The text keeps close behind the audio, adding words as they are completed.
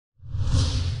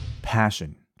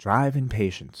passion, drive, and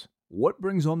patience. What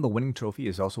brings home the winning trophy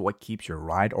is also what keeps your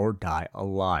ride or die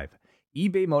alive.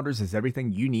 eBay Motors has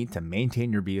everything you need to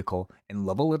maintain your vehicle and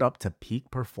level it up to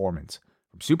peak performance.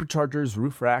 From superchargers,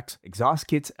 roof racks, exhaust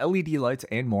kits, LED lights,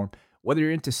 and more, whether you're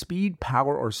into speed,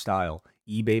 power, or style,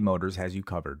 eBay Motors has you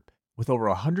covered. With over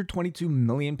 122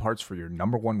 million parts for your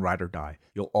number one ride or die,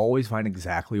 you'll always find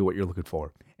exactly what you're looking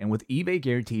for. And with eBay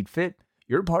Guaranteed Fit,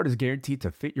 your part is guaranteed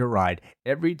to fit your ride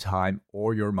every time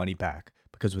or your money back.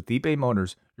 Because with eBay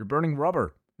Motors, you're burning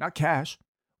rubber, not cash.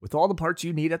 With all the parts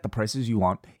you need at the prices you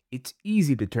want, it's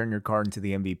easy to turn your car into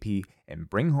the MVP and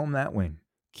bring home that win.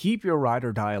 Keep your ride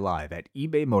or die alive at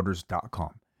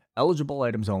ebaymotors.com. Eligible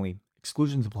items only.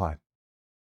 Exclusions apply.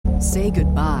 Say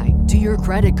goodbye to your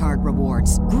credit card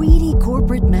rewards. Greedy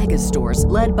corporate mega stores,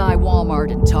 led by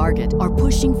Walmart and Target, are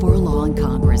pushing for a law in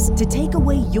Congress to take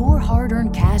away your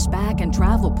hard-earned cash back and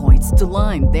travel points to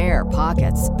line their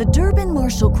pockets. The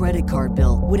Durbin-Marshall credit card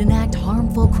bill would enact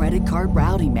harmful credit card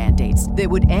routing mandates that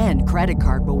would end credit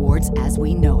card rewards as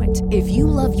we know it. If you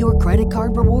love your credit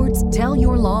card rewards, tell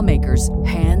your lawmakers,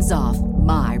 hands off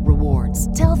my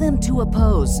rewards. Tell them to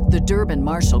oppose the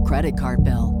Durbin-Marshall credit card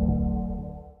bill.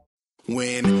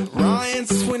 When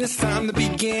when it's time to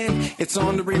begin, it's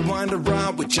on the Rewind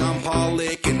Around with John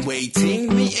Pollock and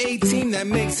waiting. The A-Team that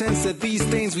makes sense of these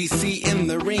things we see in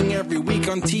the ring every week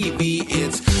on TV.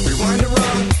 It's Rewind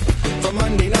Around for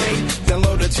Monday night.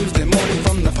 Download it Tuesday morning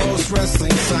from the Post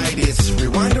Wrestling site. It's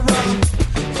Rewind Around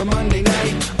for Monday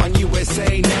night on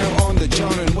USA Now on the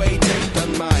John and Wade. Take the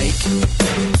mic.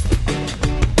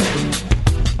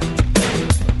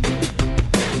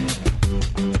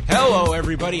 Hello,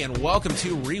 everybody, and welcome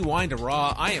to Rewind to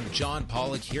Raw. I am John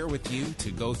Pollock here with you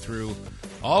to go through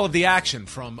all of the action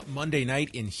from Monday night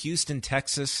in Houston,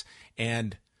 Texas.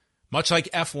 And much like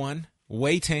F1,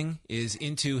 Wei Ting is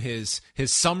into his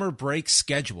summer break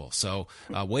schedule. So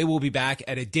Wei will be back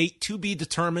at a date to be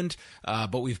determined,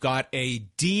 but we've got a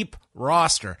deep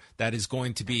roster that is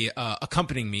going to be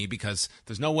accompanying me because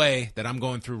there's no way that I'm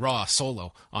going through Raw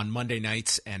solo on Monday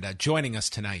nights. And joining us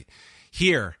tonight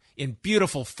here in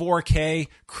beautiful 4K,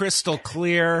 crystal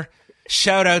clear.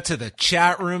 Shout out to the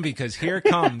chat room because here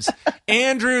comes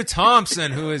Andrew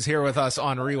Thompson, who is here with us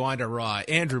on Rewind to Raw.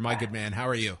 Andrew, my good man, how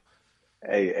are you?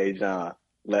 Hey, John.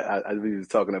 We was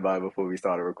talking about it before we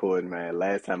started recording, man.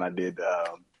 Last time I did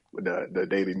the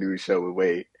daily news show with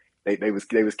Wade, they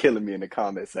was killing me in the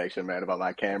comment section, man, about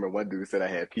my camera. One dude said I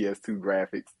had PS2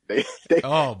 graphics.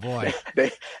 Oh boy,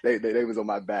 they was on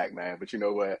my back, man. But you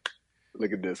know what?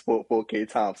 Look at this. 4K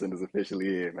Thompson is officially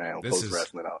here, man, on Post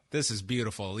Wrestling Out. This is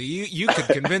beautiful. You could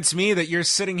convince me that you're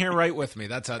sitting here right with me.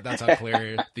 That's how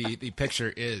clear the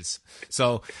picture is.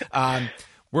 So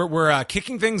we're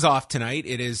kicking things off tonight.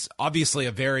 It is obviously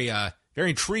a very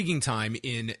intriguing time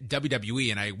in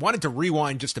WWE, and I wanted to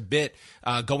rewind just a bit,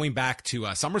 going back to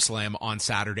SummerSlam on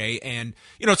Saturday, and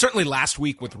certainly last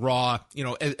week with Raw,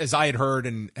 as I had heard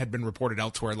and had been reported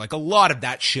elsewhere, like a lot of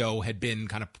that show had been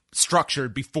kind of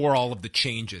structured before all of the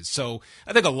changes. So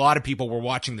I think a lot of people were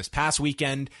watching this past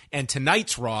weekend and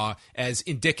tonight's Raw as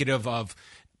indicative of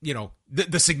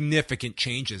the significant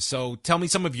changes. So tell me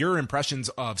some of your impressions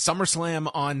of SummerSlam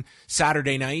on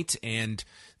Saturday night and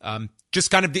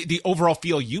just kind of the overall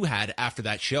feel you had after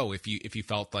that show, if you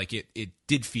felt like it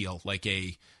did feel like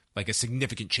a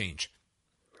significant change.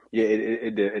 Yeah,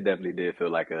 it definitely did feel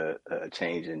like a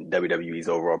change in WWE's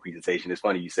overall presentation. It's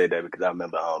funny you said that because I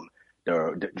remember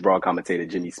the Raw commentator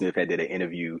Jimmy Smith did an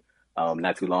interview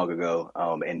not too long ago,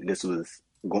 and this was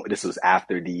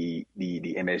after the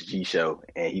MSG show,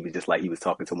 and he was just like, he was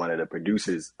talking to one of the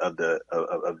producers of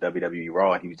WWE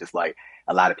Raw, and he was just like,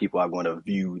 a lot of people are going to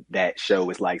view that show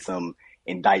as like some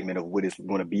indictment of what it's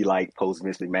going to be like post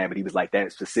Vince McMahon, but he was like,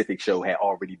 that specific show had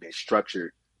already been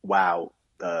structured while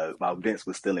Vince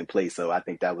was still in place. So I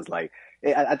think that was like,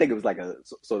 I think it was like a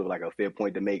sort of like a fair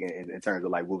point to make in terms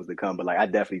of like what was to come. But like, I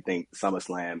definitely think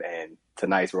SummerSlam and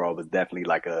tonight's Raw was definitely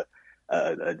like a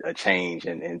change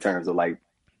in terms of like,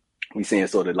 we seeing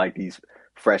sort of like these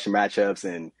fresh matchups,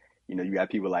 and you got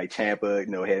people like Ciampa,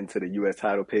 heading to the U.S.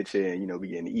 title picture, and we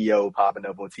getting EO popping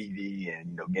up on TV,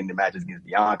 and getting the matches against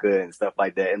Bianca and stuff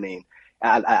like that. I mean,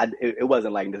 it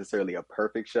wasn't like necessarily a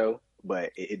perfect show,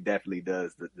 but it definitely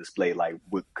does display like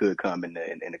what could come in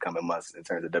the coming months in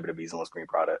terms of WWE's on-screen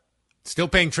product. Still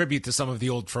paying tribute to some of the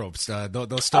old tropes.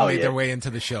 Those still made their way into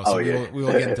the show, so we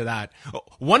will get into that.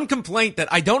 One complaint that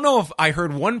I don't know if I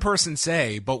heard one person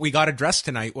say, but we got addressed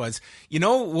tonight was,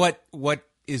 what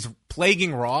is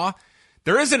plaguing Raw?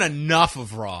 There isn't enough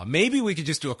of Raw. Maybe we could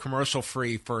just do a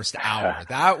commercial-free first hour.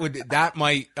 That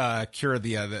might cure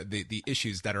the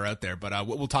issues that are out there. But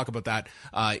we'll talk about that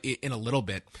in a little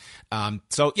bit.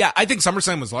 So yeah, I think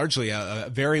SummerSlam was largely a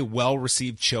very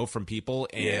well-received show from people,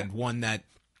 and one that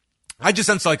I just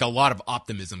sense like a lot of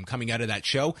optimism coming out of that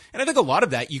show. And I think a lot of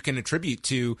that you can attribute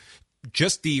to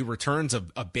just the returns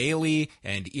of Bayley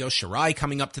and Io Shirai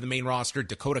coming up to the main roster,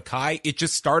 Dakota Kai. It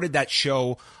just started that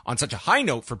show on such a high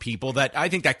note for people that I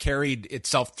think that carried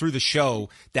itself through the show,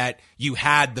 that you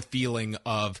had the feeling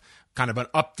of kind of an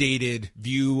updated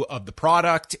view of the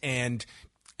product and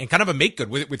kind of a make good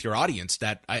with your audience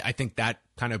that I think that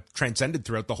kind of transcended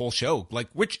throughout the whole show, like,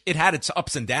 which it had its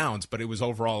ups and downs, but it was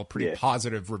overall a pretty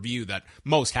positive review that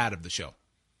most had of the show.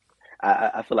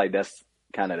 I feel like that's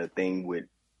kind of the thing with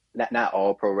not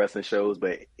all pro wrestling shows,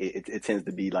 but it tends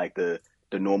to be like the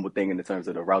normal thing in the terms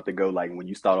of the route to go. Like when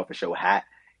you start off a show hot,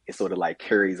 it sort of like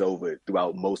carries over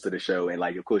throughout most of the show. And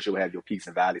like, of course, you'll have your peaks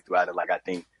and valleys throughout it. Like I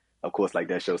think, of course, like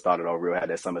that show started off real,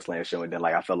 had that SummerSlam show. And then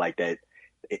like, I felt like that,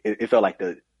 it felt like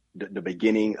the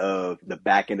beginning of the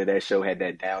back end of that show had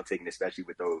that downtick, and especially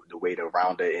with the way the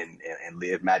Ronda and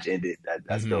Liv match ended,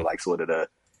 that's still like sort of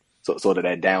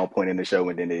that down point in the show,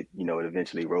 and then it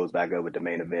eventually rose back up with the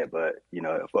main event. But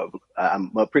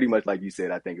I'm pretty much like you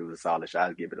said. I think it was a solid shot.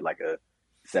 I'd give it like a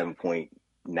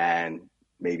 7.9,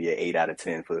 maybe an 8 out of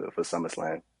 10 for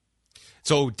SummerSlam.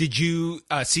 So did you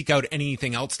seek out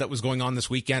anything else that was going on this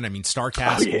weekend? I mean,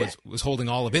 StarCast was holding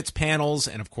all of its panels,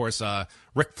 and of course,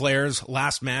 Ric Flair's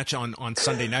last match on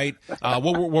Sunday night.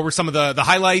 What were some of the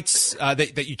highlights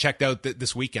that you checked out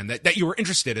this weekend that you were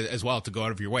interested in as well to go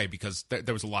out of your way, because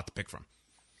there was a lot to pick from?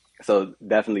 So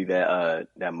definitely that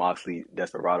Moxley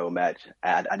Desperado match.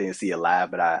 I didn't see it live,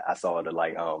 but I saw it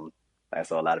I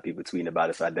saw a lot of people tweeting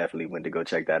about it, so I definitely went to go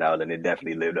check that out, and it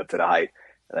definitely lived up to the hype.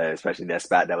 Especially that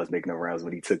spot that was making the rounds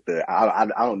when he took I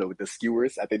don't know, with the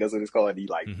skewers, I think that's what it's called. He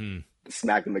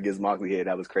smacked him against Moxley's head.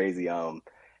 That was crazy. I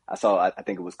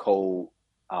think it was Cole.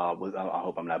 I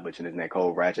hope I'm not butchering his name.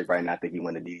 Cole Ratchet right now. I think he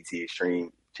won the DDT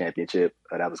Extreme Championship.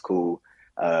 That was cool.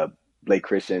 Blake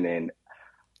Christian and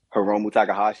Hiromu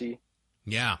Takahashi.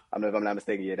 Yeah, I don't know if I'm not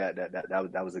mistaken. Yeah,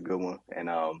 that was a good one. And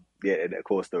and of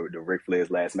course the Ric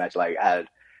Flair's last match.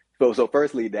 So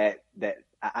firstly that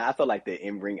I felt like the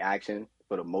in-ring action,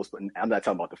 for the most part, I'm not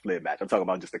talking about the Flair match. I'm talking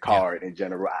about just the card in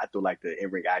general. I feel like the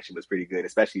in-ring action was pretty good,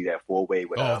 especially that 4-way.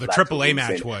 With, the AAA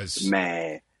match was,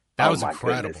 man, that was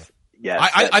incredible. Yeah,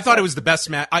 I thought it was the best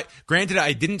match. Granted,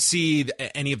 I didn't see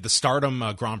any of the Stardom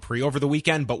Grand Prix over the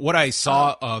weekend, but what I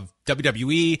saw of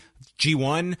WWE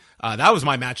G1, that was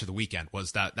my match of the weekend,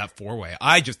 was that 4-way.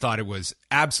 I just thought it was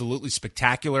absolutely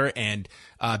spectacular, and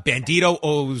Bandito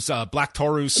owes Black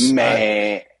Taurus,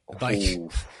 man,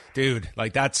 dude,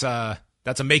 like that's a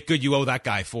make good you owe that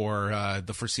guy for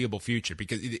the foreseeable future,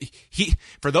 because he,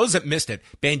 for those that missed it,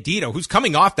 Bandito, who's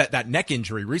coming off that neck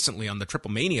injury recently on the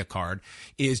Triple Mania card,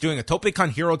 is doing a Tope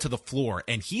Con Hero to the floor,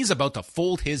 and he's about to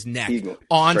fold his neck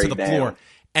onto the floor.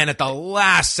 And at the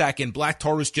last second, Black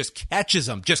Taurus just catches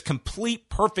him, just complete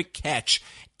perfect catch,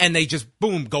 and they just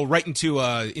boom go right into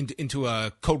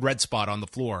a code red spot on the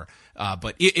floor.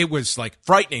 But it was like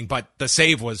frightening, but the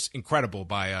save was incredible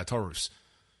by Taurus.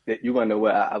 You want to know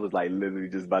what? I was like literally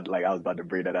just about to, I was about to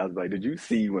bring that. I was like, did you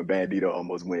see when Bandito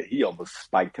almost went? He almost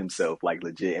spiked himself like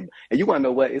legit. And you want to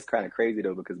know what? It's kind of crazy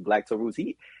though, because Black Taurus,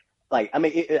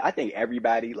 I think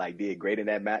everybody did great in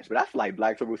that match, but I feel like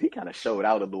Black Taurus, he kind of showed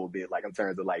out a little bit, in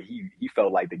terms of he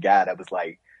felt like the guy that was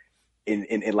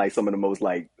in some of the most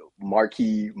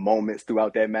marquee moments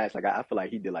throughout that match. I feel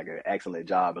like he did an excellent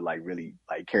job of really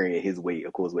carrying his weight,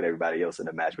 of course, with everybody else in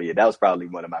the match. But yeah, that was probably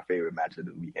one of my favorite matches of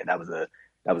the weekend. That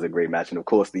was a great match, and of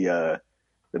course the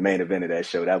main event of that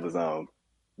show, that was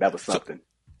something.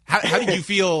 So, how did you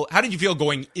feel? How did you feel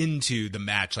going into the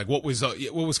match? What was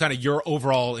kind of your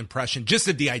overall impression, just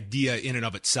of the idea in and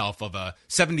of itself of a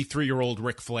 73-year-old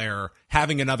Ric Flair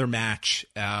having another match,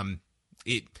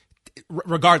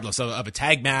 regardless of a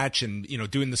tag match and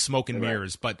doing the smoke and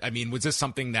mirrors? But I mean, was this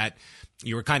something that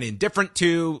you were kind of indifferent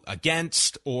to,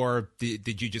 against, or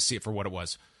did you just see it for what it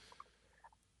was?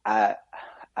 I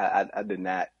did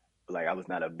not I was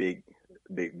not a big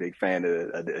fan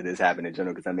of this happening in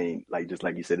general, because I mean, just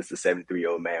like you said, it's a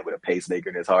 73-year-old man with a pacemaker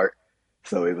in his heart.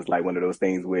 So it was one of those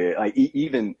things where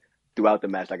even throughout the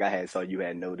match, you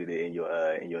had noted it in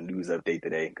your news update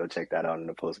today. Go check that out on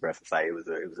the Post Wrestling site. It was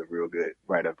a real good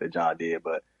write up that John did.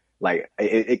 But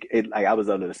I was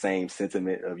under the same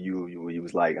sentiment of you. Where you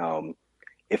was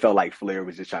it felt like Flair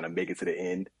was just trying to make it to the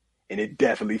end. And it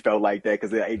definitely felt like that,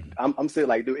 because I'm still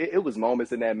dude, it was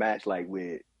moments in that match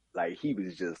where he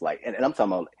was just and I'm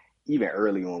talking about even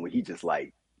early on when he just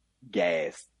like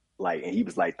gassed, like, and he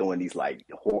was like throwing these like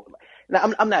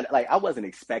now I'm not like I wasn't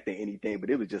expecting anything, but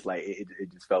it was just like it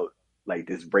just felt like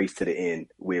this race to the end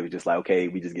where it was just like, okay,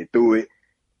 we just get through it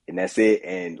and that's it.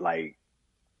 And like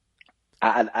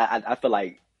I feel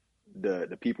like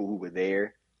the people who were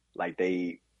there, like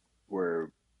they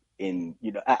were in,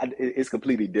 it's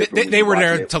completely different. They were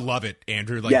there to love it,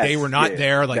 Andrew. Like, yes, they were not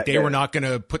there. Like, they were not going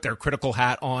to put their critical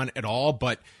hat on at all.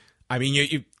 But I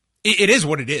mean, it is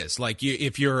what it is. Like,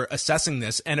 if you're assessing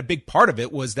this, and a big part of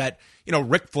it was that,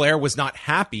 Ric Flair was not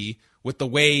happy with the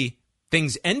way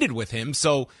things ended with him.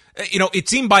 So, it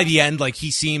seemed by the end, like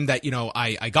he seemed that,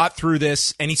 I got through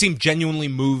this, and he seemed genuinely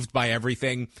moved by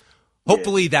everything.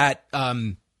 Hopefully that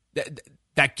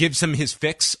gives him his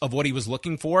fix of what he was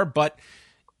looking for. But,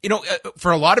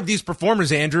 for a lot of these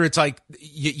performers, Andrew, it's like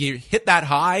you hit that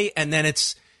high and then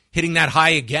it's hitting that high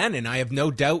again. And I have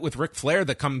no doubt with Ric Flair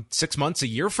that come 6 months, a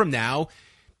year from now,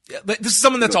 this is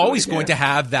someone that's always going to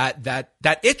have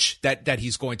that itch that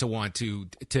he's going to want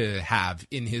to have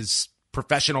in his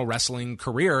professional wrestling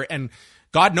career. And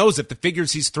God knows if the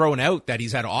figures he's thrown out that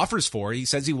he's had offers for, he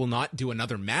says he will not do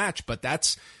another match, but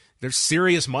there's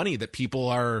serious money that people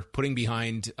are putting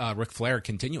behind Ric Flair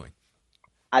continuing.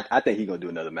 I think he's gonna do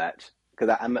another match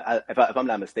because if I'm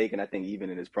not mistaken, I think even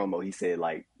in his promo he said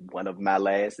like one of my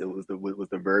last. It was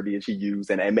the verbiage he used,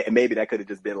 and maybe that could have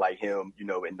just been like him, in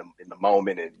the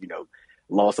moment, and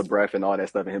loss of breath and all that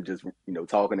stuff, and him just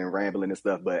talking and rambling and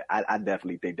stuff. But I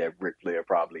definitely think that Ric Flair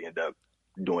probably end up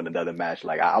doing another match.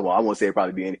 Like I won't say it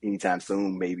probably be anytime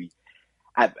soon. Maybe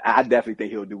I definitely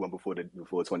think he'll do one before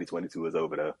 2022 is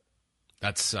over though.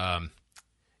 That's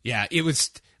yeah, it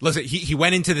was. Listen, he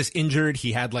went into this injured.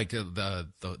 He had like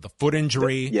the foot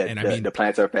injury, and I mean the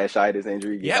plantar fasciitis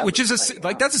injury. Yeah, which is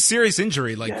that's a serious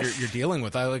injury. Like you're dealing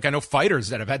with. I know fighters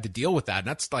that have had to deal with that, and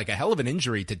that's like a hell of an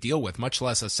injury to deal with, much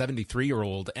less a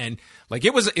 73-year-old. And like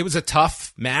it was a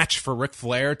tough match for Ric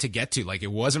Flair to get to. Like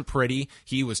it wasn't pretty.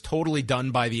 He was totally done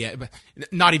by the end.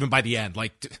 Not even by the end.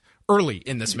 Like early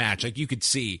in this match, like you could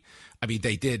see. I mean,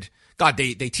 they did. God,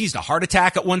 they teased a heart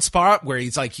attack at one spot where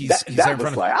he's like he's there in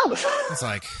front of. It's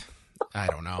like I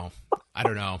don't know.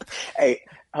 Hey,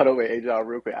 hold on, wait, John,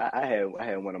 real quick. I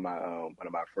had one of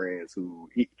my friends who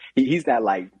he's not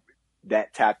like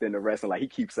that tapped into wrestling. Like he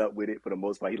keeps up with it for the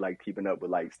most part. He like keeping up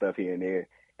with like stuff here and there.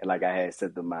 And like I had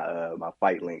sent him my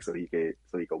fight link so he could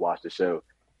watch the show.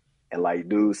 And like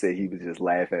dude said he was just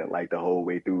laughing like the whole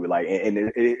way through. Like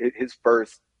and his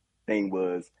first thing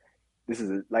was. This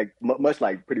is like much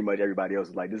like pretty much everybody else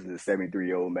is like, this is a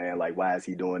 73-year-old man. Like, why is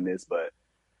he doing this? But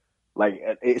like,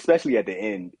 especially at the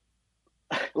end,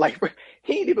 like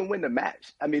he didn't even win the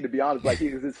match. I mean, to be honest, like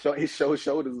his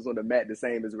shoulders was on the mat the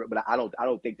same as, but I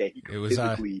don't think that he could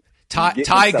physically.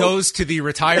 Ty goes to the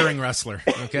retiring wrestler.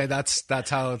 Okay, that's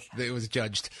how it was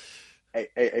judged.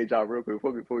 Hey, John, real quick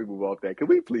before we move off that, can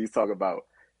we please talk about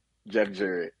Jeff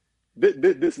Jarrett?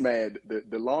 This man,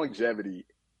 the longevity.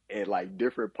 In like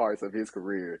different parts of his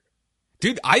career,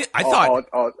 dude. I thought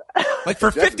like for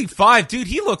 55, dude,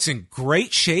 he looks in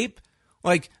great shape.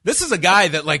 Like this is a guy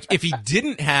that like if he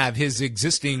didn't have his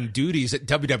existing duties at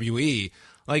WWE,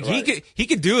 like right. he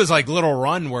could do his like little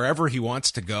run wherever he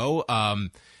wants to go.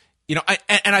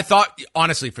 I thought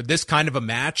honestly for this kind of a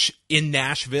match in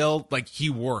Nashville, like he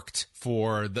worked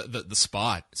for the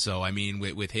spot. So I mean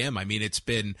with him, I mean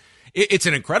it's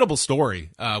an incredible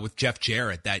story with Jeff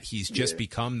Jarrett that he's just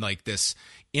become like this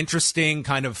interesting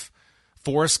kind of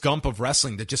Forrest Gump of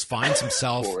wrestling that just finds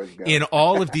himself in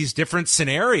all of these different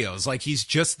scenarios. Like he's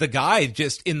just the guy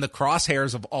just in the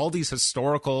crosshairs of all these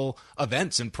historical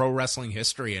events in pro wrestling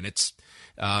history. And it's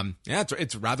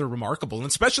rather remarkable. And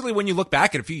especially when you look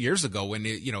back at a few years ago when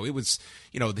it was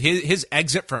his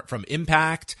exit from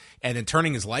Impact and then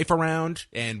turning his life around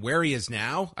and where he is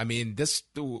now. I mean, this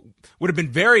would have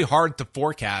been very hard to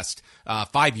forecast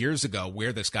 5 years ago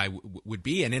where this guy would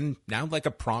be, and in now like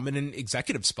a prominent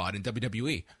executive spot in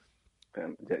WWE.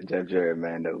 Jeff Jarrett,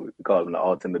 man, we call him the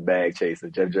ultimate bag chaser.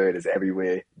 Jeff Jarrett is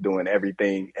everywhere, doing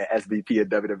everything. SVP of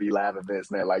WWE live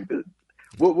events, man. Like this.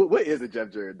 What is it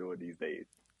Jeff Jarrett doing these days?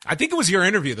 I think it was your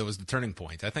interview that was the turning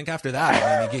point. I think after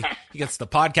that, I mean, he gets the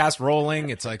podcast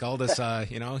rolling. It's like all this,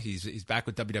 he's back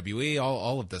with WWE,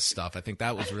 all of this stuff. I think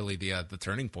that was really the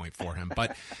turning point for him.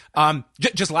 But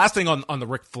just last thing on the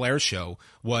Ric Flair show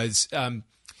was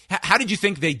how did you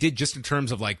think they did just in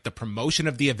terms of like the promotion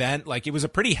of the event? Like it was a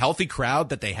pretty healthy crowd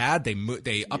that they had. They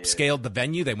upscaled the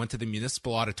venue. They went to the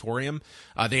municipal auditorium.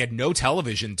 They had no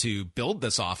television to build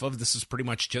this off of. This is pretty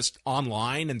much just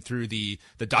online and through the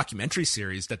documentary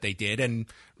series that they did. And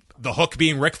the hook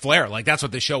being Ric Flair. Like, that's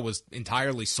what the show was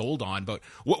entirely sold on. But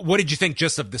what did you think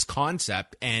just of this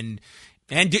concept? And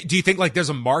do you think like there's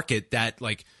a market that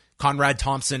like Conrad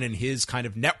Thompson and his kind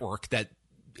of network that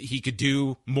he could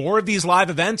do more of these live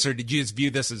events, or did you just view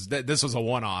this as this was a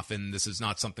one-off and this is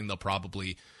not something they'll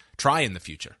probably try in the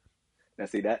future? Now,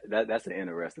 see, that's an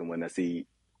interesting one. Now, see,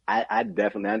 I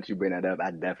definitely, now that you bring that up,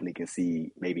 I definitely can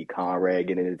see maybe Conrad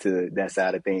getting into that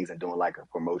side of things and doing like a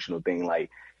promotional thing, like,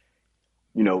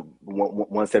 you know,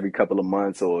 once every couple of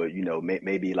months, or, you know,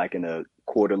 maybe like in a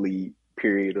quarterly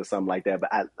period or something like that.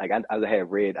 But I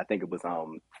had read, I think it was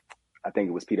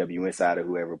PW Insider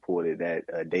who had reported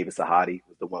that David Sahadi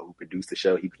was the one who produced the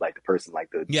show. He was like the person, like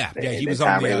he was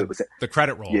on the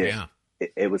credit roll. Yeah.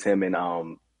 It was him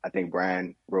and I think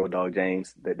Brian Road Dogg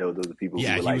James. That those are the people. Yeah,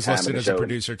 who were, he like, was listed as a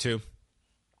producer too.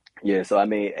 Yeah, so I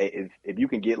mean, if you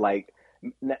can get like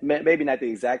maybe not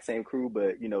the exact same crew,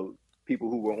 but, you know,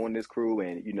 people who were on this crew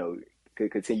and, you know,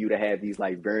 could continue to have these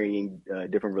like varying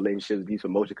different relationships, these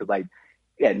promotions, because like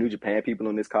you had New Japan people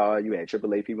on this card, you had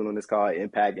AAA people on this card,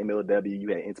 Impact, MLW, you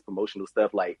had interpromotional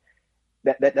stuff. Like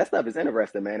that stuff is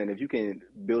interesting, man. And if you can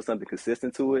build something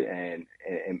consistent to it and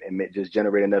just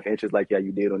generate enough interest like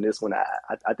you did on this one,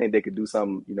 I think they could do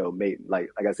something, you know,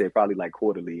 like I said, probably like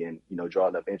quarterly, and, you know, draw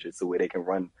enough interest to where they can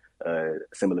run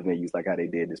similar venues like how they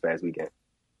did this past weekend.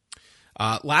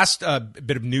 Last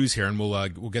bit of news here, and we'll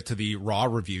get to the Raw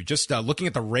review. Just looking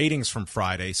at the ratings from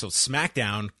Friday. So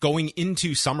SmackDown going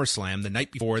into SummerSlam the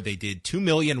night before, they did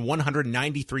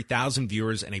 2,193,000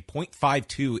 viewers and a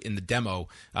 0.52 in the demo.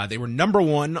 They were number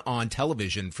one on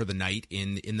television for the night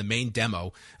in the main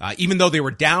demo, even though they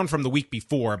were down from the week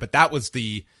before. But that was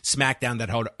the SmackDown that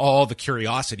had all the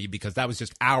curiosity, because that was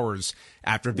just hours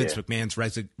after Vince McMahon's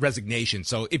resignation.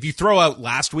 So if you throw out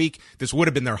last week, this would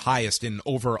have been their highest in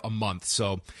over a month.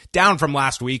 So down from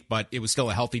last week, but it was still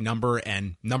a healthy number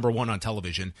and number one on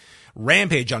television.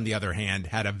 Rampage, on the other hand,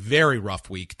 had a very rough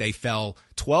week. They fell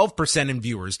 12% in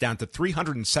viewers, down to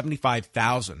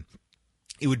 375,000.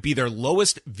 It would be their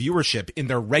lowest viewership in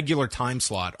their regular time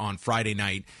slot on Friday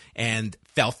night, and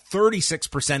fell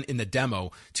 36% in the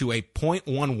demo to a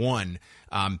 0.11.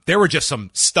 There were just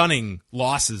some stunning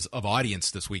losses of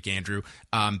audience this week, Andrew.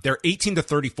 Their 18 to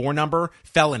 34 number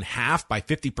fell in half by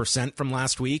 50% from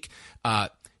last week.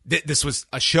 This was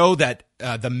a show that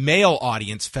the male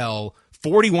audience fell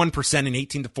 41% in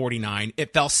 18 to 49.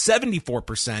 It fell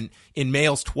 74% in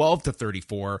males 12 to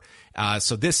 34.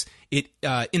 So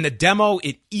in the demo,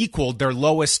 it equaled their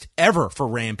lowest ever for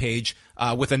Rampage,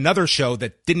 with another show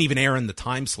that didn't even air in the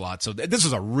time slot. So this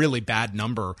is a really bad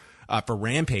number for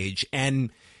Rampage.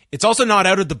 And it's also not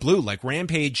out of the blue. Like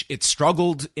Rampage, it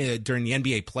struggled during the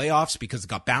NBA playoffs because it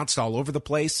got bounced all over the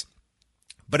place.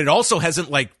 But it also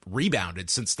hasn't like rebounded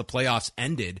since the playoffs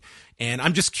ended. And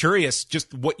I'm just curious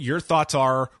just what your thoughts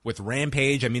are with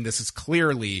Rampage. I mean, this is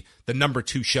clearly the number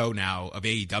 2 show now of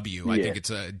AEW. Yeah. I think it's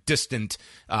a distant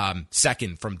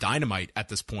second from Dynamite at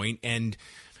this point. And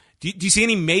do you see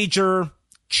any major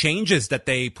changes that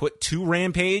they put to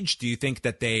Rampage? Do you think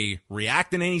that they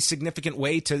react in any significant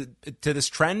way to this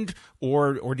trend?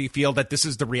 Or do you feel that this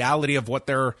is the reality of what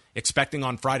they're expecting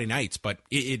on Friday nights? But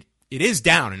it is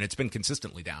down, and it's been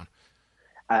consistently down.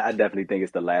 I definitely think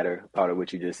it's the latter part of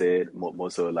what you just said. More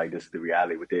so, like, this is the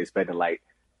reality, what they're expecting. Like,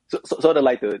 sort of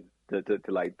like to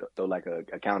throw like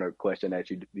a counter question at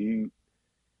you.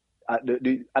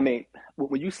 I mean,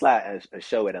 when you slide a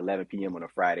show at 11 p.m. on a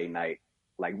Friday night,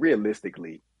 like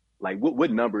realistically, like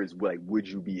what numbers like would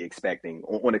you be expecting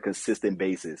on a consistent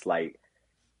basis? Like,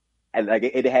 and like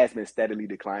it has been steadily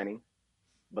declining,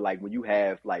 but like when you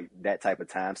have like that type of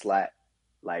time slot.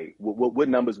 Like, what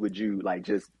numbers would you, like,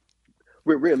 just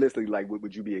realistically, like, what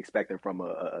would you be expecting from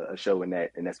a show in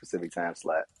that specific time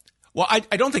slot? Well, I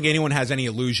don't think anyone has any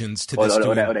illusions to this.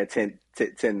 That 10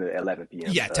 to 11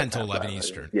 p.m. Yeah, 10 to 11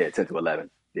 Eastern. Yeah, 10 to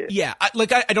 11. Yeah,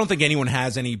 I don't think anyone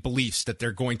has any beliefs that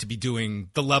they're going to be doing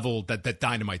the level that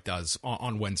Dynamite does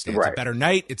on Wednesday. It's a better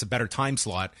night. It's a better time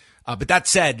slot. But that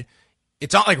said,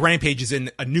 it's not like Rampage is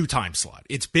in a new time slot.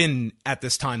 It's been at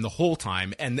this time the whole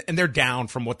time, and they're down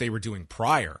from what they were doing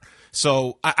prior.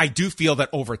 So I do feel that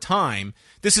over time,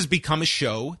 this has become a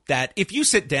show that if you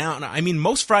sit down, I mean,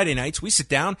 most Friday nights we sit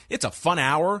down, it's a fun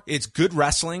hour, it's good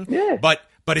wrestling, but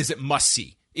is it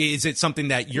must-see? Is it something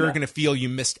that you're going to feel you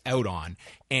missed out on?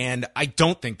 And I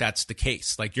don't think that's the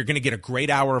case. Like, you're going to get a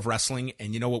great hour of wrestling,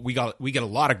 and you know what? We get a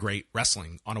lot of great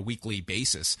wrestling on a weekly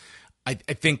basis. I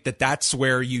think that's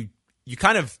where you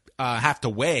kind of have to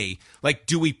weigh, like,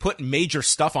 do we put major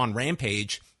stuff on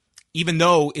Rampage, even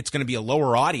though it's going to be a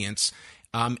lower audience,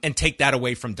 and take that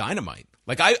away from Dynamite?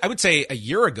 Like, I would say a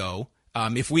year ago,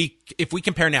 If we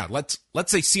compare now, let's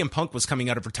say CM Punk was coming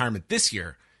out of retirement this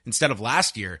year instead of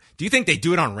last year. Do you think they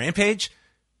do it on Rampage?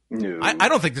 No. I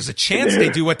don't think there's a chance they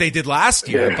do what they did last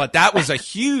year, but that was a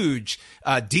huge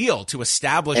deal to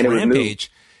establish Rampage.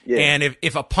 Yeah. And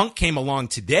if a Punk came along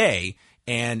today,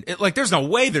 and there's no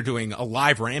way they're doing a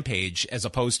live Rampage as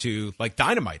opposed to like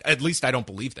Dynamite. At least I don't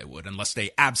believe they would, unless they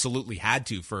absolutely had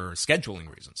to for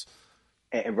scheduling reasons.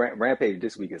 And Rampage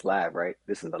this week is live, right?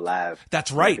 This is the live.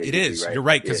 That's right. Rampage it is. week, right? You're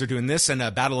right, because they're doing this and a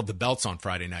Battle of the Belts on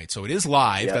Friday night, so it is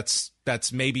live. Yep.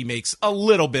 That's maybe makes a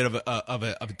little bit of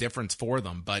a difference for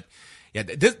them, but yeah,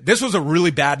 this was a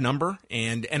really bad number,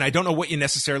 and I don't know what you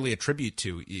necessarily attribute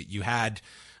to. You had,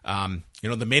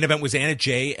 the main event was Anna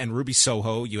Jay and Ruby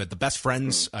Soho. You had the Best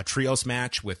Friends trios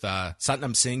match with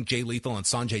Satnam Singh, Jay Lethal, and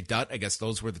Sanjay Dutt. I guess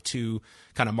those were the two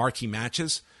kind of marquee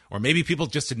matches. Or maybe people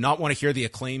just did not want to hear the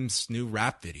Acclaim's new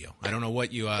rap video. I don't know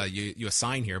what you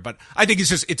assign here, but I think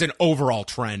it's an overall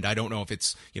trend. I don't know if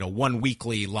it's one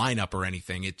weekly lineup or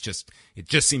anything. It just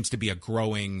seems to be a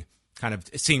growing kind of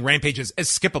seeing Rampage as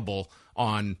skippable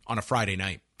on a Friday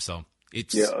night. So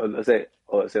it's let's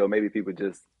say maybe people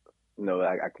just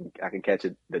I can catch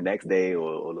it the next day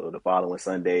or the following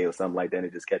Sunday or something like that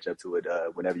and just catch up to it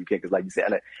whenever you can. Because like you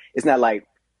said, it's not like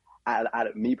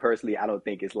me personally. I don't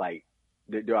think it's like.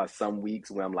 There are some weeks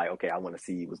where I'm like, okay, I want to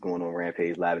see what's going on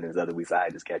Rampage Live, and there's other weeks I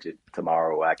just catch it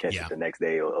tomorrow or I catch it the next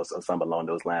day or something along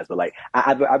those lines. But like,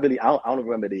 I don't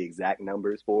remember the exact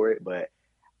numbers for it, but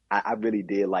I really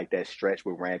did like that stretch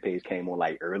where Rampage came on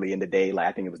like early in the day. Like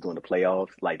I think it was during the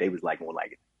playoffs. Like they was like on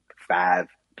like 5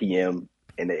 p.m.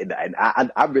 and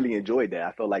I really enjoyed that.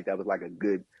 I felt like that was like a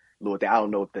good little thing. I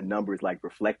don't know if the numbers like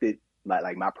reflected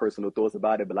like my personal thoughts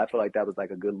about it, but I feel like that was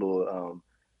like a good little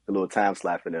time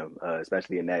slot for them,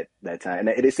 especially in that time.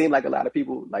 And it seemed like a lot of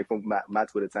people, like from my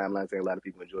Twitter timeline, saying a lot of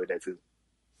people enjoyed that too.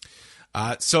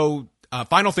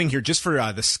 Final thing here, just for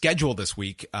the schedule this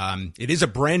week. It is a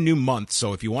brand new month,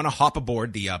 so if you want to hop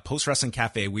aboard the Post Wrestling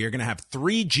Cafe, we are going to have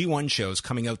 3 G1 shows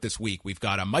coming out this week. We've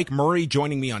got Mike Murray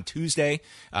joining me on Tuesday.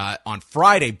 On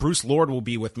Friday, Bruce Lord will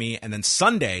be with me, and then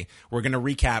Sunday, we're going to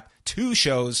recap 2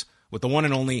 shows with the one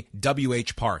and only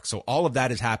W.H. Park. So all of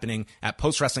that is happening at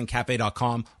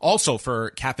postwrestlingcafe.com. Also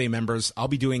for Cafe members, I'll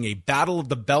be doing a Battle of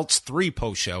the Belts 3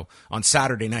 post show on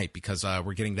Saturday night because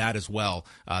we're getting that as well.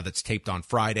 That's taped on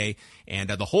Friday. And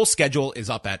the whole schedule is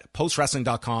up at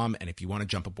postwrestling.com. And if you want to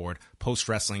jump aboard,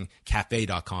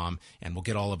 postwrestlingcafe.com. And we'll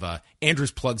get all of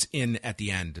Andrew's plugs in at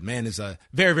the end. The man is a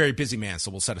very, very busy man. So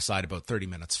we'll set aside about 30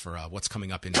 minutes for what's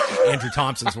coming up in Andrew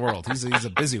Thompson's world. He's a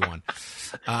busy one.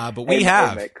 But we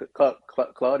have... Hey,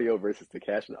 Claudio versus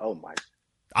Takashi. Oh my!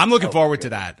 I'm looking forward to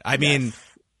that. I mean,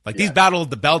 these Battle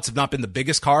of the Belts have not been the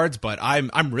biggest cards, but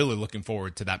I'm really looking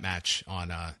forward to that match on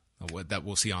that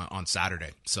we'll see on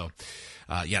Saturday. So,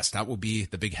 yes, that will be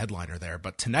the big headliner there.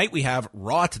 But tonight we have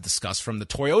Raw to discuss from the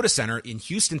Toyota Center in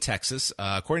Houston, Texas.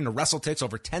 According to WrestleTix,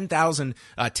 over 10,000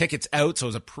 tickets out, so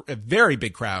it was a very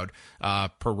big crowd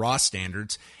per Raw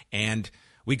standards. And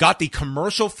we got the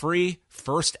commercial-free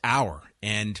first hour,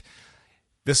 and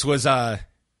this was an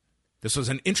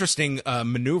interesting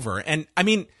maneuver. And I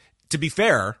mean, to be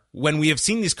fair, when we have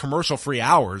seen these commercial-free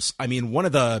hours, I mean, one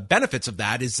of the benefits of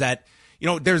that is that,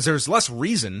 there's less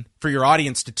reason for your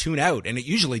audience to tune out, and it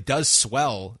usually does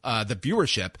swell the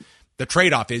viewership. The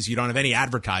trade-off is you don't have any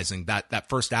advertising that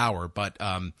first hour, but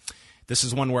this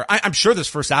is one where I'm sure this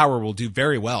first hour will do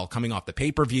very well coming off the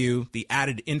pay-per-view, the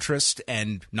added interest,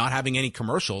 and not having any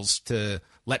commercials to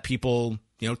let people,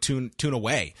 tune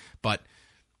away. But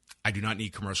I do not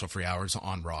need commercial-free hours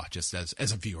on Raw, just as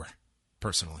a viewer,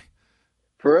 personally.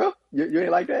 For real? You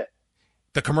ain't like that?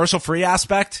 The commercial-free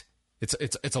aspect,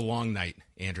 it's a long night,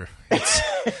 Andrew.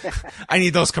 I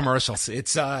need those commercials.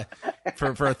 It's for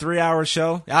a 3-hour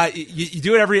show. You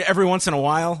do it every once in a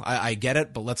while. I get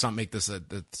it, but let's not make this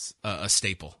a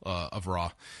staple of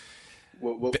Raw.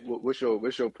 What's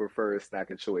your preferred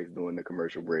snack of choice during the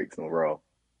commercial breaks on Raw?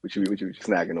 What you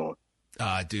snacking on?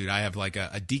 Dude, I have like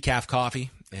a decaf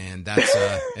coffee and that's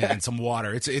and some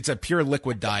water. It's a pure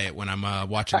liquid diet when I'm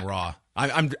watching Raw.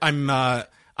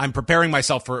 I'm preparing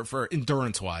myself for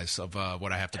endurance wise of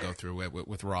what I have to go through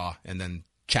with Raw and then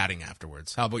chatting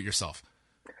afterwards. How about yourself?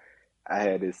 I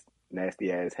had this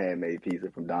nasty ass handmade pizza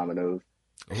from Domino's.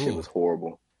 That shit was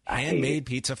horrible. Handmade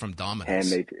pizza from Domino's.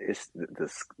 Handmade, it's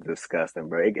disgusting,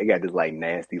 bro. It got this like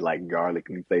nasty, like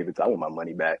garlicky flavor. So I want my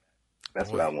money back. That's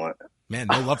what I want. Man,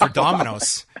 no love for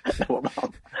Domino's.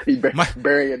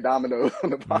 Burying Domino's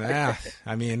on the podcast. Yeah,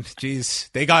 I mean, geez,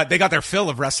 they got their fill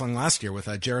of wrestling last year with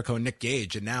Jericho and Nick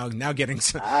Gage, and now getting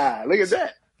some. Look at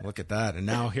that. Look at that, and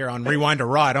now here on Rewind to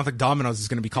Raw, I don't think Domino's is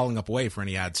going to be calling up Way for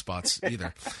any ad spots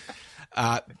either.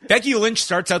 Becky Lynch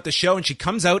starts out the show, and she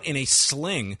comes out in a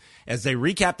sling as they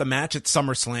recap the match at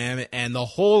SummerSlam, and the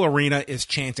whole arena is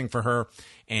chanting for her.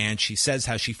 And she says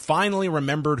how she finally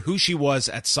remembered who she was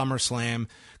at SummerSlam,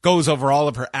 goes over all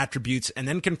of her attributes, and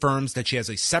then confirms that she has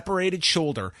a separated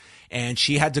shoulder, and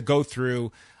she had to go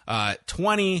through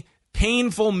 20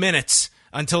 painful minutes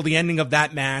until the ending of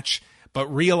that match,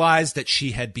 but realized that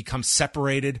she had become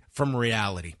separated from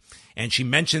reality. And she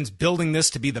mentions building this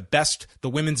to be the best the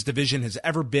women's division has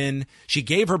ever been. She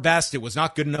gave her best. It was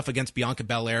not good enough against Bianca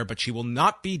Belair, but she will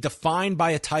not be defined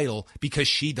by a title because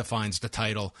she defines the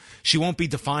title. She won't be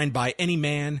defined by any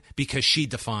man because she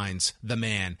defines the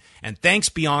man. And thanks,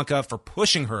 Bianca, for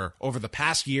pushing her over the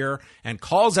past year, and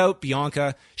calls out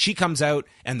Bianca. She comes out,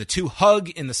 and the two hug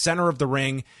in the center of the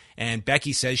ring, and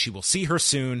Becky says she will see her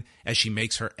soon as she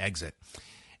makes her exit.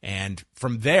 And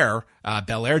from there,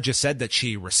 Belair just said that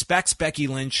she respects Becky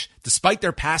Lynch despite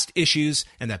their past issues,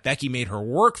 and that Becky made her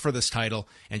work for this title,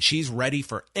 and she's ready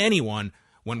for anyone.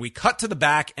 When we cut to the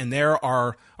back, and there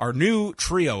are our new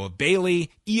trio of Bayley,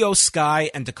 Io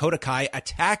Sky, and Dakota Kai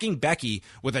attacking Becky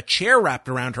with a chair wrapped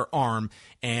around her arm,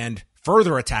 and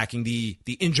further attacking the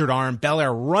injured arm.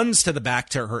 Belair runs to the back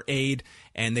to her aid,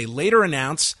 and they later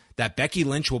announce that Becky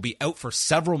Lynch will be out for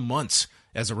several months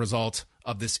as a result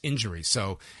of this injury.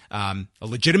 So a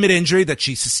legitimate injury that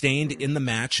she sustained in the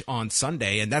match on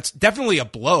Sunday. And that's definitely a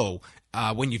blow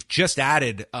when you've just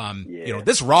added,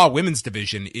 this Raw women's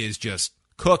division is just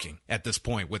cooking at this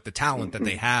point with the talent that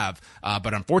they have.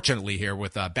 But unfortunately here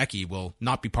with Becky will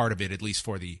not be part of it, at least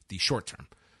for the short term.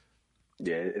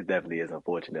 Yeah, it definitely is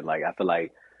unfortunate. Like, I feel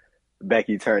like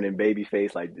Becky turning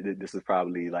babyface, like this is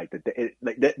probably like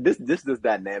this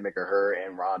dynamic of her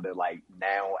and Ronda, like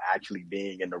now actually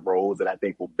being in the roles that I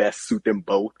think will best suit them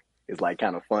both, is like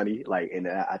kind of funny. Like, and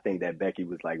I think that Becky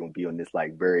was like gonna be on this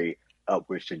like very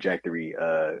upwards trajectory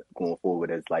going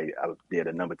forward as like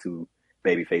the number 2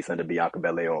 babyface under Bianca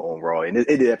Belair on Raw, and it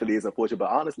definitely is unfortunate. But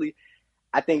honestly,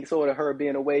 I think sort of her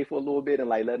being away for a little bit and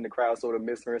like letting the crowd sort of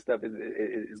miss her and stuff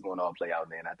is going to all play out,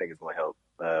 man. I think it's going to help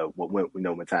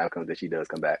when time comes that she does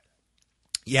come back.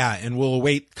 Yeah, and we'll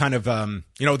await kind of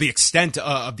the extent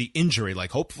of the injury.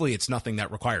 Like, hopefully it's nothing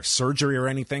that requires surgery or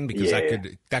anything, because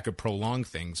that could prolong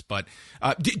things. But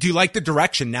do you like the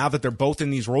direction now that they're both in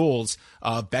these roles?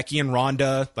 Becky and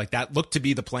Ronda, like that looked to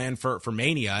be the plan for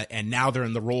Mania, and now they're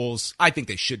in the roles I think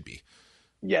they should be.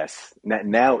 Yes.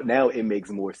 Now it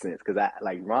makes more sense, because I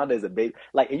like Ronda is a baby.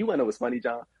 Like, and you want to know what's funny,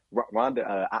 John?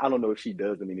 Ronda, I don't know if she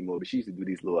does them anymore, but she used to do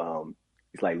these little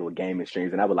little gaming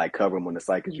streams, and I would like cover them on the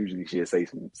site, because usually she'd say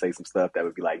some stuff that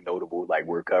would be like notable, like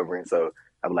we're covering. So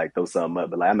I would like throw something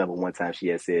up. But like, I remember one time she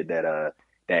had said that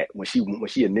that when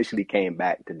she initially came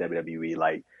back to WWE,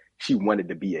 like she wanted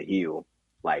to be a heel,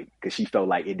 like because she felt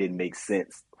like it didn't make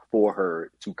sense for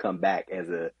her to come back as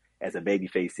a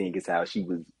babyface, seeing as how she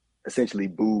was essentially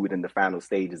booed in the final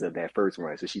stages of that first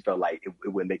run. So she felt like it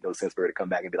wouldn't make no sense for her to come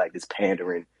back and be like this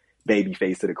pandering baby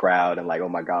face to the crowd and like, oh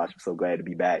my gosh, I'm so glad to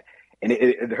be back. And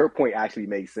her point actually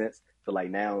makes sense. So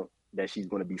like now that she's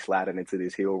going to be sliding into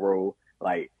this heel role,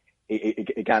 like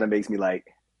it kind of makes me like,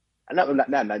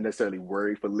 not necessarily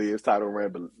worried for Liv's title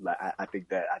run, but like I think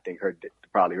her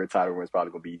title run is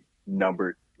probably going to be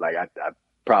numbered. Like I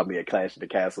probably at Clash of the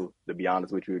Castle, to be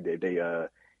honest with you,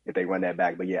 if they run that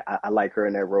back. But yeah, I like her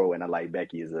in that role, and I like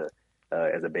Becky as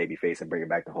a baby face and bringing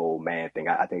back the whole man thing.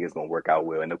 I think it's going to work out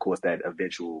well. And of course, that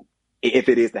eventual, if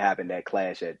it is to happen, that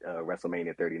clash at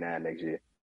WrestleMania 39 next year.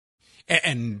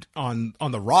 And on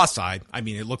the Raw side, I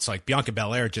mean, it looks like Bianca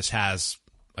Belair just has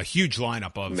a huge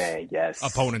lineup of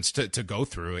opponents to go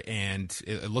through, and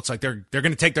it looks like they're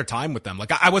going to take their time with them.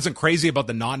 Like, I wasn't crazy about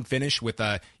the non-finish with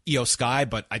Io Sky,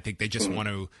 but I think they just want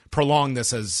to prolong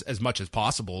this as much as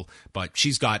possible. But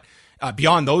she's got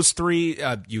beyond those three,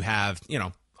 you have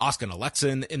Asuka and Alexa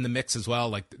in the mix as well.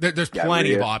 Like there's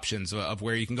plenty of options of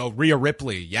where you can go. Rhea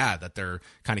Ripley, that they're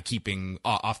kind of keeping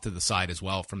off to the side as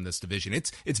well from this division.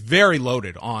 It's very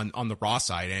loaded on the Raw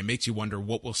side, and it makes you wonder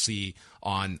what we'll see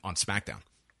on SmackDown.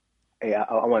 Hey,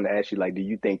 I wanted to ask you, like, do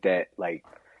you think that, like,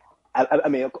 I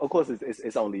mean, of course,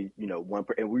 it's only one,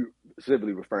 and we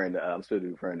specifically referring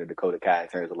to Dakota Kai in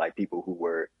terms of like people who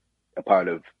were a part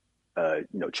of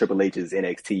Triple H's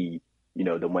NXT,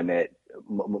 the one that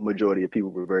majority of people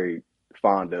were very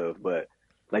fond of. But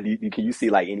like, can you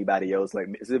see like anybody else, like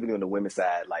specifically on the women's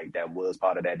side, like that was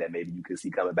part of that maybe you could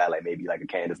see coming back, like maybe like a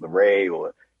Candice LeRae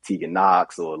or Tegan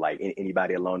Knox or like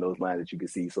anybody along those lines that you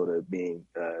could see sort of being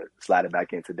slided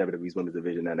back into WWE's women's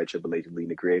division now that Triple H is leading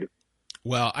the creative?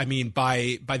 Well, I mean,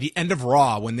 by the end of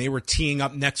Raw, when they were teeing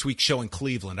up next week's show in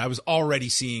Cleveland, I was already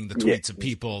seeing the tweets of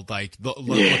people like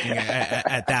looking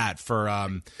at that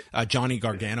for Johnny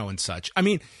Gargano and such. I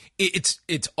mean, it's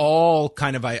all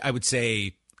kind of I would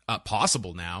say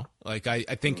possible now. Like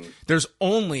I think there's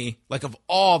only like of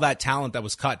all that talent that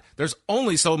was cut, there's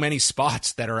only so many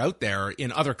spots that are out there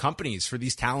in other companies for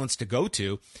these talents to go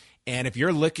to. And if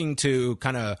you're looking to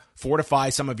kind of fortify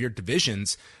some of your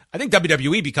divisions, I think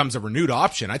WWE becomes a renewed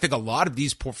option. I think a lot of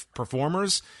these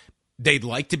performers, they'd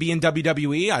like to be in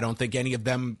WWE. I don't think any of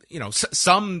them,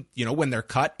 some, when they're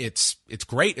cut, it's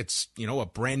great. It's, a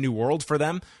brand new world for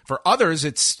them. For others,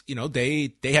 it's,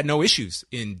 they had no issues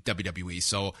in WWE.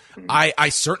 So I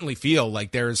certainly feel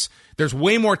like there's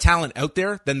way more talent out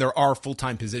there than there are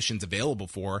full-time positions available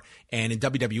for. And in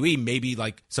WWE, maybe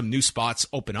like some new spots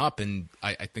open up. And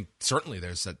I think certainly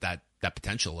there's that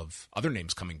potential of other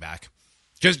names coming back.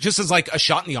 Just as like a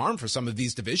shot in the arm for some of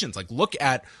these divisions. Like look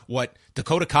at what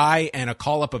Dakota Kai and a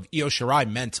call-up of Io Shirai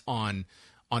meant on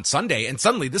Sunday. And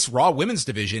suddenly this Raw women's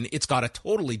division, it's got a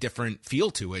totally different feel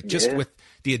to it. Just with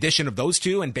the addition of those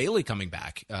two and Bayley coming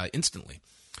back instantly.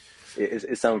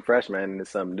 It's something fresh, man, and it's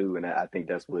something new. And I think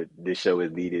that's what this show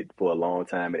has needed for a long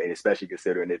time. And especially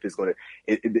considering if it's going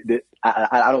to,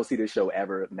 I don't see this show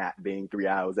ever not being 3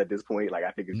 hours at this point. Like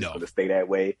I think it's just going to stay that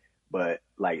way. But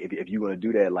like if you're going to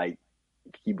do that, like,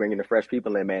 keep bringing the fresh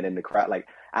people in, man, in the crowd. Like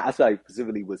I feel like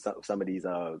specifically with some of these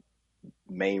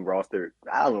main roster,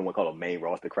 I don't want to call them main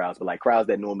roster crowds, but like crowds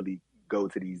that normally go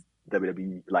to these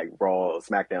WWE like Raw or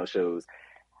SmackDown shows.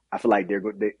 I feel like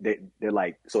they're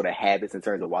like sort of habits in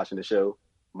terms of watching the show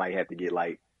might have to get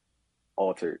like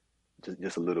altered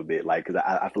just a little bit. Like because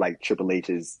I feel like Triple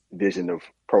H's vision of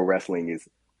pro wrestling is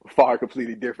far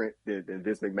completely different than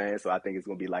Vince McMahon. So I think it's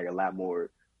going to be like a lot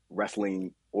more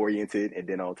wrestling oriented, and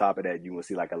then on top of that, you will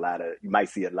see like you might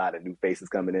see a lot of new faces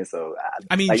coming in. So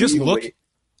I mean, like, just look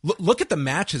at the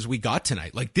matches we got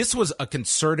tonight. Like this was a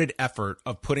concerted effort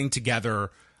of putting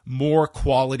together more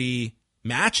quality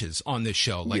matches on this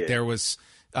show. Like there was,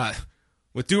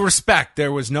 with due respect,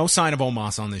 there was no sign of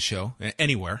Omos on this show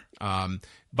anywhere.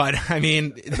 But I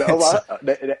mean,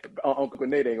 Uncle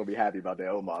Nate ain't gonna be happy about that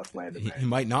Omos slander. He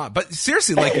might not. But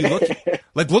seriously, like you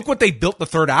look what they built the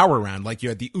third hour around. Like you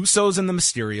had the Usos and the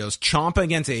Mysterios, Ciampa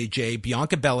against AJ,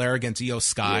 Bianca Belair against Io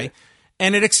Sky,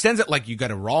 and it extends it. Like you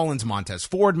got a Rollins Montez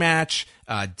Ford match,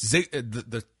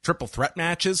 the triple threat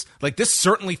matches. Like this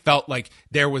certainly felt like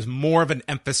there was more of an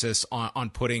emphasis on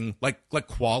putting like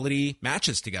quality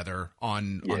matches together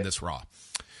on this Raw.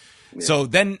 Yeah. So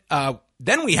then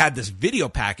we had this video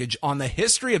package on the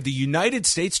history of the United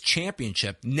States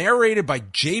Championship narrated by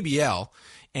JBL,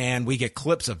 and we get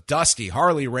clips of Dusty,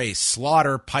 Harley Race,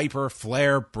 Slaughter, Piper,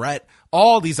 Flair, Brett,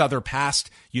 all these other past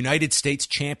United States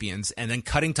champions, and then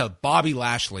cutting to Bobby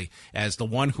Lashley as the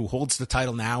one who holds the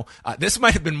title now. This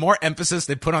might have been more emphasis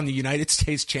they put on the United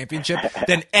States Championship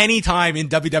than any time in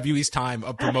WWE's time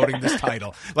of promoting this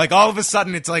title. Like all of a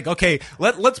sudden it's like, okay,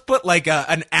 let's put like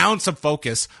an ounce of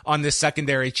focus on this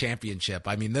secondary championship.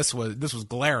 I mean, this was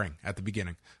glaring at the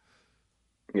beginning.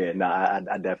 Yeah, no,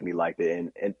 I definitely liked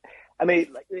it. And I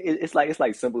mean, it's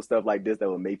like simple stuff like this that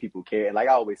will make people care. And like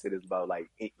I always say this about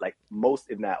like most,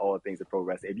 if not all things of pro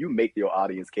wrestling. If you make your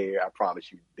audience care, I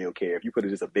promise you they'll care. If you put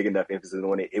just a big enough emphasis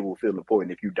on it, it will feel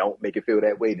important. If you don't make it feel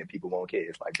that way, then people won't care.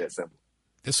 It's like that simple.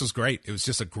 This was great. It was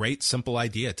just a great, simple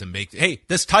idea to make. Hey,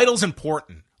 this title's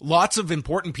important. Lots of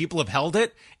important people have held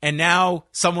it. And now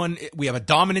we have a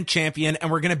dominant champion, and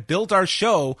we're going to build our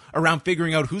show around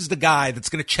figuring out who's the guy that's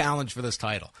going to challenge for this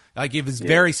title. Like it was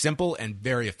very simple and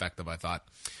very effective, I thought.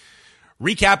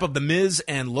 Recap of The Miz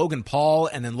and Logan Paul,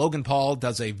 and then Logan Paul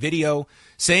does a video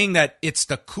saying that it's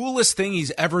the coolest thing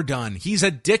he's ever done. He's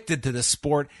addicted to this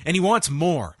sport, and he wants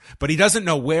more, but he doesn't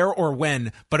know where or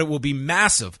when, but it will be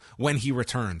massive when he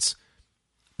returns.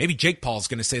 Maybe Jake Paul's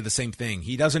going to say the same thing.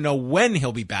 He doesn't know when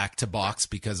he'll be back to box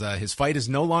because his fight is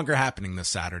no longer happening this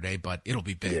Saturday, but it'll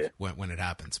be big when it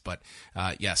happens. But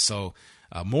so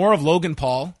more of Logan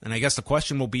Paul, and I guess the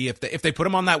question will be if they put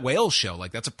him on that Wales show,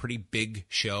 like that's a pretty big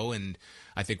show, and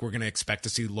I think we're going to expect to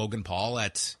see Logan Paul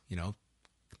at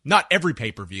not every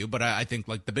pay-per-view, but I think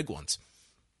like the big ones.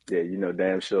 Yeah,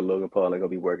 damn sure Logan Paul ain't gonna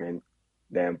be working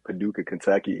damn Paducah,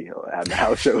 Kentucky, having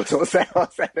house shows on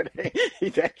Saturday. He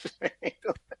definitely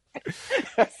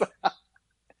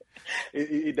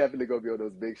gonna be on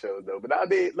those big shows though. But I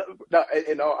mean, no,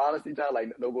 in all honesty, John,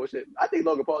 like no bullshit, I think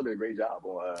Logan Paul did a great job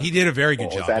on. He did a very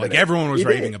good job. Saturday. Like everyone was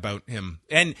raving about him,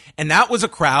 and that was a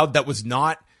crowd that was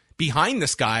not behind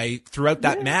this guy throughout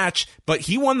that match, but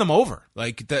he won them over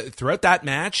like throughout that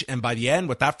match. And by the end,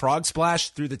 with that frog splash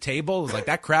through the table, it was like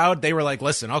that crowd, they were like,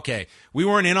 listen, okay, we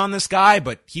weren't in on this guy,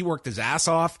 but he worked his ass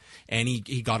off and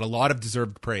he got a lot of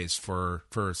deserved praise for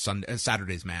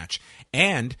Saturday's match.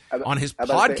 And on his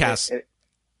podcast,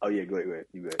 oh yeah, go ahead.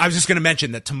 You go ahead. I was just going to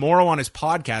mention that tomorrow on his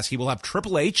podcast, he will have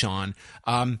Triple H on,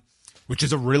 which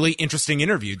is a really interesting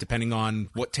interview, depending on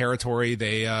what territory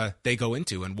they go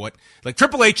into and what. Like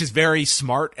Triple H is very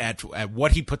smart at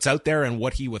what he puts out there and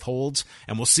what he withholds,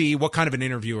 and we'll see what kind of an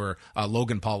interviewer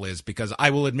Logan Paul is. Because I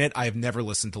will admit I have never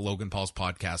listened to Logan Paul's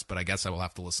podcast, but I guess I will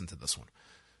have to listen to this one.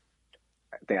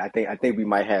 I think we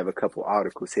might have a couple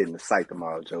articles hitting the site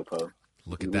tomorrow, Joe Poe.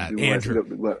 Look at that,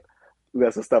 Andrew. We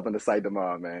got some stuff on the site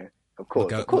tomorrow, man. Of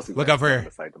course, look out for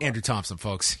Andrew Thompson,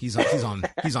 folks. He's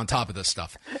on top of this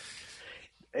stuff.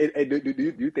 And do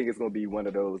you think it's going to be one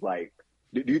of those, like,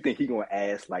 do you think he's going to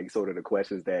ask, like, sort of the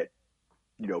questions that,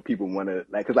 you know, people want to,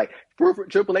 like, because, like, for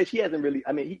Triple H, he hasn't really,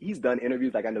 I mean, he's done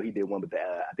interviews. Like, I know he did one with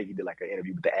I think he did, like, an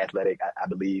interview with The Athletic, I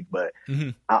believe. But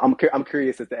I'm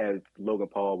curious as to as Logan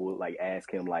Paul will, like,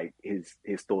 ask him, like, his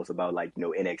thoughts about, like, you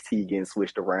know, NXT getting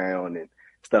switched around and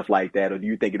stuff like that. Or do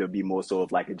you think it'll be more so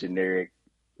of, like, a generic,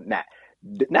 not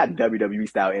WWE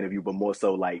style interview, but more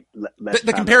so like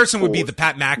the comparison would be the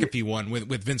Pat McAfee one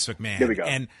with Vince McMahon. There we go.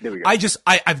 And there we go.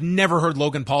 I've never heard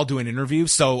Logan Paul do an interview,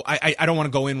 so I don't want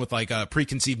to go in with like a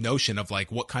preconceived notion of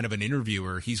like what kind of an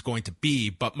interviewer he's going to be.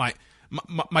 But my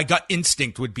gut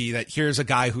instinct would be that here's a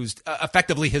guy who's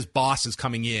effectively his boss is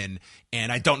coming in,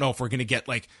 and I don't know if we're going to get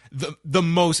like the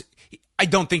most. I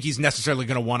don't think he's necessarily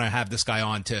going to want to have this guy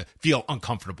on to feel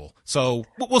uncomfortable. So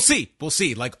we'll see. We'll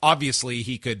see. Like obviously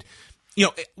he could. You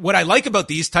know, what I like about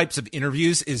these types of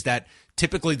interviews is that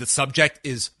typically the subject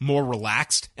is more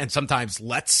relaxed and sometimes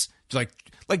lets like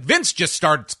Vince just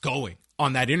starts going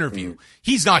on that interview.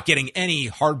 He's not getting any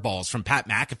hardballs from Pat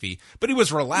McAfee, but he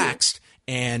was relaxed.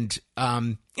 And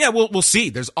we'll see.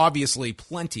 There's obviously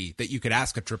plenty that you could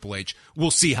ask of Triple H.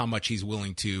 We'll see how much he's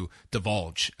willing to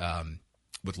divulge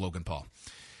with Logan Paul.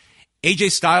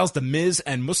 AJ Styles, The Miz,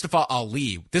 and Mustafa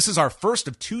Ali. This is our first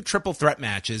of 2 triple threat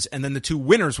matches, and then the 2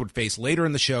 winners would face later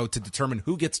in the show to determine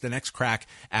who gets the next crack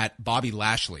at Bobby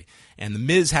Lashley. And The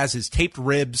Miz has his taped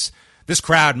ribs. This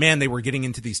crowd, man, they were getting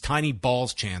into these tiny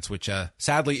balls chants, which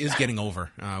sadly is getting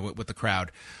over with the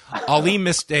crowd. Ali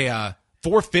missed a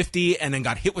 450 and then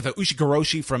got hit with a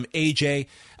Ushigoroshi from AJ.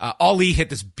 Ali hit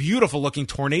this beautiful looking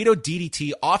tornado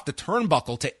DDT off the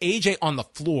turnbuckle to AJ on the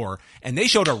floor, and they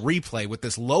showed a replay with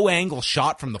this low angle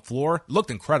shot from the floor. It looked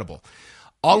incredible.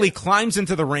 Ali climbs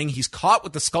into the ring. He's caught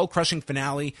with the skull crushing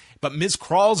finale, but Miz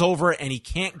crawls over and he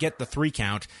can't get the 3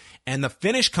 count. And the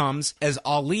finish comes as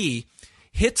Ali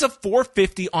hits a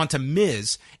 450 onto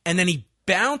Miz, and then he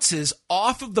bounces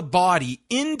off of the body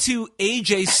into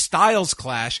AJ's Styles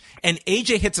Clash, and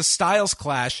AJ hits a Styles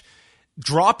Clash,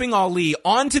 dropping Ali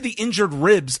onto the injured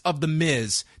ribs of the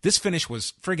Miz. This finish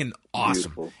was friggin' awesome.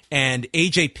 Beautiful. And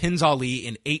AJ pins Ali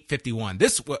in 8:51.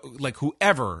 This, like,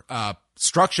 whoever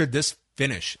structured this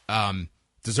finish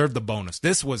deserved the bonus.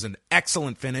 This was an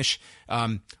excellent finish.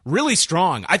 Really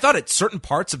strong. I thought at certain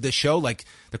parts of this show, like,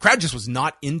 the crowd just was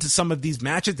not into some of these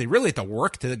matches. They really had to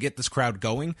work to get this crowd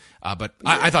going. But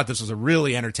I thought this was a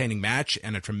really entertaining match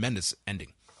and a tremendous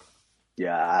ending.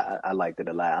 Yeah, I liked it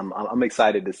a lot. I'm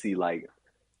excited to see, like,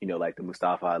 you know, like the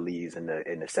Mustafa Ali's and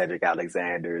the Cedric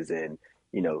Alexanders and,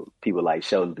 you know, people like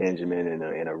Shelton Benjamin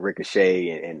and a Ricochet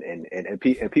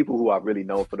and people who are really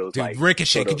known for those. Dude, like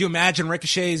Ricochet. Sort of... Could you imagine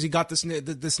Ricochet as he got this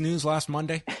news last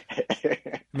Monday?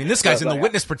 I mean, this guy's in the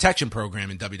witness protection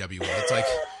program in WWE. It's like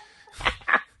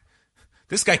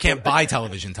this guy can't buy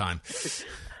television time.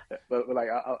 But like,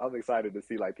 I'm excited to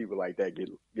see like people like that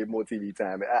get more TV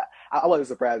time. I wasn't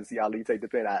surprised to see Ali take the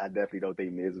pin. I definitely don't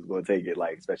think Miz was going to take it,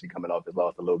 like especially coming off his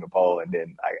loss to Logan Paul, and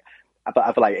then I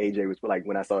feel like AJ was, like,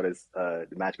 when I saw this the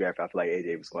match after, I feel like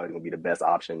AJ was going to be the best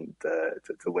option to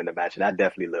win the match, and I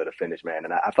definitely love the finish, man.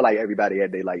 And I feel like everybody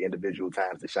had their like individual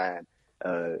times to shine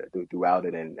throughout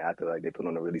it, and I feel like they put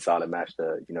on a really solid match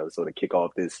to, you know, sort of kick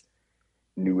off this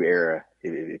new era,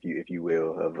 if you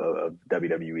will, of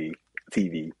WWE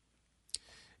TV.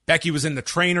 Becky was in the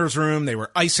trainer's room. They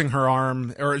were icing her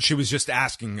arm, or she was just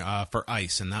asking for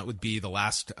ice, and that would be the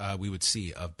last we would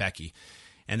see of Becky.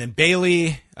 And then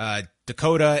Bayley,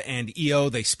 Dakota, and Io,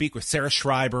 they speak with Sarah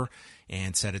Schreiber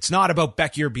and said, it's not about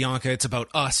Becky or Bianca, it's about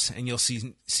us, and you'll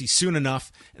see soon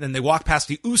enough. And then they walk past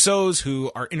the Usos,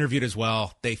 who are interviewed as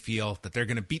well. They feel that they're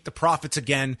going to beat the Prophets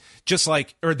again,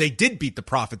 they did beat the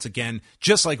Prophets again,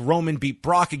 just like Roman beat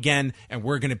Brock again, and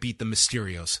we're going to beat the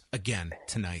Mysterios again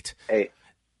tonight. Hey,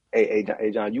 Hey,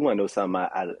 John, you want to know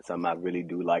something I really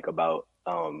do like about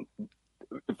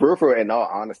for in all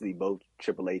honesty, both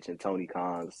Triple H and Tony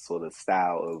Khan's sort of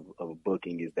style of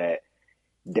booking is that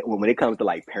when it comes to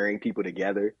like pairing people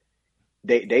together,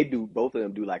 they do both of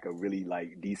them do like a really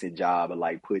like decent job of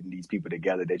like putting these people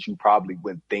together that you probably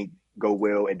wouldn't think go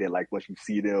well, and then like once you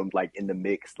see them like in the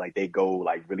mix, like they go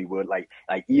like really well. Like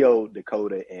Io,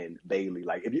 Dakota, and Bailey.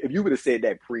 Like if you would have said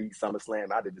that pre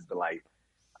SummerSlam, I'd have just been like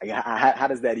how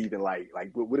does that even like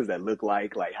what does that look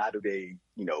like? Like how do they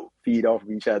feed off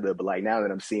of each other? But like now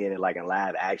that I'm seeing it like in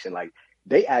live action, like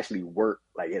they actually work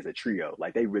like as a trio,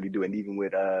 like they really do. And even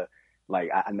with like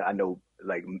I know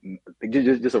like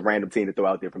just a random team to throw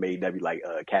out there from AEW, like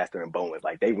Caster and Bowens,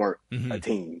 like they weren't a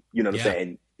team, you know what I'm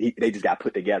saying? They just got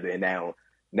put together, and now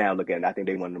look at, I think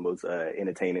they one of the most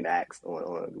entertaining acts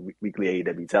on weekly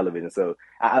AEW television. So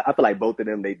I feel like both of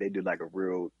them they do like a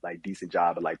real like decent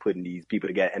job of like putting these people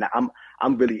together, and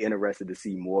I'm really interested to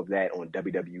see more of that on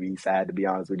WWE side, to be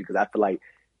honest with you, because I feel like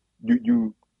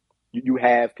you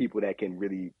have people that can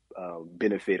really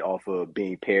benefit off of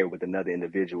being paired with another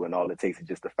individual, and all it takes is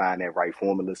just to find that right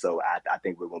formula. So I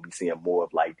think we're going to be seeing more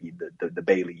of like the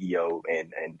Bailey, Io,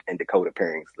 and Dakota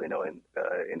pairings,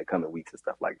 in the coming weeks and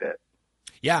stuff like that.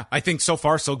 Yeah, I think so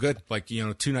far so good. Like,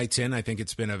 2 nights in, I think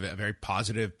it's been a very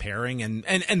positive pairing, and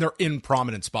they're in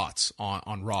prominent spots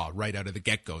on Raw right out of the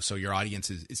get-go. So your audience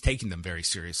is taking them very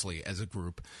seriously as a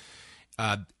group.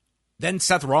 Then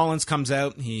Seth Rollins comes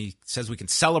out and he says we can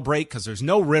celebrate because there's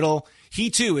no Riddle.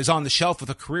 He too is on the shelf with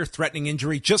a career-threatening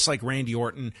injury, just like Randy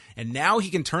Orton. And now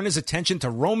he can turn his attention to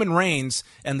Roman Reigns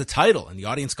and the title. And the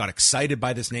audience got excited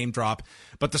by this name drop.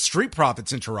 But the Street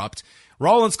Profits interrupt.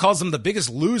 Rollins calls them the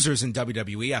biggest losers in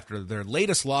WWE after their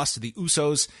latest loss to the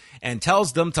Usos and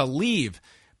tells them to leave.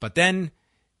 But then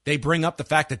they bring up the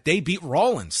fact that they beat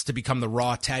Rollins to become the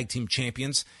Raw Tag Team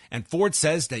Champions. And Ford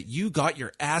says that you got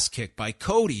your ass kicked by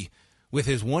Cody with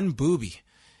his one boobie.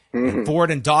 And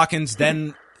Ford and Dawkins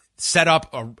then set up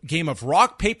a game of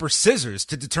rock, paper, scissors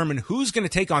to determine who's going to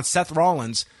take on Seth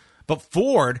Rollins. But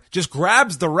Ford just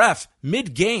grabs the ref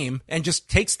mid-game and just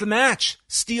takes the match,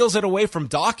 steals it away from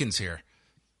Dawkins here.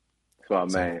 Oh,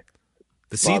 man.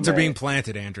 The seeds are being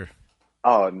planted, Andrew.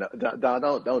 Oh no!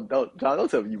 Don't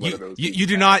tell me you one of those. You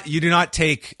do not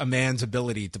take a man's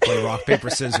ability to play rock, paper,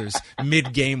 scissors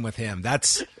mid-game with him.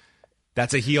 That's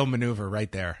a heel maneuver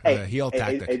right there, a heel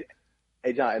tactic.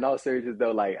 Hey, John, in all seriousness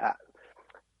though, like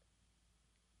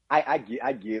I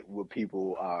get what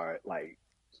people are like,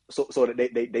 so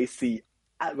that they see.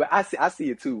 I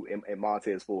see it too in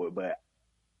Montez Ford, but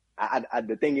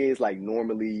the thing is, like,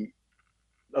 normally,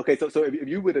 okay, so if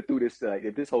you would have threw this,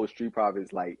 if this whole Street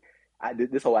Profits, like,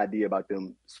 this whole idea about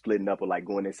them splitting up or like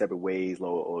going their separate ways,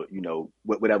 or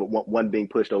whatever, one being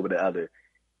pushed over the other.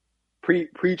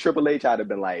 Pre Triple H, I'd have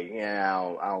been like, yeah,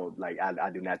 I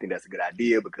do not think that's a good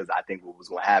idea, because I think what was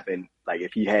going to happen, like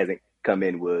if he hasn't come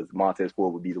in, was Montez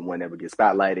Ford would be the one that would get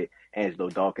spotlighted. Angelo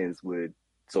Dawkins would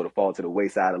sort of fall to the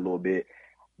wayside a little bit.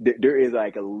 There is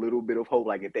like a little bit of hope,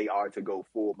 like if they are to go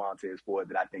full Montez Ford,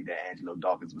 that I think that Angelo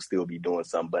Dawkins will still be doing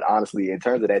something. But honestly, in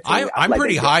terms of that team, I'm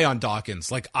pretty high on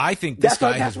Dawkins. Like, I think this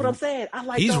guy that's what I'm saying. I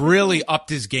like he's Dawkins. really upped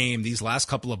his game these last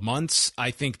couple of months. I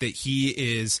think that he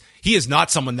is not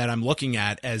someone that I'm looking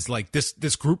at as like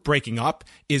this group breaking up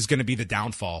is going to be the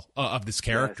downfall of this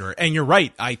character. Yes. And you're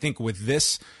right. I think with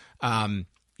this,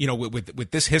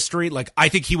 with this history, like, I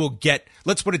think he will get,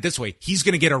 let's put it this way, he's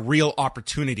going to get a real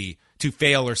opportunity to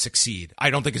fail or succeed. I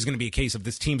don't think it's going to be a case of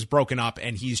this team's broken up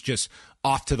and he's just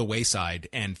off to the wayside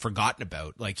and forgotten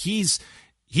about. Like, he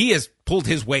has pulled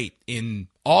his weight in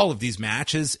all of these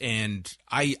matches, and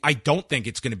I don't think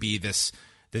it's going to be this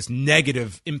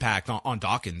negative impact on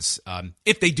Dawkins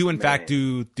if they do in fact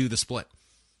do the split.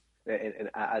 And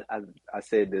I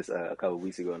said this a couple of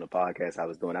weeks ago on the podcast I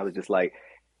was doing. I was just like,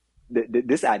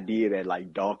 this idea that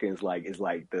like Dawkins like is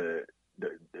like the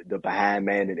behind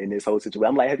man in this whole situation.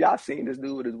 I'm like, have y'all seen this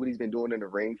dude? What he's been doing in the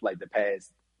ring for like the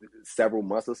past several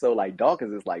months or so? Like,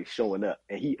 Dawkins is like showing up,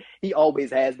 and he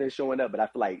always has been showing up. But I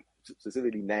feel like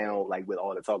specifically now, like with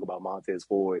all the talk about Montez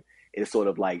Ford, it's sort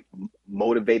of like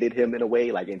motivated him in a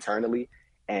way, like internally.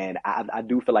 And I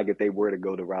do feel like if they were to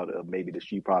go the route of maybe the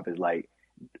Street Profits, like,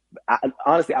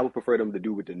 honestly, I would prefer them to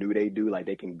do what the New Day do. Like,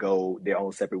 they can go their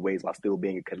own separate ways while still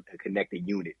being a connected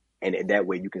unit. And that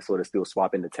way you can sort of still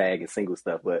swap in the tag and single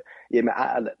stuff. But yeah,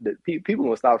 man, people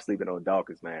gonna stop sleeping on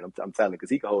Dawkins, man. I'm telling you, because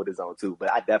he can hold his own too.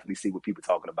 But I definitely see what people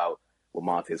talking about with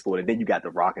Montez Ford. And then you got The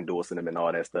Rock endorsing him and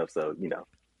all that stuff. So,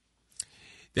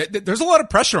 there's a lot of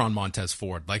pressure on Montez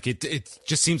Ford. Like, it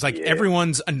just seems like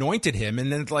everyone's anointed him.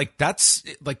 And then like, that's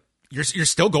like, you're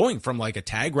still going from like a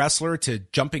tag wrestler to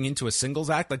jumping into a singles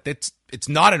act. Like it's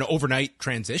not an overnight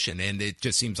transition, and it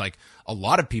just seems like a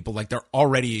lot of people, like, they're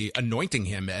already anointing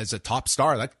him as a top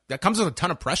star. That comes with a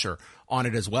ton of pressure on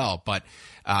it as well. But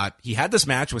he had this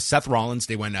match with Seth Rollins.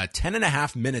 They went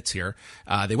 10.5 minutes here.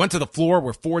 They went to the floor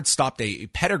where Ford stopped a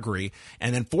pedigree,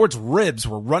 and then Ford's ribs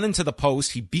were run into the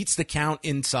post. He beats the count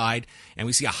inside, and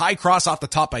we see a high cross off the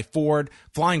top by Ford,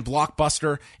 flying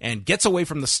blockbuster, and gets away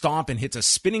from the stomp and hits a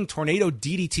spinning tornado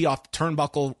DDT off the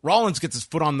turnbuckle. Rollins gets his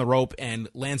foot on the rope and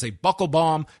lands a buckle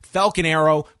bomb, Falcon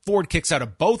Arrow. Ford kicks out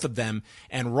of both of them,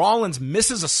 and Rollins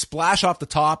misses a splash off the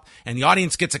top, and the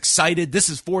audience gets excited. This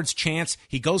is Ford's chance.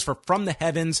 He goes for From the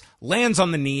Heavens, lands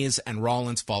on the knees, and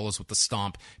Rollins follows with the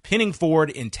stomp, pinning Ford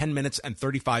in 10 minutes and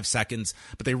 35 seconds.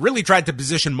 But they really tried to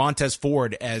position Montez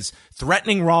Ford as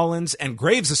threatening Rollins, and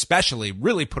Graves especially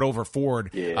really put over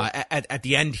Ford at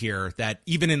the end here, that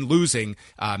even in losing,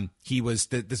 he was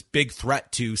this big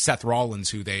threat to Seth Rollins,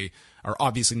 who they are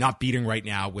obviously not beating right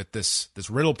now with this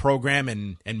Riddle program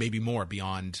and maybe more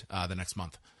beyond the next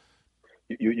month.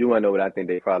 You want to know what I think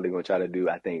they probably going to try to do?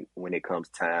 I think when it comes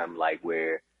time, like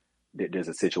where there's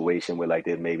a situation where like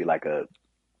there's maybe like a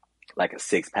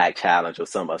 6-pack challenge or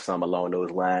some along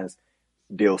those lines,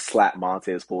 they'll slap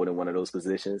Montez Ford in one of those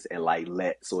positions and like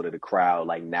let sort of the crowd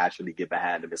like naturally get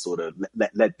behind him and sort of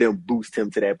let them boost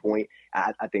him to that point.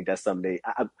 I think that's something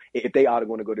if they are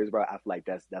going to go this route, I feel like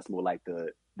that's more like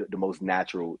the most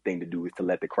natural thing to do, is to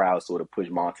let the crowd sort of push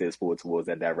Montez Ford towards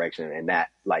that direction and not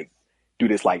like do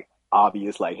this like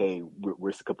obvious like, hey,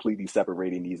 we're completely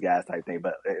separating these guys type thing.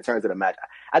 But in terms of the match,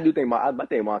 I do think I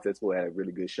think Montez Ford had a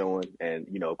really good showing, and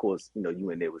of course, you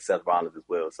in there with Seth Rollins as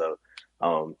well. So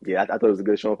I thought it was a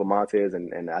good showing for Montez,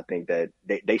 and I think that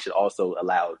they should also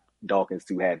allow Dawkins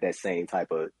to have that same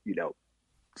type of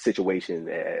situation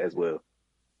as well.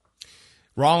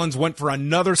 Rollins went for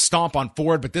another stomp on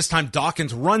Ford, but this time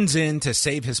Dawkins runs in to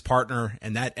save his partner,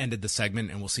 and that ended the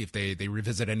segment. And we'll see if they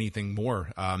revisit anything more.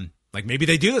 Like maybe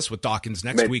they do this with Dawkins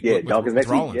next week with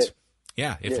Rollins.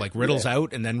 Yeah, if like Riddle's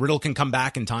out, and then Riddle can come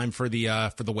back in time for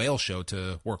the whale show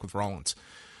to work with Rollins.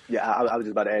 Yeah, I was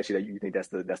just about to ask you that. You think that's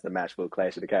the match for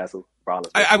Clash of the Castle? Rollins.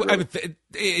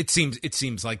 It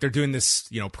seems like they're doing this,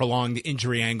 prolonged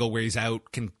injury angle where he's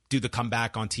out, can do the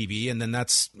comeback on TV, and then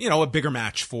that's a bigger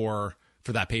match for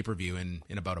that pay-per-view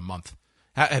in about a month.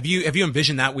 Have you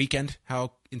envisioned that weekend?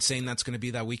 How insane that's going to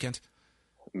be that weekend?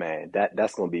 Man,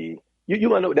 that's going to be. You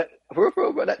want to know that for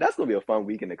real, that's going to be a fun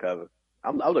weekend to cover.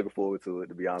 I'm looking forward to it,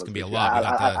 to be honest. It's going to be a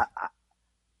lot.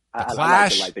 The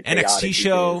Clash, like the NXT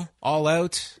show, weekends. All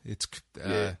Out. It's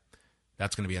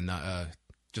that's going to be a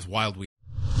just wild week.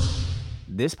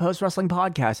 This post-wrestling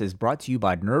podcast is brought to you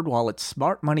by NerdWallet's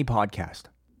Smart Money Podcast.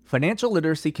 Financial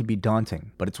literacy can be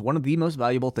daunting, but it's one of the most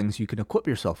valuable things you can equip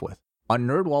yourself with. On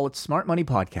NerdWallet's Smart Money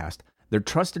Podcast, their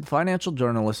trusted financial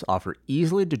journalists offer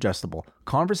easily digestible,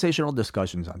 conversational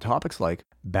discussions on topics like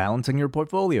balancing your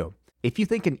portfolio. If you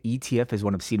think an ETF is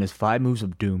one of Cena's 5 moves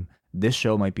of doom, this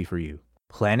show might be for you.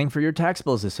 Planning for your tax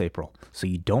bills this April, so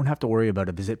you don't have to worry about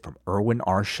a visit from Erwin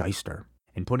R. Shyster.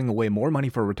 And putting away more money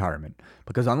for retirement,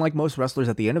 because unlike most wrestlers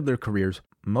at the end of their careers,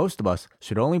 most of us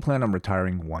should only plan on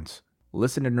retiring once.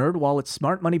 Listen to NerdWallet's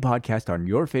Smart Money Podcast on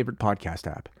your favorite podcast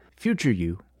app. Future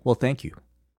you will thank you.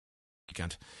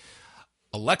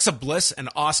 Alexa Bliss and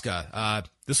Asuka.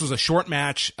 This was a short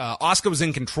match. Asuka was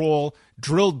in control,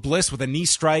 drilled Bliss with a knee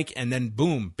strike, and then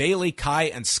boom, Bayley, Kai,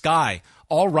 and Sky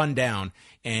all run down.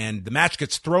 And the match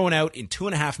gets thrown out in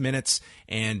 2.5 minutes,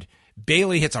 and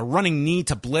Bayley hits a running knee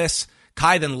to Bliss.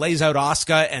 Kai then lays out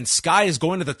Asuka, and Sky is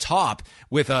going to the top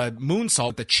with a moonsault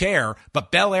with the chair,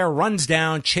 but Belair runs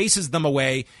down, chases them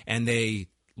away, and they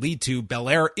lead to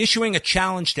Belair issuing a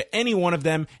challenge to any one of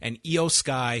them, and Io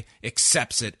Sky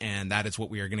accepts it, and that is what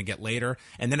we are going to get later.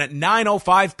 And then at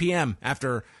 9:05 p.m.,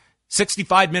 after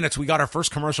 65 minutes, we got our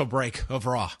first commercial break of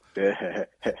Raw.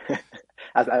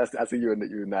 I see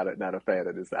you're not a fan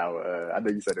of this hour. I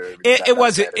know you said earlier.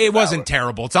 It wasn't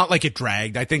terrible. It's not like it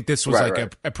dragged. I think this was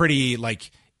a pretty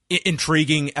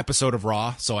intriguing episode of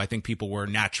Raw. So I think people were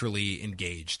naturally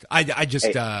engaged. I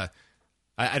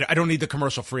don't need the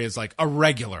commercial free as like a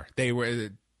regular.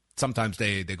 Sometimes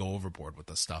they go overboard with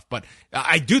this stuff, but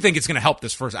I do think it's going to help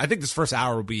this first. I think this first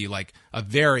hour will be like a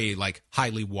very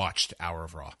highly watched hour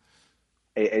of Raw.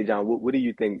 Hey, John, what do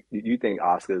you think? Do you think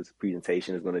Asuka's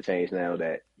presentation is going to change now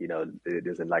that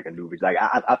there's a new? Like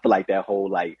I feel like that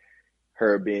whole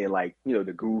her being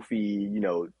the goofy,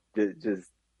 just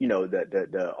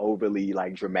the overly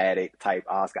dramatic type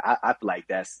Asuka. I feel like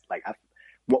that's I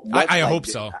hope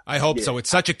so. I hope so. It's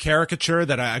such a caricature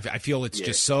that I feel it's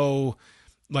just so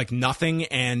nothing.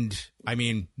 And I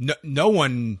mean, no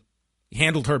one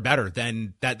handled her better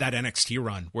than that NXT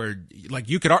run where like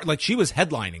you could like she was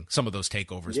headlining some of those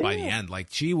takeovers by the end. Like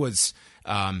she was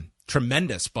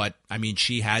tremendous, but I mean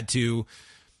she had to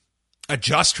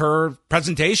adjust her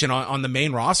presentation on the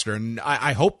main roster, and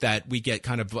I hope that we get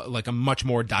kind of like a much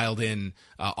more dialed in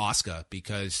Asuka,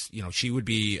 because you know she would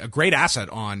be a great asset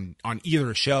on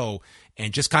either show,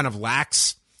 and just kind of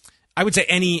lacks, I would say,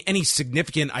 any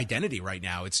significant identity right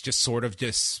now. It's just sort of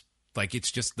just like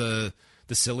it's just the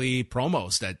silly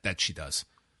promos that she does.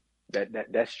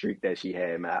 That streak that she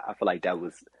had, man, I feel like that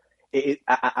was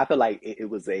I feel like it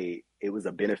was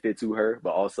a benefit to her,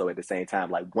 but also at the same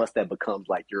time, like once that becomes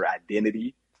like your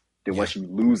identity, then once you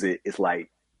lose it, it's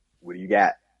like, what do you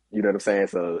got? You know what I'm saying?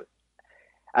 So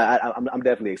I'm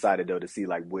definitely excited though to see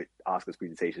like what Asuka's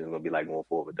presentation is going to be like going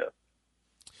forward though.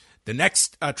 The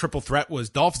next triple threat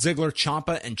was Dolph Ziggler,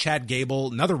 Ciampa, and Chad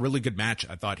Gable. Another really good match,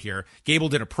 I thought, here. Gable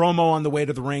did a promo on the way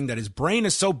to the ring that his brain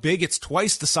is so big it's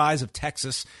twice the size of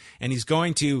Texas, and he's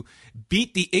going to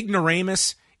beat the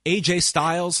ignoramus AJ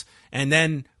Styles and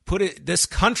then put this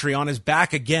country on his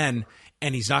back again,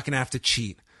 and he's not going to have to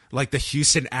cheat like the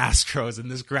Houston Astros. And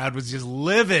this crowd was just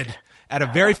livid at a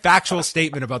very factual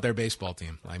statement about their baseball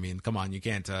team. I mean, come on, you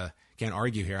can't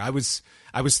argue here. I was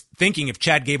thinking if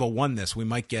Chad Gable won this, we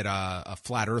might get a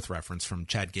flat Earth reference from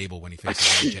Chad Gable when he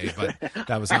faces AJ, but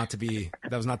that was not to be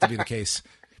the case.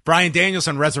 Bryan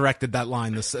Danielson resurrected that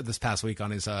line this past week on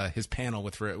his panel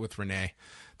with Renee.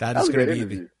 That is going to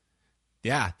be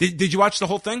yeah. Did you watch the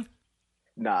whole thing?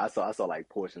 Nah, I saw like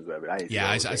portions of it.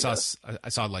 I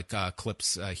saw like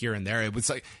clips here and there. It was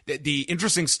like the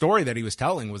interesting story that he was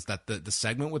telling was that the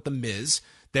segment with the Miz,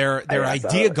 their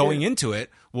idea going into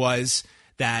it was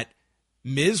that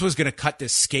Miz was going to cut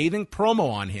this scathing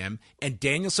promo on him, and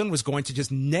Danielson was going to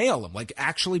just nail him, like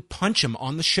actually punch him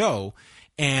on the show,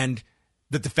 and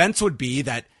the defense would be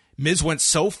that Miz went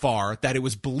so far that it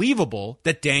was believable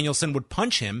that Danielson would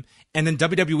punch him, and then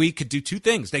WWE could do two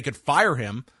things. They could fire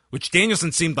him, which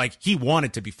Danielson seemed like he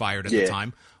wanted to be fired at the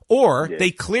time, or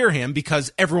they clear him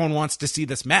because everyone wants to see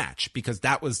this match, because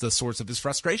that was the source of his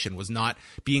frustration, was not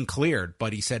being cleared.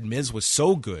 But he said Miz was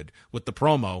so good with the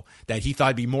promo that he thought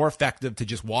it'd be more effective to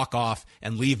just walk off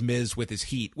and leave Miz with his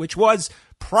heat, which was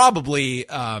probably,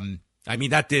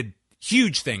 that did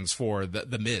huge things for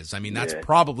the Miz. I mean, that's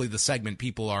probably the segment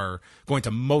people are going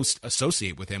to most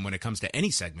associate with him when it comes to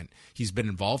any segment he's been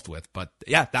involved with. But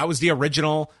yeah, that was the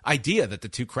original idea that the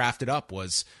two crafted up,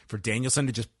 was for Danielson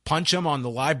to just punch him on the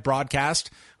live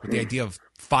broadcast with the idea of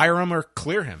fire him or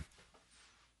clear him.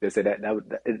 They say that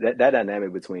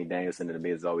dynamic between Danielson and the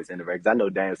Miz is always interesting, because I know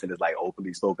Danielson is like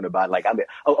openly spoken about. Like, I mean,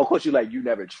 of course, you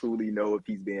never truly know if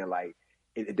he's being like,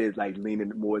 it is like leaning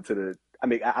more to the. I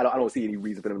mean, I don't see any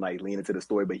reason for them like leaning to the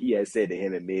story, but he has said to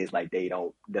him and Miz, like, they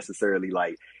don't necessarily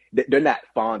like, they're not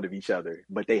fond of each other,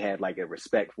 but they have like a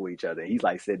respect for each other. And he's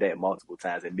like said that multiple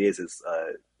times, and Miz is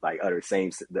like utter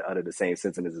the same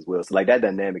sentiments as well. So like that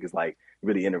dynamic is like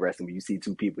really interesting when you see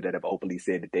two people that have openly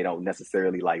said that they don't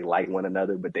necessarily like one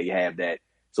another, but they have that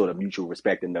sort of mutual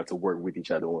respect enough to work with each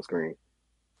other on screen.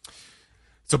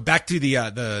 So back to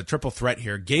the triple threat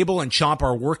here. Gable and Ciampa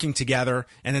are working together,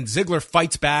 and then Ziggler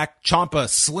fights back. Ciampa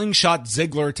slingshot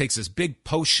Ziggler, takes this big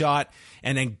post shot,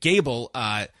 and then Gable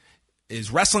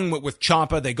is wrestling with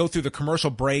Ciampa. They go through the commercial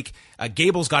break.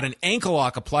 Gable's got an ankle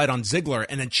lock applied on Ziggler,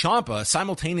 and then Ciampa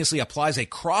simultaneously applies a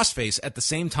crossface at the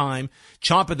same time.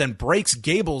 Ciampa then breaks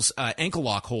Gable's ankle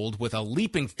lock hold with a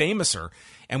leaping Famouser,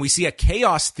 and we see a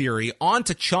chaos theory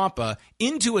onto Ciampa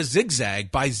into a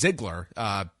zigzag by Ziggler.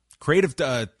 Creative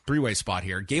three-way spot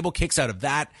here. Gable kicks out of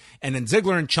that, and then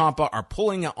Ziggler and Ciampa are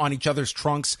pulling on each other's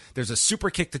trunks. There's a super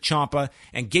kick to Ciampa,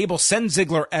 and Gable sends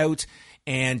Ziggler out,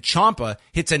 and Ciampa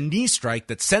hits a knee strike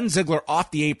that sends Ziggler off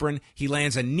the apron. He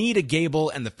lands a knee to Gable,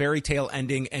 and the fairy tale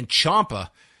ending, and Ciampa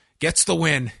gets the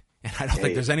win. And I don't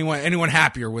think there's anyone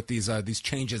happier with these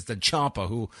changes than Ciampa,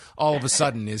 who all of a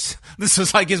sudden this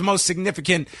was like his most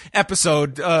significant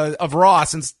episode of Raw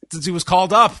since he was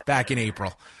called up back in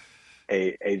April.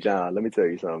 Hey, John, let me tell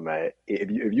you something, man. If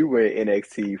you were in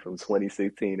NXT from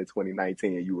 2016 to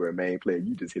 2019 and you were a main player,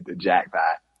 you just hit the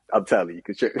jackpot. I'm telling you,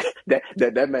 because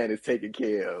that man is taking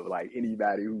care of like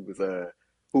anybody who was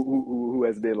who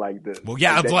has been like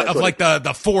the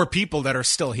the four people that are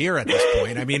still here at this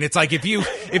point. I mean, it's like if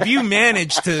you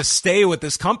manage to stay with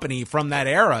this company from that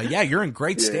era, you're in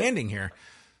great standing here.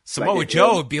 Samoa like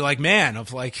Joe would be like, man,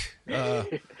 of like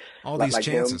all these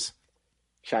chances.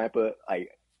 Ciampa,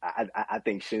 like. I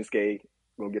think Shinsuke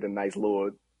gonna get a nice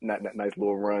little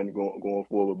run going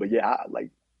forward. But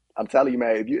I'm telling you,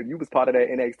 man, if you was part of that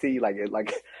NXT,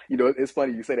 it's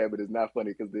funny you say that, but it's not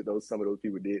funny because most of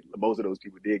those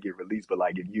people did get released. But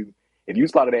like if you if you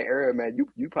was part of that era, man,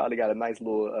 you probably got a nice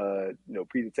little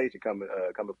presentation coming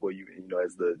for you,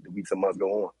 as the weeks and months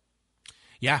go on.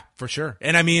 Yeah, for sure.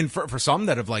 And I mean, for some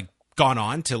that have like gone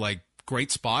on to like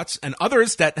great spots and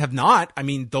others that have not, I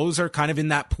mean, those are kind of in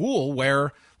that pool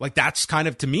where like that's kind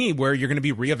of to me where you're going to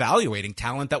be reevaluating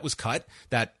talent that was cut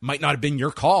that might not have been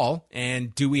your call.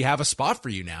 And do we have a spot for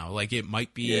you now? Like it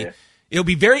might be, It'll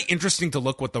be very interesting to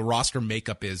look what the roster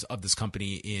makeup is of this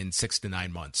company in 6 to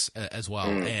 9 months as well.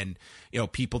 And,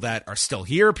 people that are still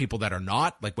here, people that are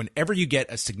not, like whenever you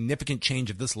get a significant change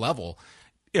of this level,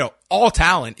 all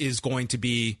talent is going to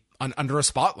be under a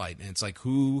spotlight. And it's like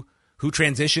who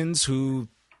transitions, who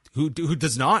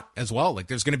does not as well. Like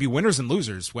there's going to be winners and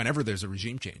losers whenever there's a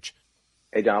regime change.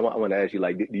 Hey, John, I want to ask you,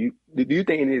 like, do you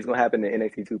think anything's going to happen in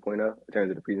NXT 2.0 in terms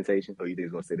of the presentation, or you think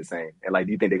it's going to stay the same? And, like,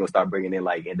 do you think they're going to start bringing in,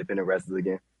 like, independent wrestlers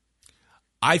again?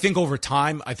 I think over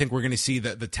time, I think we're going to see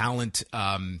the talent.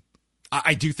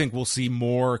 I do think we'll see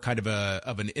more kind of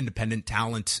an independent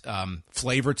talent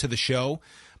flavor to the show,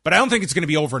 but I don't think it's going to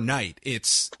be overnight.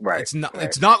 It's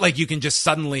not like you can just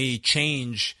suddenly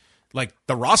change, like,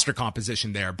 the roster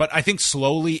composition there, but I think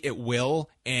slowly it will,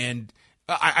 and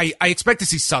I expect to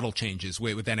see subtle changes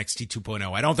with NXT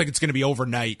 2.0. I don't think it's going to be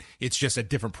overnight. It's just a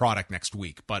different product next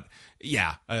week. But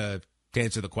yeah, to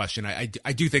answer the question, I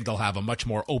do think they'll have a much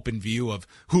more open view of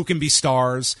who can be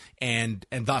stars and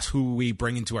thus who we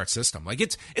bring into our system. Like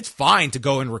it's fine to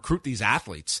go and recruit these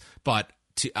athletes, but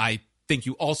I think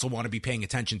you also want to be paying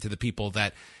attention to the people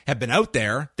that have been out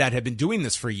there, that have been doing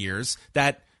this for years,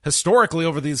 that historically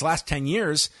over these last 10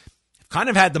 years kind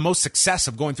of had the most success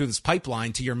of going through this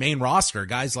pipeline to your main roster.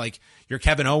 Guys like your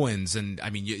Kevin Owens, and I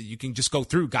mean, you can just go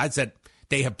through guys that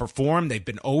they have performed, they've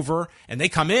been over, and they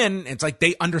come in, and it's like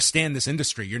they understand this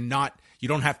industry. You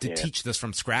don't have to teach this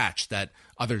from scratch that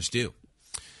others do.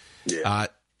 Yeah.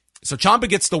 So Ciampa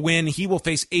gets the win. He will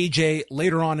face AJ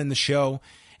later on in the show,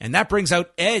 and that brings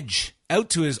out Edge out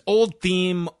to his old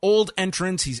theme, old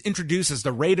entrance. He's introduced as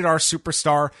the Rated R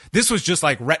Superstar. This was just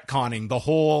like retconning the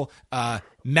whole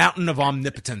Mountain of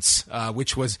Omnipotence,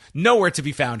 which was nowhere to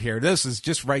be found here. This is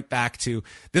just right back to,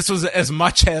 this was as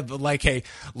much of like, hey,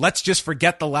 let's just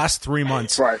forget the last 3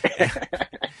 months. Right.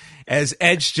 As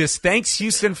Edge just thanks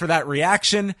Houston for that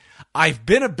reaction. I've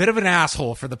been a bit of an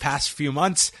asshole for the past few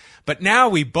months, but now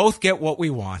we both get what we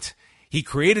want. He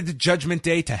created the Judgment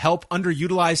Day to help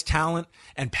underutilized talent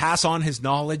and pass on his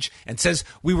knowledge, and says,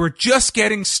 we were just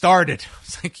getting started.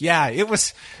 It's like, yeah, it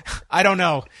was, I don't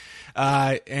know.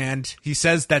 And he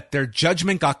says that their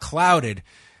judgment got clouded,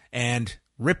 and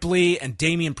Ripley and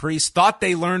Damian Priest thought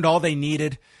they learned all they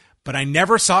needed, but I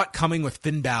never saw it coming with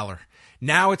Finn Balor.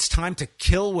 Now it's time to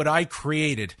kill what I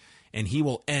created, and he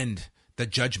will end the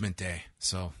Judgment Day.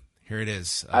 So here it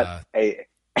is.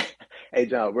 Hey,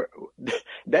 John,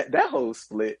 that whole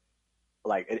split,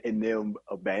 like, and them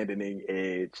abandoning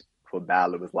Edge for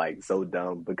Balor was, like, so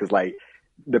dumb, because, like,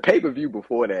 the pay-per-view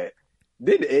before that,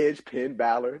 didn't Edge pin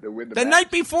Balor to win the match? Night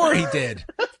before he did.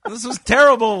 This was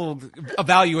terrible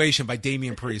evaluation by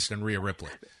Damian Priest and Rhea Ripley.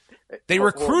 They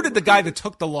recruited the guy that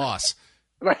took the loss.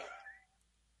 Right.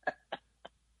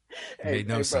 Made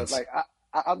no sense. Bro, like,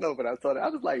 I know, but I saw that. I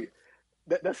was like,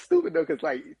 that's stupid though, because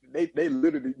like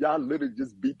y'all literally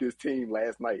just beat this team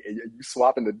last night, and you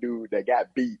swapping the dude that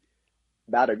got beat,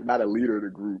 not a leader of the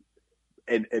group,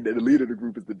 and the leader of the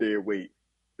group is the dead weight.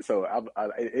 So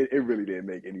it really didn't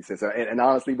make any sense. And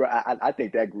honestly, bro, I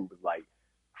think that group was like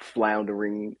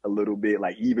floundering a little bit.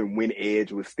 Like even when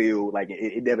Edge was still like,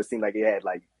 it never seemed like it had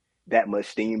like that much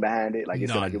steam behind it. Like it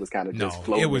seemed like it was kind of just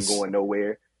floating and going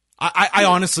nowhere. I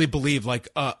honestly believe like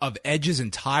of Edge's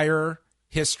entire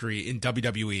history in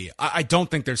WWE, I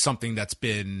don't think there's something that's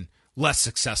been less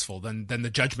successful than the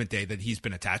Judgment Day that he's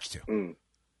been attached to.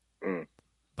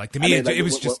 Like to me, it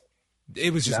was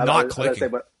just not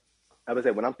clicking. I would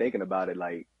say when I'm thinking about it,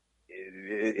 like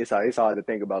it's hard to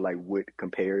think about like what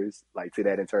compares like to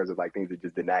that in terms of like things that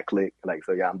just did not click. Like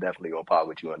so, yeah, I'm definitely gonna part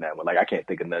with you on that one. Like I can't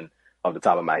think of nothing off the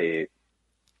top of my head.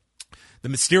 The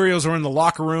Mysterios are in the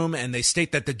locker room, and they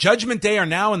state that the Judgment Day are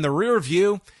now in the rear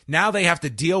view. Now they have to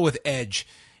deal with Edge.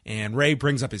 And Ray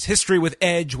brings up his history with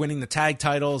Edge, winning the tag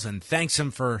titles, and thanks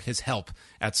him for his help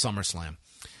at SummerSlam.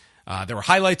 There were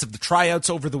highlights of the tryouts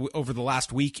over the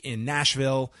last week in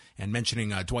Nashville, and mentioning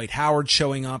Dwight Howard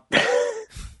showing up.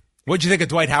 What'd you think of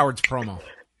Dwight Howard's promo?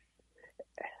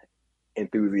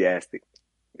 Enthusiastic.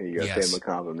 There you go. Yes. Say him a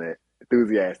compliment.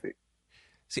 Enthusiastic.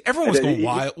 See, everyone was going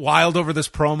wild over this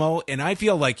promo, and I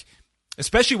feel like,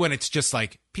 especially when it's just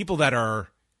like people that are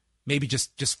maybe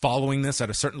just following this at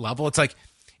a certain level, it's like,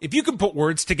 if you can put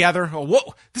words together, oh,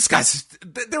 whoa, this guy's,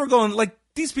 they were going like,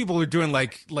 these people are doing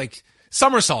like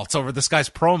somersaults over this guy's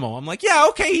promo. I'm like, yeah,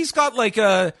 okay, he's got like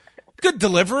a good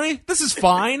delivery. This is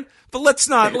fine. But let's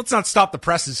not stop the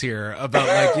presses here about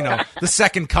like, you know, the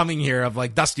second coming here of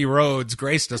like Dusty Rhodes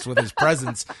graced us with his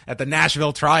presence at the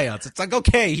Nashville tryouts. It's like,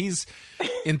 okay, he's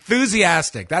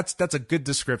enthusiastic. That's a good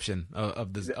description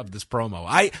of this promo.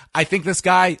 I think this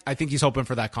guy, I think he's hoping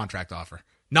for that contract offer.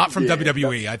 Not from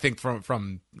WWE. I think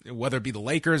from whether it be the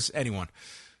Lakers, anyone.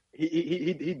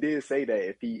 He did say that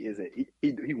if he isn't,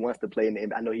 he wants to play in the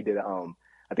NBA. I know he did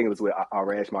I think it was with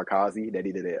Arash Markazi that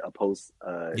he did a post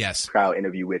crowd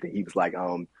interview with, and he was like,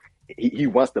 he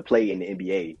wants to play in the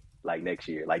NBA like next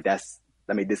year. Like this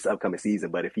upcoming season.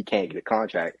 But if he can't get a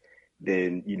contract,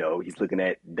 then you know he's looking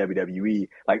at WWE.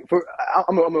 Like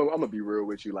I'm gonna be real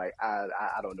with you. Like I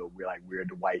don't know where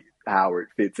Dwight Howard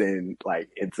fits in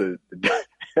into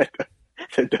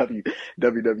the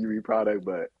WWE product,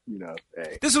 but you know,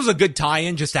 hey. This was a good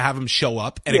tie-in just to have him show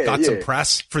up, and it got some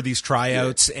press for these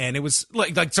tryouts, and it was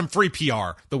like some free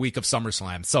PR the week of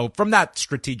SummerSlam. So from that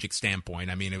strategic standpoint,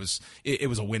 I mean, it was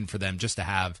a win for them just to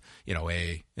have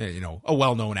a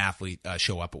well-known athlete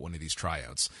show up at one of these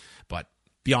tryouts. But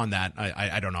beyond that,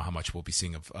 I don't know how much we'll be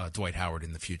seeing of Dwight Howard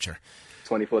in the future.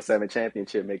 24/7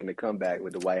 championship making a comeback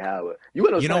with Dwight Howard.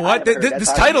 You know what?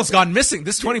 This title's gone missing.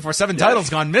 This 24/7 title's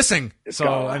gone missing. It's so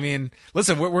gone. I mean,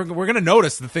 listen, we're going to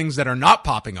notice the things that are not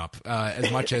popping up as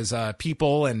much as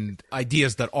people and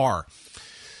ideas that are.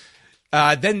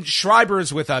 Then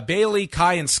Schreiber's with Bailey,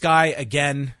 Kai, and Sky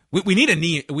again. We need a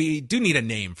name. We do need a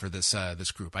name for this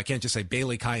group. I can't just say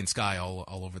Bailey, Kai, and Sky all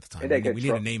over the time. We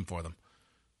need a name for them.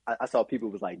 I saw people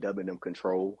was like dubbing them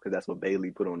Control because that's what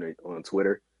Bailey put on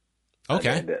Twitter.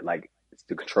 Okay. Like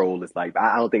the Control is like,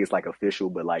 I don't think it's like official,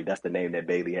 but like that's the name that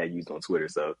Bailey had used on Twitter.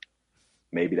 So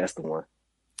maybe that's the one.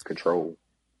 Control.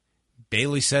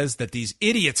 Bailey says that these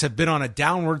idiots have been on a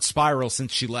downward spiral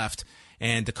since she left.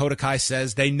 And Dakota Kai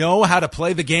says they know how to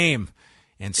play the game.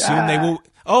 And soon they will.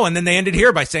 Oh, and then they ended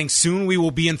here by saying soon we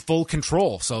will be in full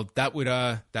control. So that would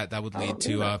that would lead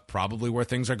to probably where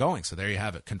things are going. So there you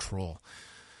have it. Control.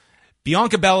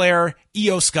 Bianca Belair,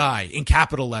 Io Sky in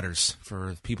capital letters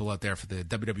for people out there for the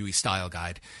WWE style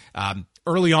guide.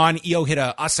 Early on, Io hit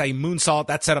a Asai moonsault.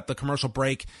 That set up the commercial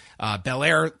break.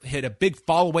 Belair hit a big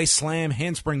fall away slam,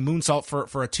 handspring moonsault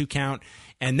for a 2 count.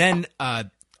 And then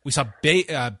we saw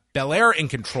Belair in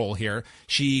control here.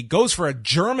 She goes for a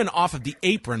German off of the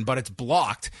apron, but it's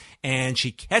blocked. And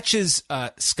she catches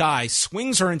Sky,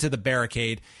 swings her into the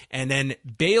barricade. And then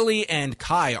Bailey and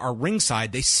Kai are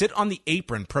ringside. They sit on the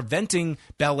apron, preventing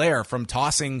Belair from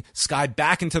tossing Sky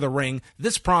back into the ring.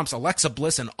 This prompts Alexa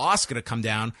Bliss and Asuka to come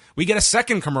down. We get a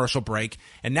second commercial break.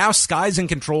 And now Sky's in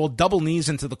control, double knees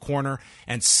into the corner,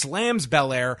 and slams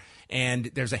Belair.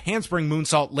 And there's a handspring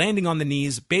moonsault landing on the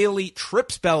knees. Bailey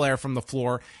trips Belair from the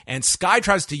floor, and Sky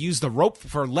tries to use the rope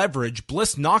for leverage.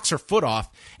 Bliss knocks her foot off,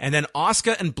 and then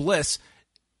Asuka and Bliss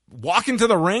walk into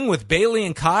the ring with Bailey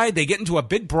and Kai. They get into a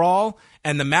big brawl,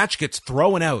 and the match gets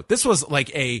thrown out. This was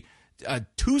like a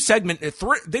 2-segment.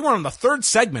 They were on the 3rd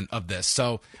segment of this.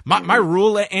 So my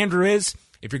rule, Andrew, is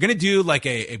if you're going to do like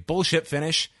a bullshit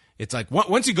finish, it's like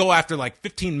once you go after like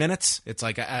 15 minutes, it's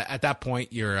like at that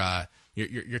point you're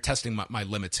testing my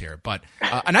limits here. But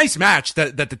a nice match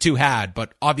that the two had,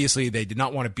 but obviously they did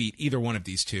not want to beat either one of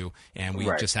these two, and we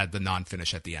just had the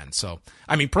non-finish at the end. So,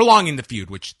 I mean, prolonging the feud,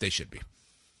 which they should be.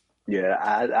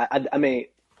 Yeah, I mean,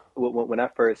 when I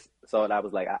first saw it, I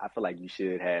was like, I feel like you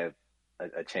should have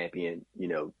a champion,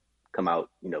 come out,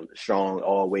 strong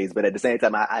always. But at the same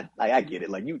time, I get it.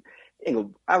 Like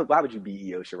why would you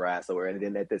be Io Shirai so early?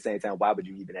 And then at the same time, why would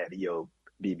you even have Io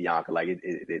be Bianca? Like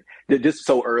it just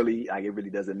so early, like it really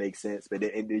doesn't make sense. But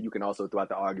then you can also throw out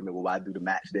the argument, well, why do the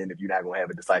match then if you're not gonna have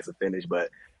a decisive finish? But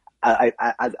I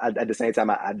at the same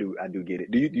time, I do get it.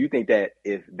 Do you think that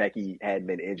if Becky hadn't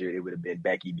been injured, it would have been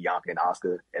Becky, Bianca, and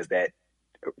Asuka as that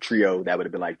trio that would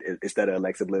have been like instead of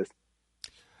Alexa Bliss?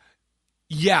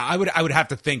 Yeah, I would have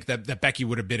to think that Becky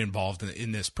would have been involved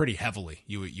in this pretty heavily.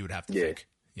 You would have to think.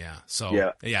 Yeah.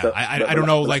 So I don't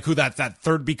know like who that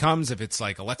third becomes, if it's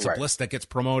like Alexa Bliss that gets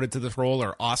promoted to this role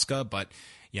or Asuka, but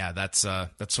yeah, that's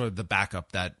sort of the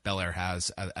backup that Belair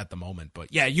has at the moment.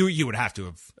 But yeah, you would have to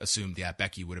have assumed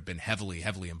Becky would have been heavily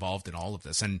involved in all of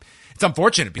this, and it's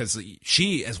unfortunate because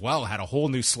she as well had a whole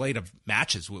new slate of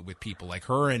matches with people like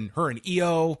her and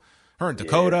Io, her and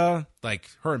Dakota, like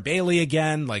her and Bailey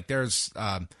again. Like there's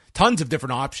tons of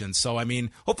different options. So, I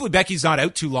mean, hopefully Becky's not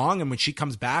out too long. And when she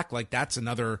comes back, like that's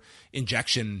another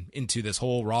injection into this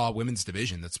whole Raw women's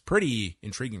division. That's pretty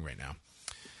intriguing right now.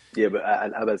 Yeah, but I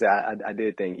was about to say, I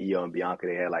did think Io and Bianca,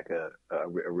 they had like a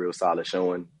real solid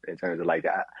showing in terms of like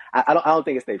that. I don't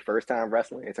think it's their first time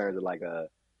wrestling in terms of like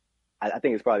I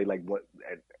think it's probably like what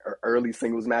early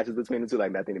singles matches between the two.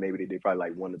 Like I think maybe they did probably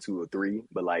like 1 or 2 or 3,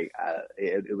 but like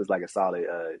it was like a solid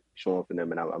showing for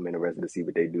them, and I'm interested to see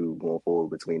what they do going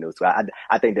forward between those two.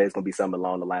 I think there's gonna be something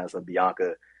along the lines of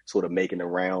Bianca sort of making the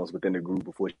rounds within the group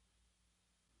before.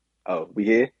 Oh, we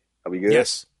here? Are we good?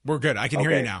 Yes, we're good. I can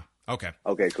hear you now. Okay.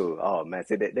 Okay, cool. Oh man,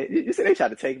 so you said they tried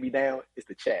to take me down. It's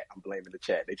the chat. I'm blaming the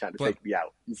chat. They trying to take me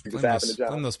out. You see what's happening, John?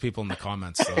 Blame those people in the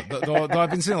comments. Though I've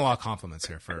been seeing a lot of compliments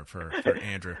here for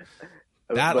Andrew.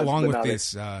 That along with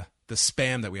this the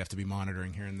spam that we have to be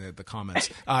monitoring here in the comments.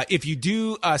 If you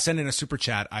do send in a super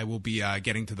chat, I will be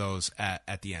getting to those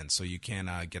at the end, so you can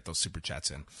get those super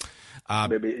chats in.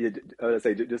 Maybe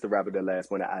say just to wrap up that last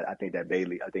one, I think that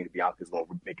I think Bianca's going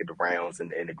to make it the rounds in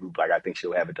the group. Like I think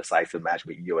she'll have a decisive match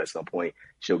with Io at some point.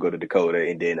 She'll go to Dakota,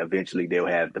 and then eventually they'll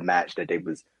have the match that they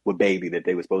was with Bayley that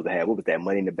they were supposed to have. What was that?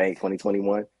 Money in the Bank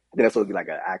 2021. I think that's supposed to be like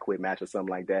an I Quit match or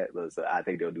something like that. But I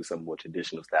think they'll do something more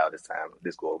traditional style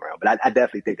this go around. But I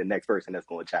definitely think the next person that's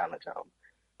going to challenge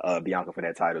Bianca for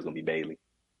that title is going to be Bayley.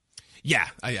 Yeah,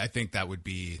 I think that would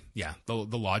be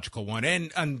the logical one,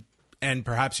 and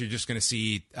perhaps you're just going to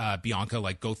see Bianca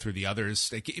like go through the others.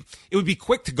 Like, it would be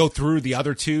quick to go through the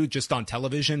other two just on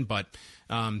television, but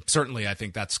certainly I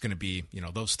think that's going to be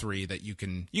those three that you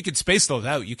can space those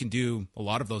out. You can do a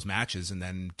lot of those matches and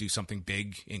then do something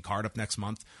big in Cardiff next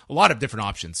month. A lot of different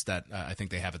options that I think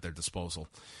they have at their disposal.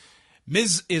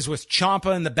 Miz is with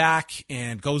Ciampa in the back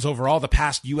and goes over all the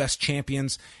past U.S.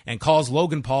 champions and calls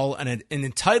Logan Paul an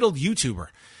entitled YouTuber,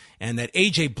 and that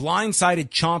AJ blindsided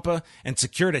Ciampa and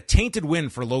secured a tainted win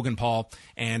for Logan Paul.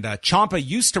 And Ciampa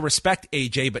used to respect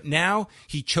AJ, but now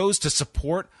he chose to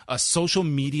support a social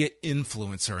media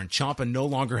influencer, and Ciampa no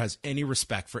longer has any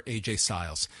respect for AJ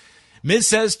Styles. Miz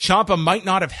says Ciampa might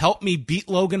not have helped me beat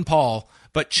Logan Paul,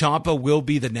 but Ciampa will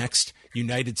be the next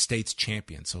United States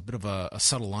champion. So a bit of a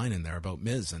subtle line in there about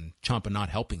Miz and Ciampa not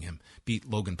helping him beat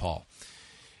Logan Paul.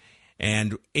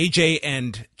 And AJ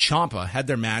and Ciampa had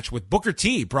their match with Booker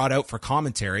T brought out for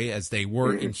commentary as they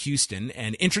were in Houston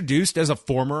and introduced as a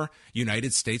former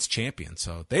United States champion.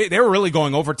 So they were really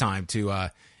going overtime to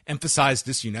emphasize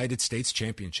this United States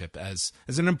championship as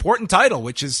an important title,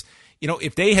 which is,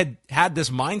 if they had this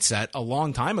mindset a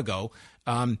long time ago,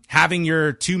 having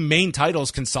your two main titles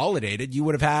consolidated, you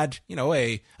would have had,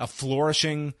 a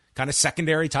flourishing kind of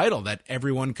secondary title that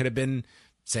everyone could have been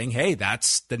saying, hey,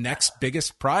 that's the next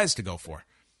biggest prize to go for.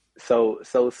 So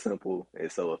simple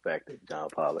and so effective, John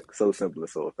Pollock. So simple and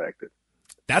so effective.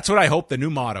 That's what I hope the new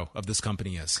motto of this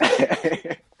company is.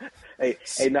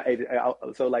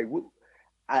 So like,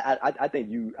 I think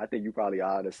you probably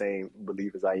are the same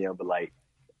belief as I am, but like,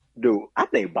 dude, I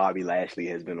think Bobby Lashley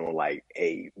has been on like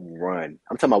a run.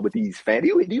 I'm talking about with these fans.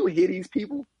 Do you hear these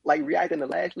people like reacting to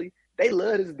Lashley? They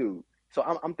love this dude. So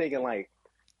I'm thinking like,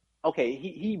 okay,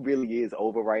 he really is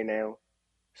over right now.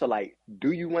 So like,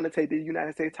 do you want to take the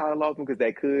United States title off him because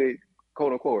that could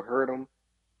quote unquote hurt him?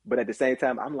 But at the same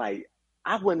time, I'm like,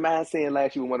 I wouldn't mind seeing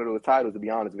Lashley with one of those titles. To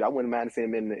be honest with you, I wouldn't mind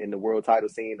seeing him in the world title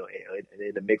scene or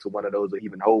in the mix with one of those, or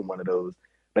even hold one of those.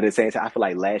 But at the same time, I feel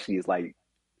like Lashley is like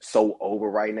so over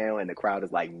right now, and the crowd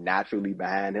is like naturally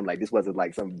behind him. Like this wasn't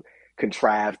like some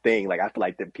contrived thing. Like I feel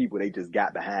like the people, they just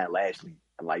got behind Lashley,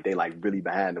 and like they like really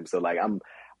behind him. So like I'm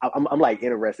like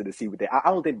interested to see what I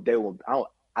don't think they will.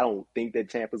 I don't think that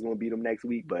Ciampa's going to beat him next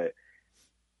week, but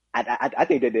I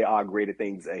think that there are greater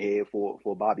things ahead for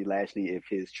Bobby Lashley if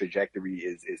his trajectory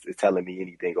is telling me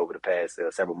anything over the past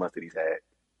several months that he's had.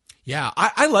 Yeah,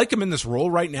 I like him in this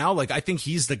role right now. Like, I think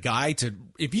he's the guy to,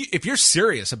 if you're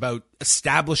serious about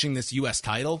establishing this U.S.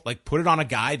 title, like put it on a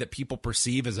guy that people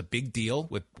perceive as a big deal,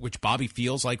 with which Bobby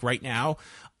feels like right now.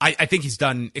 I think he's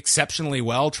done exceptionally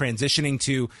well transitioning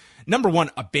to, number one,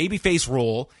 a babyface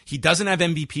role. He doesn't have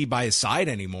MVP by his side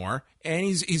anymore, and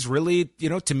he's really,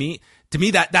 to me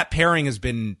that pairing has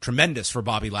been tremendous for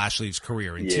Bobby Lashley's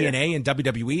career in TNA and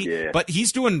WWE. Yeah. But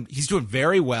he's doing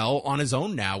very well on his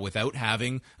own now without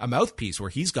having a mouthpiece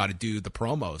where he's got to do the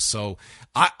promos. So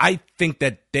I think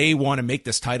that they want to make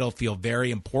this title feel very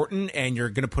important, and you're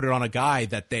going to put it on a guy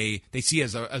that they see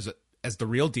as the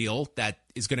real deal that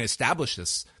is going to establish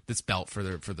this belt for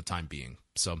the time being.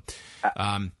 So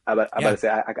I'm about to say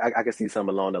I can see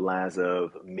something along the lines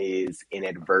of Miz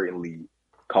inadvertently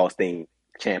costing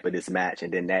Ciampa this match,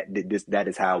 and then that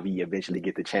is how we eventually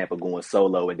get the Ciampa going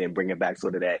solo, and then bringing back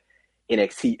sort of that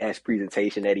NXT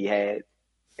presentation that he had,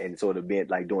 and sort of being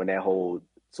like doing that whole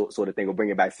sort of thing, or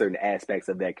bringing back certain aspects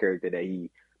of that character that he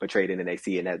portrayed in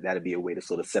NXT, and that'll be a way to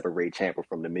sort of separate Ciampa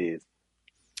from the Miz.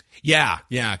 Yeah,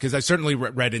 because I certainly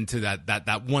read into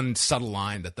that one subtle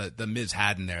line that the Miz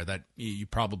had in there that you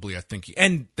probably are thinking.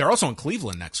 And they're also in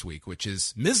Cleveland next week, which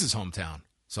is Miz's hometown.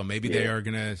 So maybe they are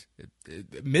going to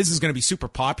 – Miz is going to be super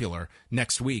popular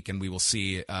next week, and we will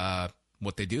see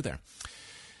what they do there.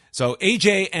 So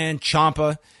AJ and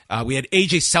Ciampa, we had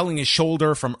AJ selling his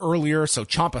shoulder from earlier, so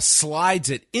Ciampa slides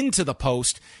it into the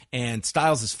post, and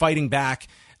Styles is fighting back.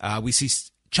 We see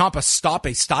Ciampa stop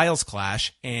a Styles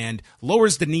clash and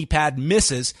lowers the knee pad,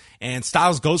 misses, and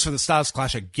Styles goes for the Styles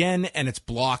clash again, and it's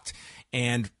blocked.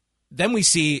 And then we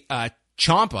see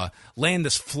Ciampa land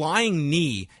this flying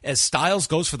knee as Styles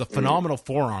goes for the phenomenal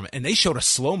forearm, and they showed a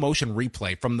slow motion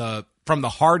replay from the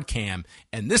hard cam,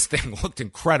 and this thing looked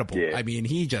incredible. Yeah. I mean,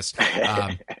 he just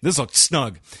this looked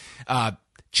snug.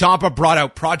 Ciampa brought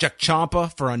out Project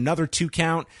Ciampa for another 2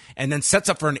 count and then sets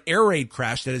up for an air raid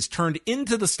crash that is turned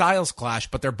into the Styles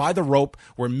clash, but they're by the rope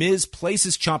where Miz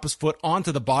places Ciampa's foot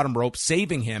onto the bottom rope,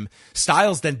 saving him.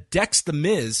 Styles then decks the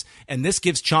Miz, and this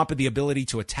gives Ciampa the ability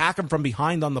to attack him from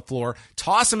behind on the floor,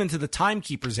 toss him into the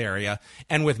timekeeper's area,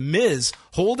 and with Miz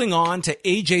holding on to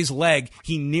AJ's leg,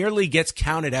 he nearly gets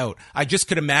counted out. I just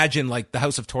could imagine like the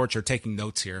House of Torture taking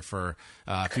notes here for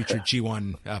future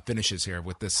G1 finishes here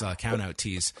with this count-out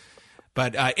tease.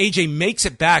 But AJ makes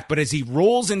it back, but as he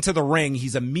rolls into the ring,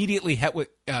 he's immediately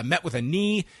met with a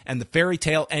knee and the fairy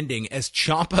tale ending as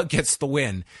Ciampa gets the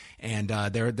win. And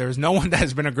there's no one that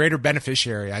has been a greater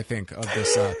beneficiary, I think, of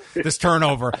this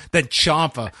turnover than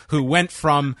Ciampa, who went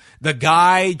from the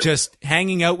guy just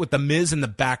hanging out with the Miz in the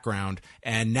background,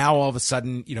 and now all of a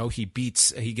sudden, he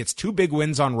gets 2 big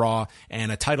wins on Raw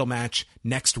and a title match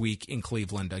next week in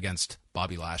Cleveland against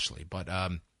Bobby Lashley. But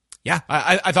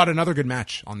I thought another good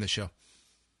match on this show.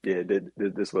 Yeah,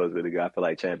 this was really good. I feel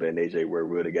like Ciampa and AJ were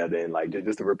real together, and like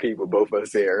just to repeat what both of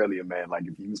us said earlier, man. Like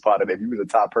if you was part of that, if you was a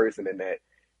top person in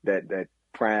that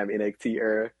prime NXT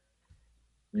era,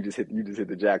 you just hit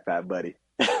the jackpot, buddy.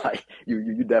 Like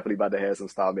you definitely about to have some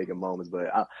star making moments. But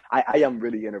I am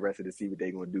really interested to see what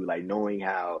they're gonna do. Like knowing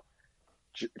how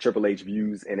Triple H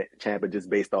views and Ciampa just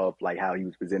based off like how he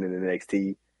was presented in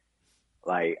NXT,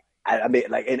 like. I mean,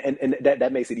 like, and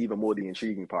that makes it even more the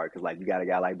intriguing part because, like, you got a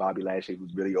guy like Bobby Lashley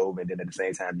who's really over, and then at the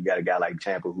same time, you got a guy like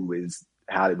Ciampa who is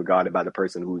highly regarded by the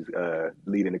person who's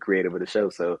leading the creative of the show.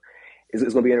 So it's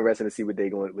going to be interesting to see what they're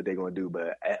going to do.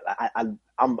 But I'm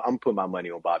putting my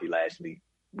money on Bobby Lashley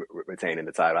retaining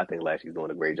the title. I think Lashley's doing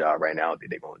a great job right now. I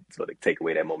think they're going to sort of take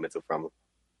away that momentum from him.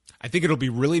 I think it'll be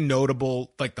really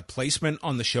notable, like the placement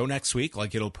on the show next week.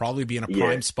 Like it'll probably be in a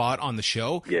prime spot on the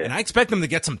show. Yeah. And I expect them to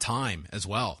get some time as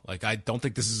well. Like I don't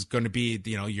think this is going to be,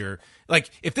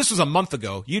 if this was a month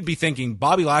ago, you'd be thinking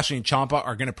Bobby Lashley and Ciampa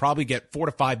are going to probably get 4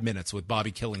 to 5 minutes with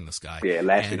Bobby killing this guy. Yeah,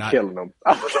 Lashley killing them.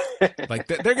 Like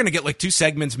they're going to get like 2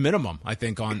 segments minimum, I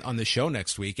think, on the show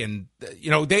next week. And,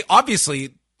 they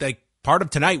obviously, part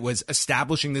of tonight was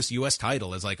establishing this U.S.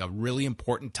 title as like a really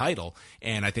important title.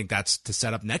 And I think that's to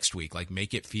set up next week, like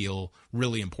make it feel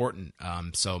really important.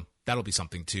 So that'll be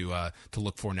something to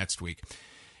look for next week.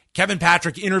 Kevin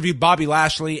Patrick interviewed Bobby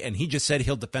Lashley, and he just said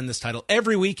he'll defend this title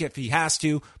every week if he has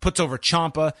to, puts over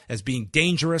Ciampa as being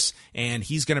dangerous, and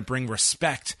he's going to bring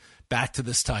respect back to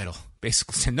this title.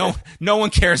 Basically, so no one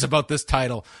cares about this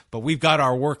title, but we've got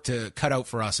our work to cut out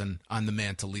for us, and I'm the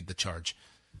man to lead the charge.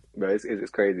 Bro,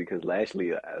 it's crazy because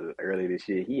Lashley earlier this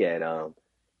year he had a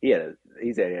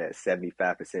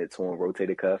 75% torn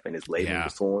rotator cuff and his labrum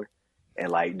was torn, and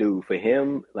like dude, for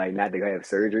him like not to have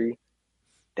surgery,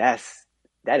 that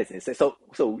is insane. So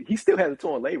he still has a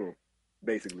torn labrum,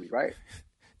 basically, right?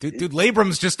 Dude,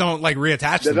 labrums just don't like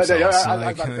reattach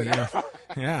themselves.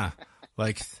 Yeah,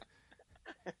 like.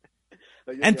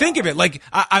 And think of it, like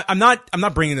I'm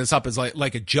not bringing this up as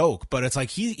like a joke, but it's like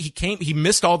he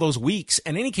missed all those weeks,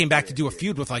 and then he came back to do a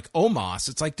feud with like Omos.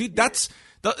 It's like, dude,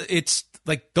 it's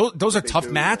like those are tough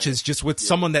matches just with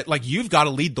someone that like you've got to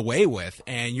lead the way with,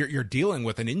 and you're dealing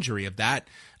with an injury of that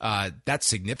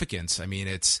significance. I mean,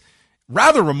 it's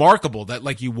rather remarkable that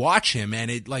like you watch him and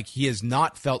it like he has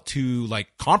not felt too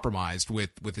like compromised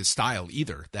with his style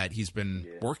either that he's been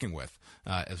working with.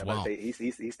 As well,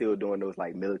 he's still doing those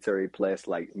like military press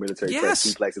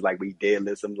suplexes, like we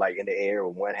deadlifts him like in the air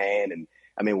with one hand and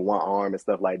with one arm and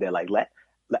stuff like that. Like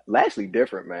Lashley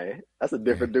different, man. That's a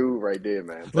different dude right there,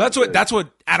 man. Well, that's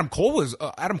what Adam Cole was.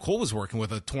 Adam Cole was working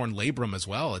with a torn labrum as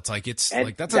well. It's like that's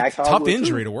Dax a tough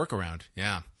injury to work around.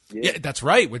 Yeah, that's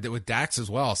right with Dax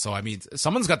as well. So I mean,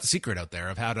 someone's got the secret out there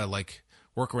of how to like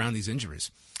work around these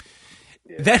injuries.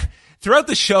 Then throughout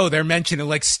the show, they're mentioning,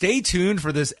 like, stay tuned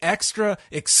for this extra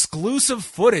exclusive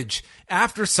footage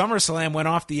after SummerSlam went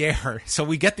off the air. So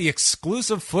we get the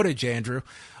exclusive footage, Andrew,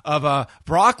 of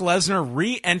Brock Lesnar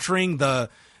re-entering the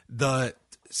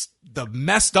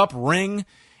messed up ring,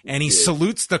 and he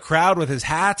salutes the crowd with his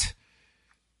hat.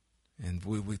 And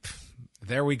we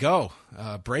there we go.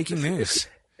 Breaking news.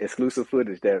 Exclusive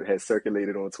footage that has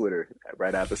circulated on Twitter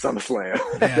right after SummerSlam.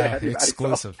 Yeah,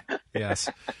 exclusive. Yes.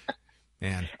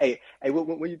 Man. Hey, when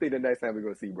do you think the next time we're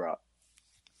going to see Brock?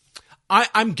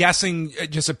 I'm guessing,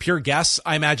 just a pure guess,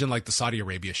 I imagine like the Saudi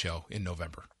Arabia show in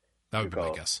November. That would be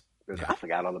my guess. Yeah. I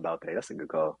forgot all about that. That's a good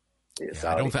call. Yeah,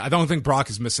 I don't think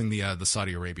Brock is missing the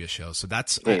Saudi Arabia show. So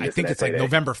that's, I think it's like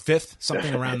November 5th,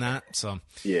 something around that. So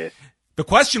yeah. The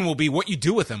question will be what you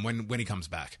do with him when he comes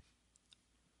back.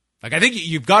 Like, I think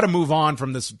you've got to move on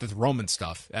from this Roman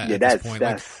stuff at this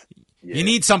point. You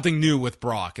need something new with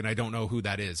Brock, and I don't know who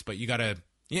that is, but you got to,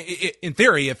 in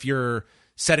theory, if you're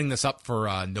setting this up for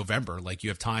November, like, you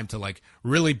have time to like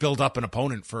really build up an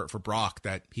opponent for Brock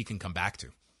that he can come back to.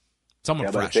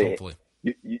 Someone fresh, hopefully.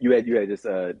 You had just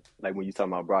like when you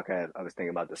talking about Brock, I was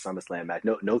thinking about the SummerSlam match.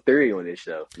 No theory on this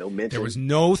show. No mention. There was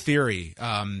no theory.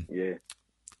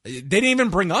 They didn't even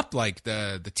bring up like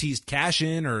the teased cash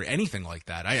in or anything like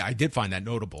that. I did find that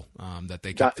notable that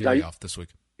they kept theory off this week.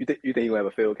 You think you'll have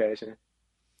a failed cash in?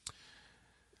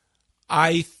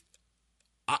 I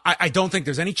don't think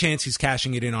there's any chance he's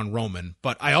cashing it in on Roman,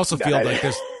 but I also feel like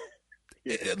there's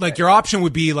like your option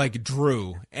would be like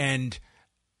Drew, and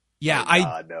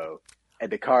no. At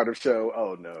the Carter show,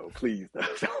 oh no, please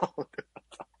don't.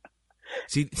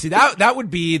 See that would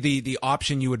be the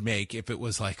option you would make if it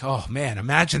was like, oh man,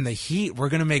 imagine the heat. We're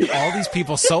gonna make all these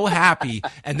people so happy,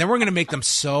 and then we're gonna make them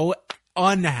so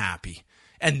unhappy.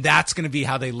 And that's going to be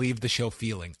how they leave the show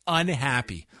feeling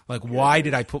unhappy. Like, why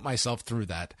did I put myself through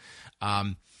that?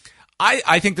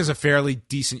 I think there's a fairly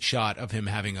decent shot of him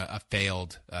having a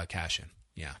failed cash in.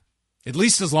 Yeah. At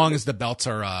least as long as the belts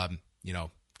are,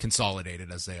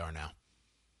 consolidated as they are now.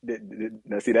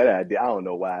 Now, see that idea. I don't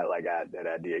know why, like, that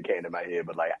idea came to my head,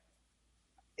 but like,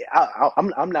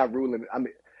 I'm not ruling. I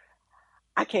mean,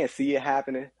 I can't see it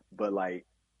happening, but like,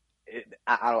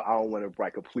 I don't want to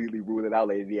like completely rule it out.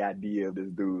 Like the idea of this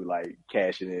dude like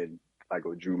cashing in like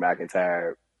a Drew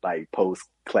McIntyre like post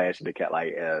Clash of the Cat.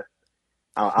 Like,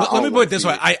 let me put it this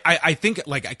way: I think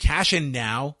like a cash in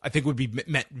now, I think would be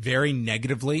met very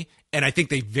negatively, and I think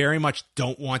they very much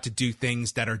don't want to do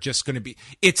things that are just going to be.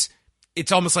 It's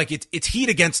almost like it's heat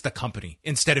against the company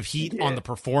instead of heat on the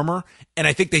performer. And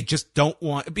I think they just don't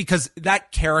want, because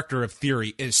that character of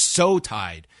Theory is so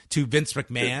tied to Vince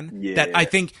McMahon that I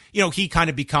think, he kind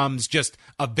of becomes just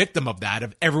a victim of that,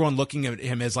 of everyone looking at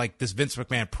him as like this Vince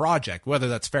McMahon project, whether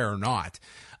that's fair or not.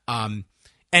 And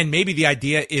maybe the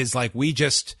idea is like, we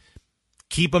just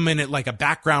keep him in it like a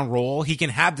background role. He can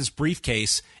have this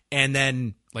briefcase, and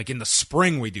then like in the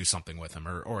spring we do something with him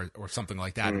or something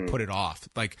like that and put it off.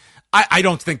 Like, I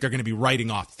don't think they're going to be writing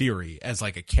off Theory as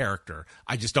like a character.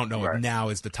 I just don't know if now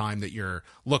is the time that you're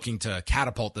looking to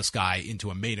catapult this guy into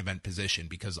a main event position,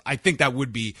 because I think that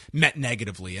would be met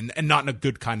negatively and not in a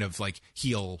good kind of like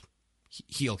heel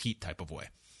heat type of way.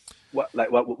 While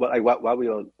we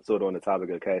on sort of on the topic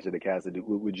of Clash of the Castle,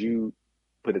 would you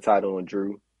put a title on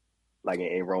Drew like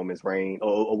in Roman's reign,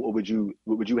 or would you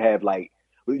have like,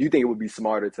 you think it would be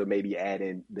smarter to maybe add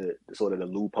in the sort of the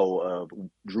loophole of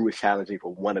Drew is challenging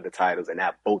for one of the titles and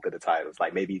not both of the titles?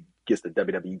 Like maybe gets the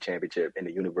WWE Championship and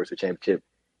the Universal Championship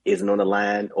isn't on the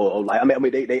line, or like I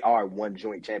mean they are one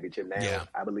joint championship now,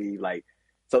 I believe. Like,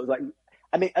 so it's like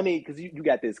I mean because you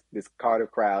got this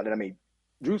Cardiff crowd, and I mean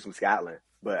Drew's from Scotland.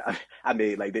 But I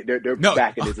mean, like they're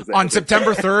backing this on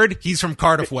September 3rd. He's from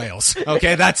Cardiff, Wales.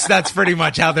 Okay, that's pretty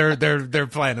much how they're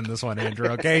planning this one, Andrew.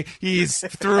 Okay, he's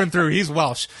through and through. He's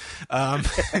Welsh. I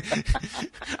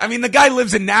mean, the guy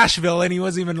lives in Nashville, and he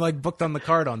wasn't even like booked on the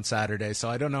card on Saturday. So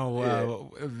I don't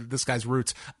know this guy's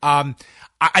roots. I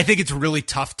think it's really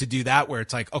tough to do that, where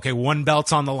it's like, okay, one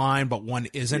belt's on the line, but one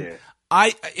isn't. Yeah.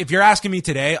 If you're asking me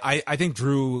today, I think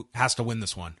Drew has to win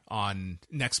this one on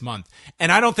next month.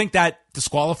 And I don't think that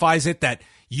disqualifies it, that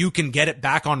you can get it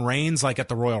back on Reigns, like at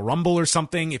the Royal Rumble or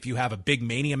something. If you have a big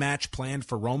Mania match planned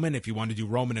for Roman, if you want to do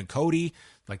Roman and Cody,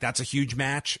 like that's a huge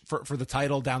match for the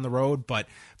title down the road. But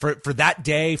for that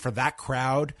day, for that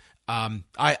crowd,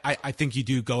 I think you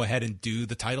do go ahead and do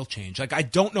the title change. Like, I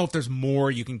don't know if there's more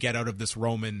you can get out of this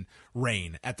Roman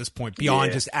reign at this point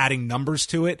beyond just adding numbers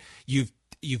to it.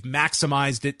 You've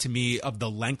maximized it to me of the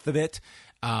length of it.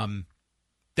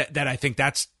 That I think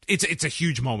it's a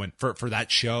huge moment for that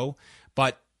show.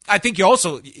 But I think you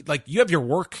also, like, you have your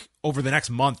work over the next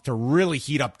month to really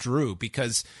heat up Drew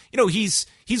because, he's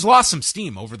lost some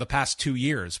steam over the past 2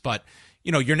 years, but,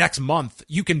 your next month,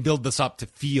 you can build this up to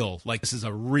feel like this is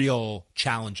a real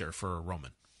challenger for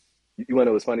Roman. You want to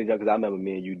know what's funny, Joe? Because I remember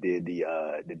me and you did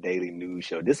the daily news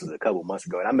show. This was a couple months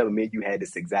ago, and I remember me and you had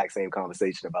this exact same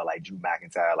conversation about like Drew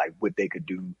McIntyre, like what they could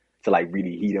do to like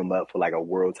really heat him up for like a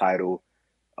world title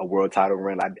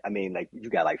run. I mean, like you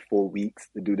got like 4 weeks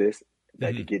to do this,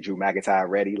 like to get Drew McIntyre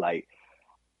ready. Like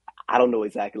I don't know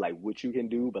exactly like what you can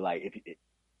do, but like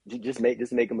just make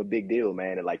him a big deal,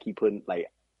 man, and like keep putting like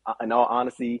in all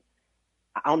honesty.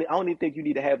 I don't even think you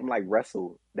need to have him like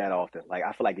wrestle that often. Like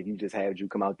I feel like if you just have Drew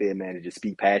come out there, man, and just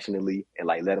speak passionately and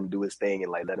like let him do his thing and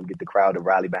like let him get the crowd to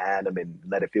rally behind him and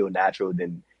let it feel natural,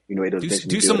 then it'll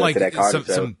do some like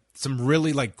some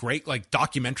really like great like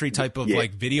documentary type of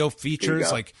like video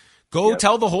features. Like go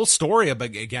tell the whole story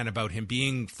about him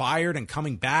being fired and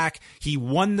coming back. He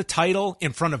won the title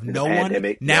in front of no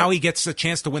one. Now he gets a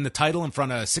chance to win the title in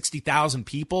front of 60,000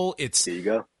 people. There you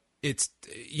go. There's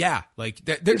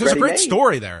a great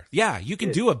story there. Yeah, you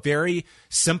can do a very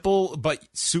simple but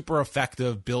super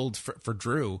effective build for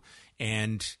Drew,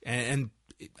 and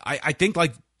I think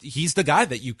like he's the guy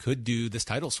that you could do this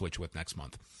title switch with next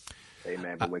month. Hey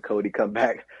man, but when Cody come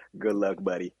back, good luck,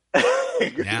 buddy.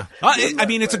 Yeah, I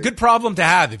mean it's a good problem to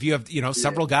have if you have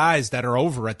several guys that are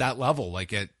over at that level.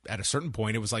 Like at a certain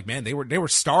point, it was like, man, they were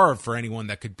starved for anyone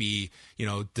that could be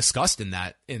discussed in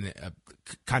a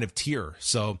kind of tier.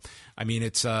 So I mean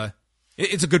it's a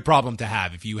good problem to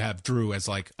have if you have Drew as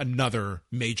like another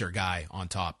major guy on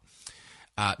top.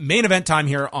 Main event time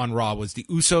here on Raw was the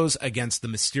Usos against the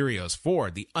Mysterios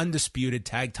for the undisputed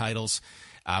tag titles.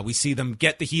 We see them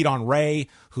get the heat on Ray,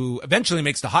 who eventually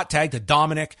makes the hot tag to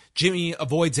Dominic. Jimmy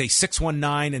avoids a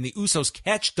 619, and the Usos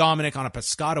catch Dominic on a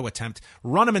pescado attempt,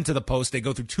 run him into the post. They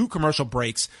go through 2 commercial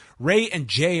breaks. Ray and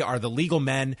Jay are the legal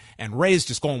men, and Ray is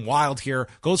just going wild here.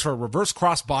 Goes for a reverse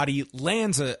crossbody,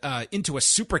 lands into a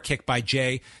super kick by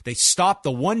Jay. They stop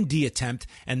the 1D attempt,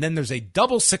 and then there's a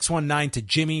double 619 to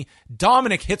Jimmy.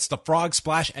 Dominic hits the frog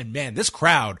splash, and man, this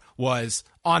crowd was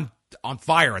on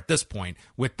fire at this point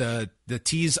with the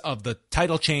tease of the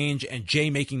title change and Jay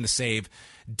making the save.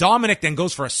 Dominic then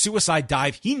goes for a suicide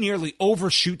dive. He nearly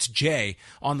overshoots Jay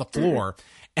on the floor.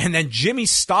 And then Jimmy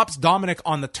stops Dominic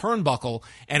on the turnbuckle,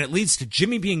 and it leads to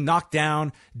Jimmy being knocked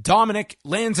down. Dominic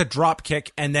lands a drop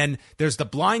kick, and then there's the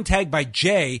blind tag by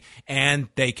Jay, and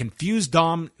they confuse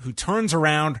Dom, who turns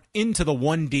around into the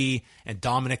 1D, and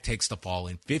Dominic takes the fall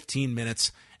in 15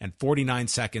 minutes and 49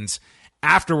 seconds.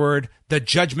 Afterward, the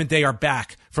Judgment Day are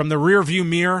back from the rearview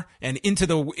mirror and into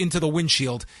the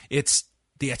windshield. It's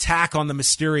the attack on the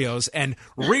Mysterios, and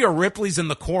Rhea Ripley's in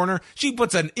the corner. She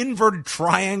puts an inverted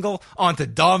triangle onto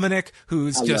Dominic,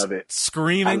 who's just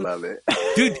screaming. I love it.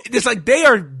 Dude, it's like they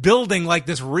are building like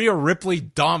this Rhea Ripley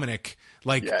Dominic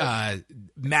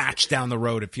match down the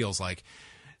road, it feels like.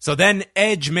 So then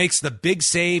Edge makes the big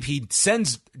save. He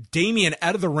sends Damian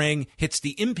out of the ring, hits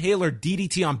the Impaler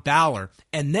DDT on Balor,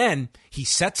 and then he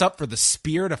sets up for the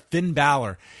spear to Finn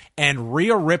Balor. And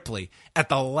Rhea Ripley, at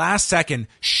the last second,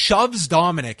 shoves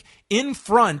Dominic in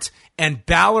front, and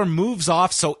Balor moves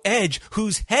off. So Edge,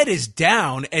 whose head is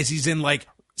down as he's in like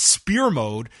spear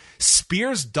mode,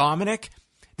 spears Dominic.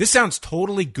 This sounds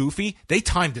totally goofy. They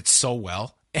timed it so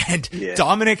well. And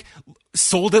Dominic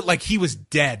sold it like he was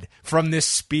dead from this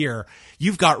spear.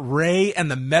 You've got Ray and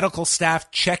the medical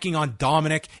staff checking on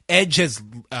Dominic. Edge has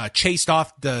chased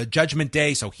off the Judgment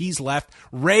Day, so he's left.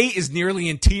 Ray is nearly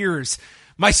in tears.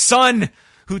 My son,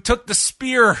 who took the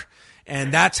spear.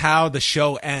 And that's how the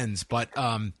show ends. But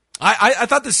I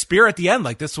thought the spear at the end,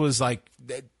 like this was like,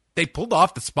 they pulled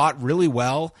off the spot really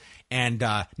well. And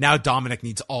now Dominic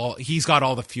he's got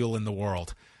all the fuel in the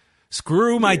world.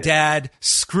 Screw my dad.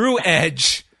 Screw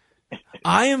Edge.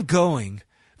 I am going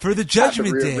for the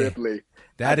Judgment Day. Ripley.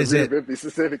 That is it. Ripley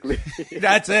specifically.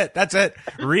 That's it.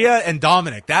 Rhea and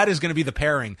Dominic. That is going to be the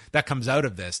pairing that comes out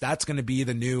of this. That's going to be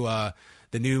the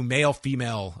new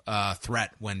male-female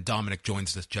threat when Dominic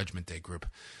joins this Judgment Day group.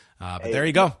 But there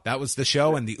you go. That was the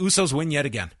show, and the Usos win yet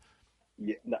again.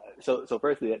 Yeah. No, so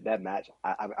firstly, that match,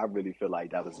 I really feel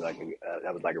like that was like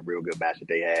a real good match that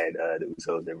they had, the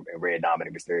Usos and Ray,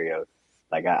 Dominic Mysterio.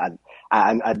 Like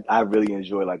I really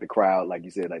enjoy like the crowd, like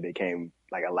you said, like they came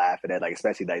like a laugh at that, like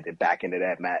especially like the back end of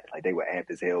that match, like they were amped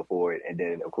as hell for it, and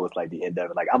then of course like the end of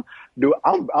it, like I'm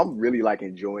really like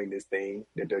enjoying this thing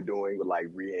that they're doing with like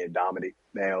Rhea and Dominic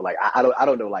now. Like I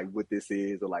don't know like what this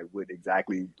is or like what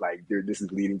exactly like this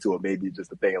is leading to, or maybe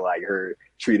just the thing like her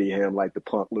treating him like the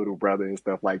punk little brother and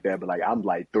stuff like that. But like I'm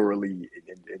like thoroughly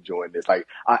enjoying this. Like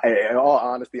in all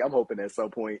honesty, I'm hoping at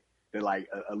some point that like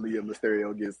Aaliyah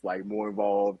Mysterio gets like more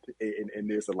involved in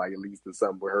this, or like at least to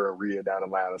something with her and Rhea down the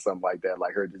line or something like that,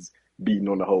 like her just beating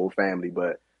on the whole family.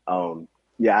 But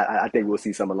yeah, I think we'll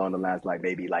see something along the lines like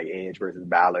maybe like Edge versus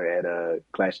Balor at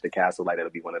Clash of the Castle. Like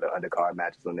that'll be one of the undercard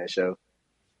matches on that show.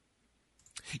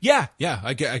 Yeah,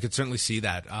 I could certainly see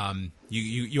that.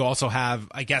 You also have,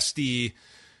 I guess, the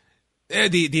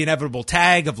inevitable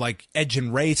tag of like Edge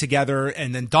and Ray together,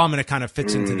 and then Dominic kind of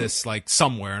fits into this like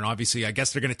somewhere, and obviously I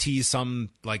guess they're going to tease some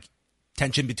like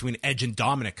tension between Edge and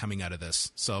Dominic coming out of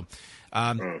this. So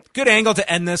good angle to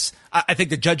end this. I think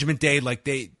the Judgment Day, like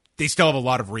they still have a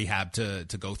lot of rehab to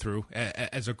go through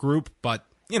as a group, but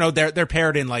you know they're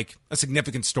paired in like a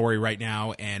significant story right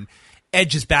now, and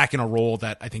Edge is back in a role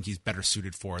that I think he's better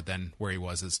suited for than where he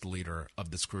was as the leader of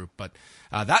this group. But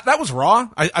that was Raw.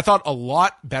 I thought a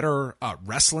lot better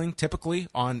wrestling typically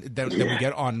than we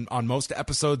get on most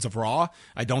episodes of Raw.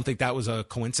 I don't think that was a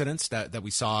coincidence that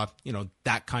we saw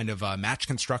that kind of match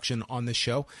construction on this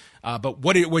show. But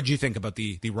what did you think about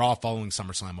the Raw following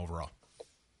SummerSlam overall?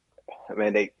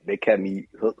 Man, they kept me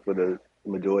hooked for the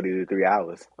majority of the 3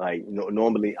 hours. Like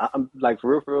normally, I'm like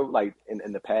for real, like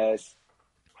in the past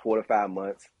 4 to 5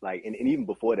 months, like, and even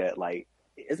before that, like,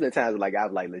 it's been times like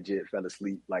I've like legit fell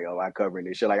asleep, like, I covering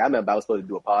this shit. Like, I remember I was supposed to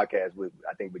do a podcast with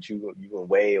you and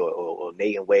Way or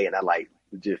Nate and Way, and I like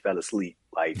legit fell asleep,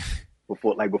 like,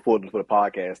 before the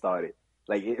podcast started.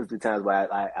 Like, it was the times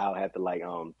where I'll have to like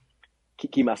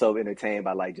keep myself entertained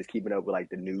by like just keeping up with like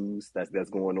the news that's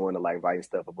going on, and like writing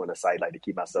stuff up on the site, like to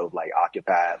keep myself like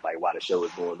occupied, like while the show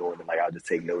is going on, and like I'll just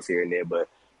take notes here and there. But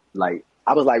like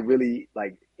I was like really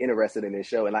like interested in this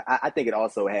show, and like I think it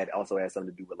also had something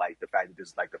to do with like the fact that this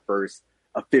is like the first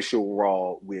official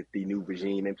Raw with the new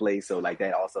regime in place. So like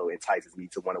that also entices me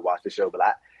to want to watch the show. But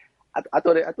I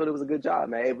thought it was a good job,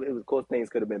 man. It was, of course, things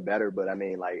could have been better, but I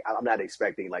mean, like I'm not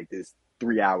expecting like this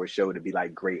 3-hour show to be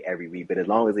like great every week. But as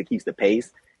long as it keeps the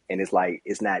pace and it's like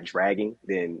it's not dragging,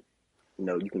 then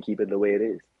you can keep it the way it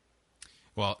is.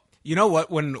 Well, you know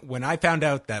what? When I found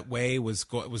out that Way was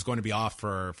going to be off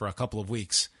for a couple of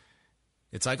weeks,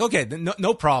 it's like, okay,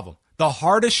 no problem. The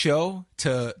hardest show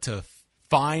to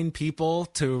find people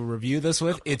to review this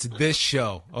with, it's this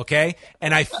show, okay?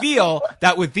 And I feel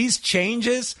that with these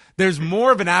changes, there's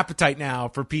more of an appetite now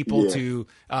for people to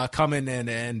come in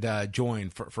and join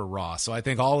for Raw. So I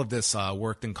think all of this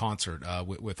worked in concert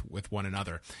with one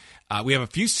another. We have a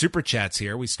few super chats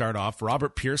here. We start off.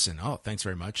 Robert Pearson. Oh, thanks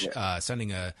very much.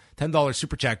 Sending a $10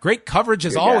 super chat. Great coverage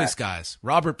as always, guys.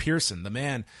 Robert Pearson, the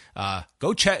man.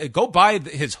 Go buy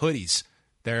his hoodies.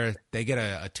 They get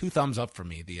a 2 thumbs up from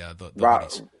me. The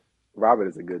hoodies. Robert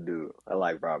is a good dude. I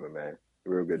like Robert, man.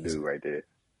 Real good dude right there.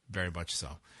 Very much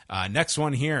so. Next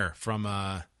one here from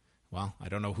well, I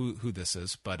don't know who this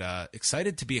is, but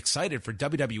excited to be excited for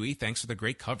WWE. Thanks for the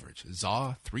great coverage.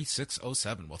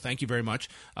 Zaw3607. Well, thank you very much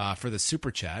for the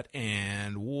super chat.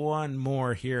 And one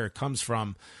more here comes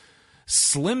from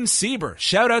Slim Sieber.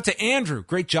 Shout out to Andrew.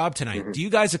 Great job tonight. Do you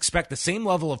guys expect the same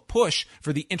level of push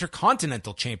for the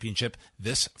Intercontinental Championship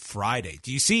this Friday?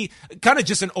 Do you see kind of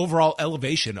just an overall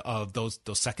elevation of those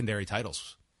secondary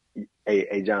titles?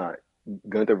 Hey, John,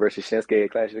 Gunther versus Shinsuke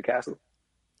at Clash of the Castle?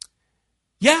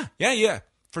 Yeah,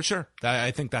 for sure.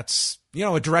 I think that's,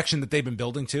 a direction that they've been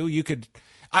building to.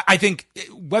 I think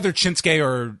whether Shinsuke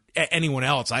or anyone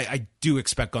else, I do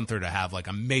expect Gunther to have like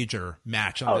a major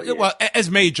match. Well,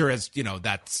 as major as,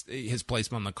 that's his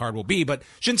placement on the card will be, but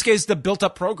Shinsuke is the built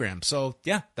up program. So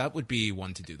yeah, that would be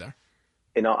one to do there.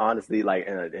 In all honesty, like,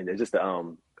 and just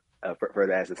to,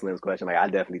 further ask Slim's question, like I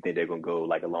definitely think they're gonna go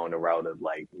like along the route of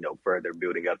like, further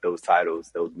building up those titles,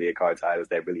 those mid card titles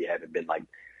that really haven't been like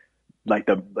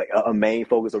a main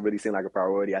focus or really seem like a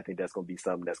priority. I think that's going to be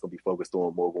something that's going to be focused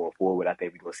on more going forward. I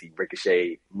think we're going to see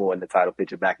Ricochet more in the title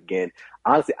picture back again.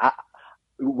 Honestly,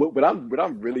 what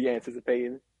I'm really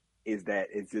anticipating is that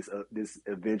it's just this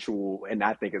eventual, and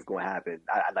I think it's going to happen.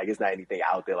 Like it's not anything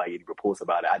out there like any reports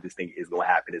about it. I just think it's going to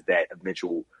happen is that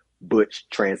eventual Butch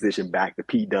transition back to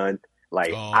Pete Dunne.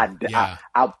 Like I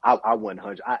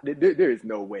 100. There is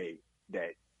no way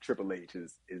that Triple H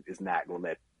is not going to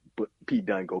let Pete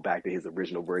Dunne go back to his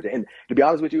original version. And to be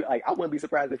honest with you, like I wouldn't be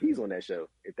surprised if he's on that show,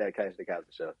 if that Clash of the Castle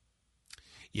show.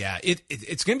 Yeah,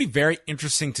 it's going to be very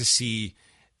interesting to see,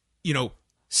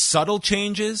 subtle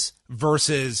changes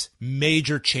versus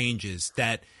major changes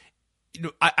that,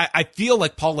 I feel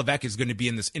like Paul Levesque is going to be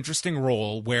in this interesting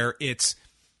role where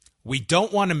we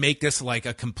don't want to make this like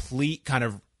a complete kind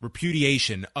of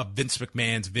repudiation of Vince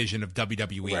McMahon's vision of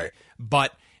WWE, right.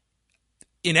 But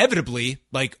inevitably,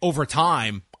 like over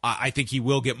time, I think he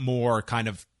will get more kind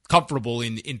of comfortable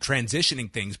in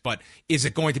transitioning things, but is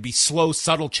it going to be slow,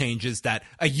 subtle changes that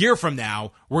a year from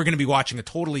now, we're going to be watching a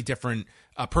totally different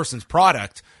person's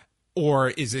product? Or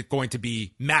is it going to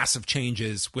be massive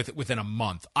changes within a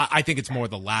month? I think it's more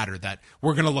the latter, that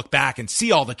we're going to look back and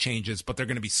see all the changes, but they're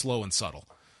going to be slow and subtle.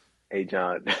 Hey,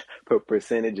 John,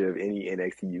 percentage of any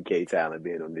NXT UK talent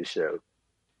being on this show?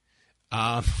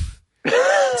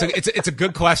 It's a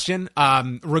good question.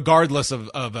 Regardless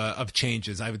of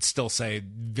changes, I would still say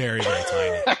very, very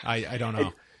tiny. I don't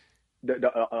know.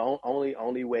 The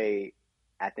only way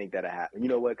I think that'll happen, you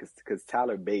know what? Because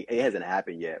Tyler Bate, it hasn't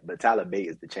happened yet, but Tyler Bate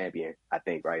is the champion, I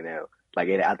think, right now. Like,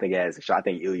 I think it has a shot. I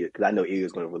think Ilya, because I know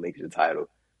Ilya's going to relinquish the title.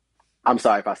 I'm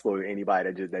sorry if I spoiled anybody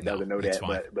that doesn't know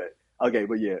that, but okay,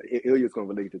 but yeah, Ilya's going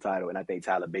to relinquish the title, and I think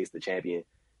Tyler Bate's the champion.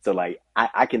 So, like,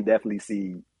 I can definitely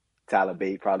see Tyler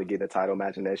Bate probably get a title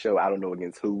match in that show. I don't know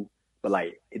against who, but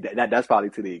like that's probably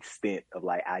to the extent of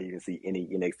like I even see any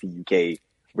NXT UK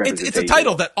representation. It's a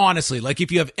title that honestly, like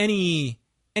if you have any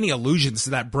allusions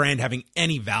to that brand having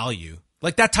any value,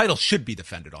 like that title should be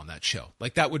defended on that show.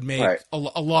 Like that would make a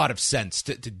lot of sense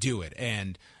to do it.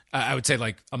 And I would say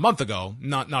like a month ago,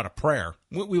 not a prayer.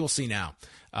 We will see now.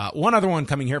 One other one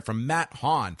coming here from Matt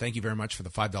Hahn. Thank you very much for the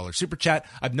 $5 super chat.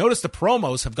 I've noticed the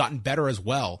promos have gotten better as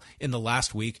well in the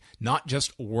last week, not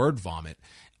just word vomit.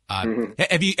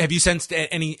 Have you sensed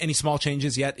any small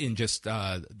changes yet in just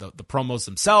the promos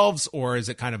themselves, or is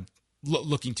it kind of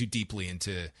looking too deeply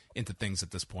into things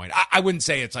at this point? I wouldn't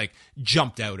say it's like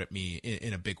jumped out at me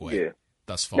in a big way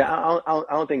thus far. No, I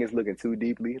don't think it's looking too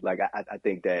deeply. Like I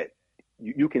think that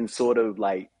you can sort of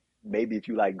like, maybe if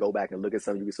you like go back and look at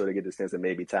something, you can sort of get the sense that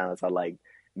maybe talents are like,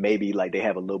 maybe like they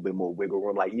have a little bit more wiggle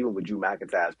room. Like even with Drew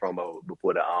McIntyre's promo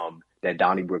before the that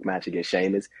Donnybrook match against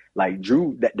Sheamus, like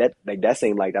Drew, that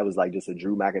seemed like that was like just a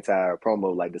Drew McIntyre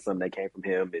promo, like there's something that came from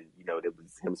him, and that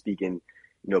was him speaking,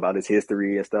 about his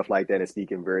history and stuff like that, and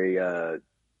speaking very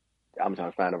I'm trying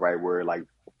to find the right word, like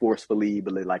forcefully,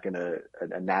 but like in a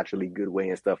naturally good way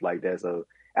and stuff like that. So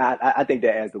I think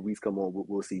that as the weeks come on,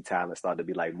 we'll see talent start to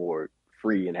be like more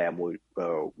free and have more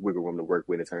wiggle room to work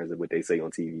with in terms of what they say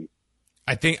on TV.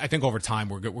 I think over time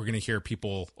we're going to hear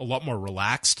people a lot more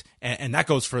relaxed, and that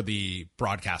goes for the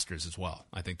broadcasters as well.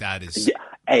 I think that is. Yeah.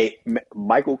 Hey,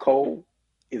 Michael Cole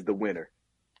is the winner.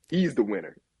 He's the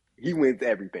winner. He wins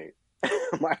everything.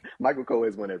 Michael Cole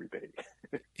has won everything.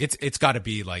 It's got to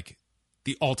be like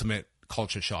the ultimate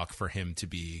culture shock for him to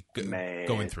be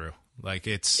going through. Like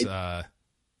it's. I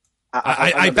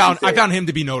found him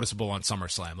to be noticeable on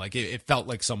SummerSlam. Like it felt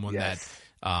like someone that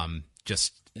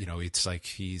just it's like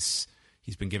he's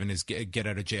been given his get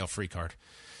out of jail free card.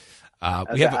 I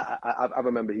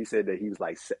remember he said that he was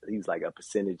like a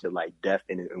percentage of like deaf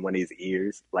in one of his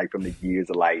ears, like from the years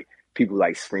of like people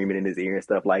like screaming in his ear and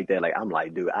stuff like that. Like I'm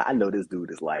like, dude, I know this dude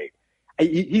is like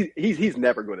he's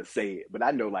never going to say it, but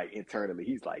I know like internally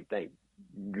he's like, thank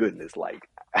goodness, like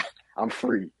I'm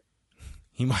free.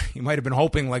 He might have been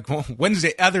hoping like, well, when's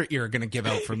the other ear going to give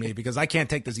out for me, because I can't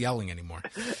take this yelling anymore.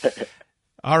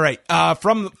 All right.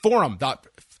 From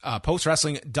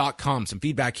forum.postwrestling.com, some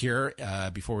feedback here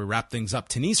before we wrap things up.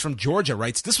 Denise from Georgia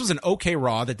writes, this was an okay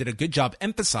Raw that did a good job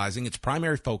emphasizing its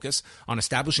primary focus on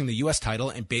establishing the U.S.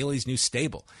 title and Bayley's new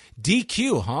stable.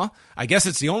 DQ, huh? I guess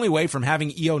it's the only way from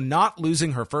having Io not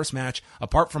losing her first match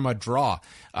apart from a draw,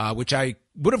 which I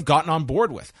would have gotten on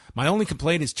board with. My only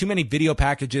complaint is too many video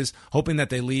packages, hoping that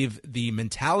they leave the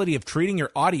mentality of treating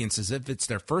your audience as if it's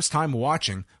their first time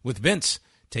watching with Vince.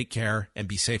 Take care and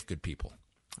be safe, good people.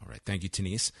 All right. Thank you,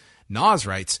 Denise. Nas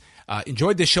writes,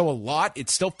 enjoyed this show a lot.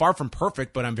 It's still far from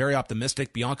perfect, but I'm very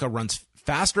optimistic. Bianca runs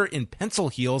faster in pencil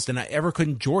heels than I ever could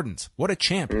in Jordans. What a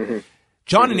champ. Mm-hmm.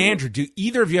 John and Andrew, do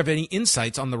either of you have any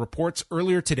insights on the reports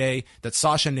earlier today that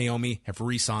Sasha and Naomi have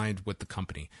re-signed with the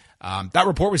company? That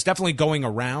report was definitely going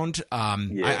around.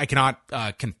 I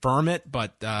cannot confirm it,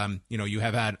 but you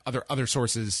have had other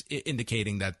sources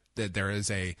indicating that there is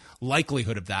a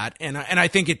likelihood of that, and I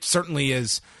think it certainly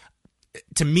is.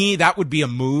 To me, that would be a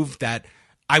move that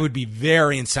I would be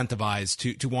very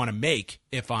incentivized to want to make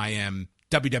if I am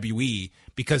WWE,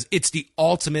 because it's the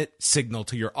ultimate signal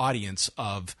to your audience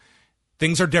of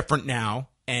things are different now,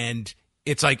 and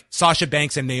it's like Sasha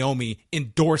Banks and Naomi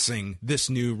endorsing this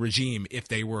new regime if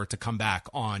they were to come back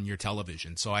on your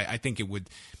television. So I think it would,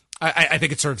 I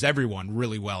think it serves everyone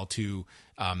really well to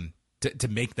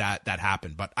make that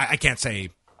happen. But I can't say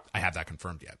I have that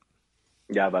confirmed yet.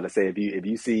 Yeah, I was about to say if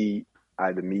you see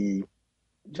either me,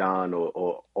 John,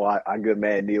 or our good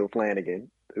man Neil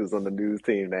Flanagan, who's on the news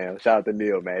team now. Shout out to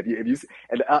Neil, man. If you see,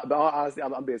 and but honestly,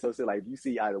 I'm being so silly. Like if you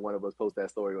see either one of us post that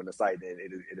story on the site, then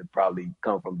it'll probably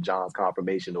come from John's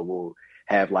confirmation, or we'll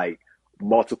have like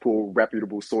multiple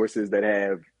reputable sources that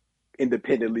have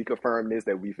independently confirmed this,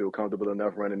 that we feel comfortable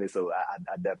enough running this. So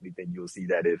I definitely think you'll see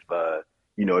that if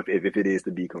if it is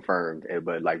to be confirmed.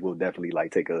 But like we'll definitely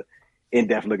like take a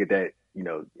in-depth look at that,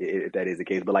 if that is the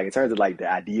case. But like in terms of like the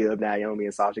idea of Naomi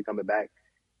and Sasha coming back,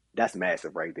 that's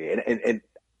massive right there. And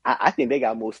I think they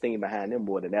got more steam behind them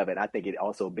more than ever. And I think it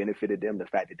also benefited them, the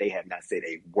fact that they have not said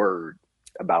a word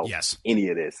about any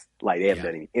of this. Like they haven't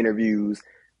done any interviews.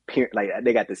 Like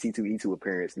they got the C2E2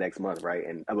 appearance next month, right?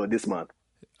 And this month.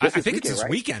 I think it's this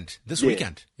weekend. This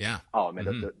weekend. Yeah. Oh man,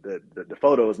 the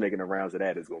photos making the rounds of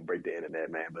that is gonna break the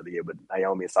internet, man. But but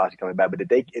Naomi and Sasha coming back. But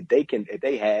if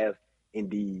they have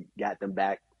indeed got them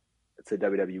back to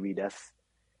WWE,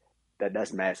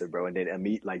 that's massive, bro. And then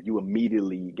you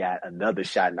immediately got another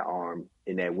shot in the arm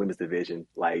in that women's division.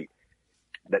 Like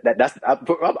I'm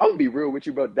gonna be real with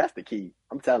you, bro. That's the key.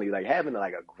 I'm telling you, like having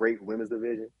like a great women's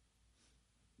division,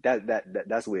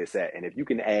 that's where it's at. And if you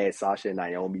can add Sasha and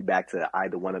Naomi back to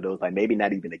either one of those, like maybe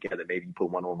not even together, maybe you put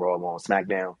one on Raw, one on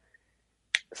SmackDown,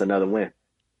 it's another win.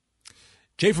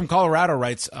 Jay from Colorado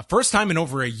writes, first time in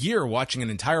over a year watching an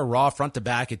entire Raw front to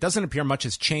back. It doesn't appear much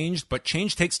has changed, but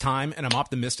change takes time, and I'm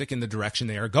optimistic in the direction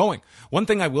they are going. One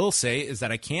thing I will say is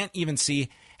that I can't even see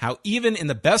how even in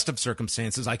the best of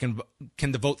circumstances I can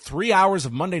devote 3 hours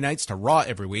of Monday nights to Raw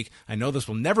every week. I know this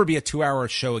will never be a 2-hour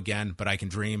show again, but I can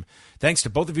dream. Thanks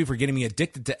to both of you for getting me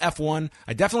addicted to F1.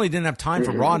 I definitely didn't have time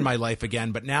for Raw in my life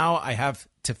again, but now I have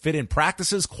to fit in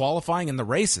practices, qualifying, and the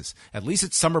races. At least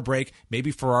it's summer break. Maybe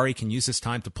Ferrari can use this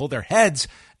time to pull their heads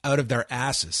out of their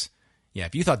asses. Yeah,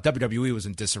 if you thought WWE was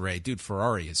in disarray, dude,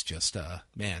 Ferrari is just,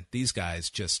 man, these guys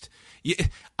just...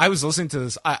 I was listening to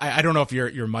this. I don't know if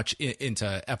you're much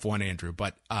into F1, Andrew,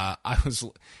 but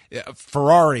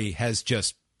Ferrari has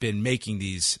just been making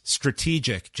these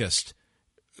strategic, just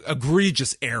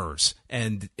egregious errors,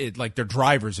 and their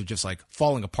drivers are just like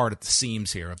falling apart at the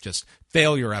seams here of just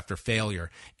failure after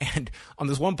failure. And on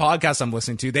this one podcast I'm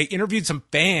listening to, they interviewed some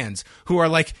fans who are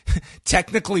like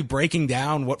technically breaking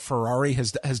down what Ferrari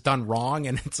has done wrong,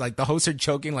 and it's like the hosts are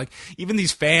joking, like even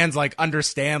these fans like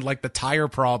understand like the tire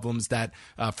problems that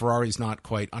Ferrari's not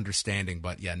quite understanding.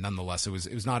 But yeah, nonetheless, it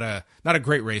was not a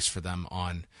great race for them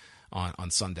on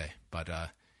Sunday. But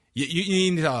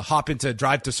you need to hop into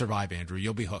Drive to Survive, Andrew.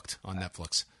 You'll be hooked on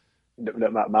Netflix.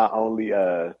 My only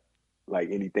like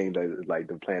anything that is like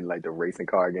the playing like the racing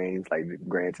car games, like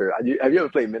Grand Tour. Have you ever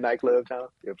played Midnight Club, Tom?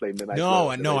 You ever played Midnight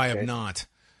Club? No, I have not.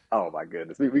 Oh my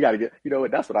goodness, we got to get. You know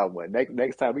what? That's what I want.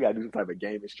 Next time we got to do some type of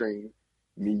gaming stream.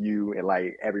 Me, you, and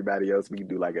like everybody else. We can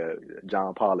do like a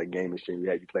John Pollock gaming stream. We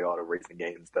have you play all the racing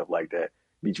games and stuff like that.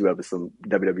 Beat you up with some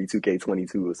WWE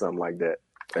 2K22 or something like that.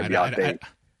 That'd be our thing.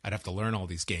 I'd have to learn all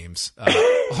these games.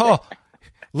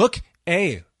 Look,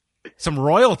 some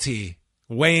royalty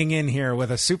weighing in here with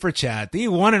a super chat. The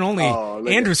one and only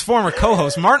Andrew's former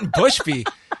co-host, Martin Bushby.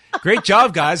 Great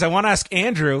job, guys. I want to ask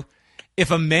Andrew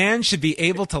if a man should be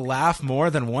able to laugh more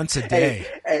than once a day.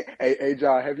 Hey,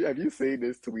 John, have you seen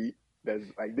this tweet? That's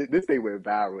like this thing went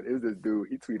viral. It was this dude.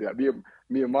 He tweeted out.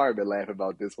 Me and Mario been laughing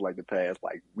about this for like the past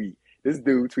like week. This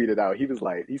dude tweeted out. He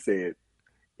said,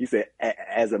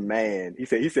 as a man, he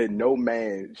said, no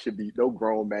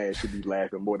grown man should be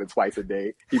laughing more than twice a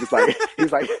day. He was like,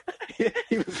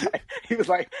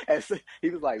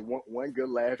 one good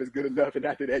laugh is good enough, and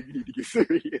after that, you need to get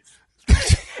serious.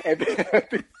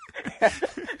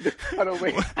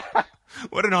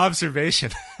 What an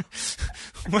observation!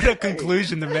 What a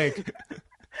conclusion to make.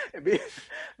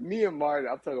 Me and Martin,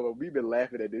 I'm talking about, we've been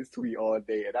laughing at this tweet all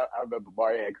day, and I remember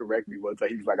Martin had corrected me one time.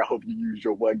 He was like, "I hope you use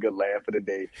your one good laugh for the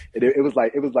day." And it was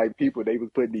like people, they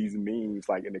was putting these memes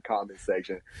like in the comment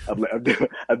section and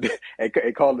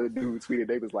calling the dude who tweeted.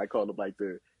 They was like calling him like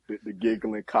the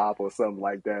giggling cop or something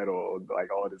like that, or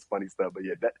like all this funny stuff. But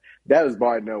yeah, that was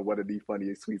Martin, one of the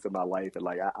funniest tweets of my life, and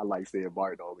like I like saying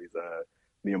Martin always.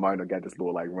 Me and Martin got this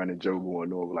little like running joke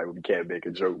going on, like we can't make a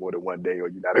joke more than one day, or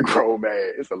you're not a grown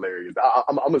man. It's hilarious.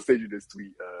 I'm gonna send you this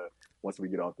tweet once we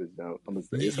get off this jump.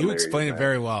 You explained it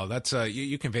very well. That's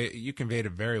you conveyed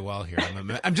it very well here.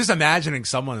 I'm just imagining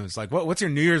someone who's like, what's your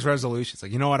New Year's resolution? It's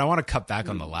like, you know what? I want to cut back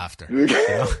on the laughter. You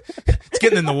know? It's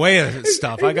getting in the way of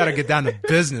stuff. I got to get down to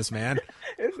business, man.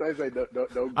 It's like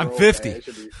no I'm 50.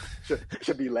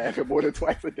 Should be laughing more than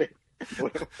twice a day.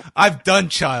 I've done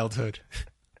childhood.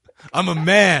 I'm a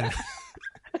man.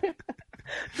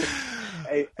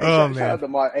 Hey, man. shout out to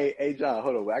Martin. Hey, John,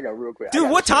 hold on. I got real quick. Dude,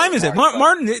 what time is it?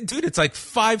 Martin, dude, it's like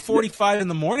 5:45 in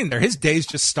the morning there. His day's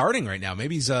just starting right now.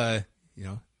 Maybe he's,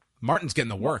 Martin's getting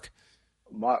to work.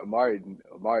 Martin,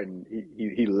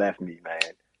 he left me, man.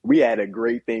 We had a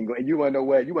great thing going. You want to know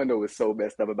what? You want to know what's so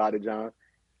messed up about it, John?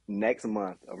 Next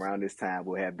month, around this time,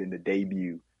 will have been the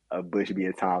debut of Bushby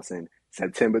and Thompson,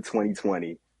 September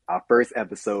 2020. Our first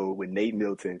episode with Nate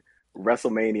Milton,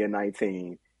 WrestleMania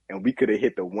 19. And we could have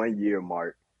hit the 1 year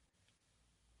mark.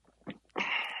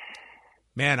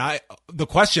 Man, the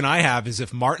question I have is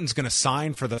if Martin's going to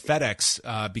sign for the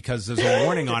FedEx because there's a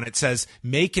warning on it says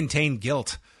may contain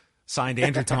guilt. Signed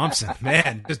Andrew Thompson.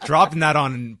 Man, just dropping that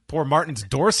on poor Martin's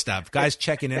doorstep. Guys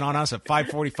checking in on us at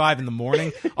 5:45 in the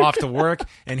morning, off to work,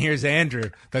 and here's Andrew.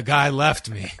 The guy left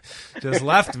me. Just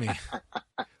left me.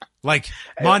 Like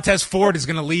Montez Ford is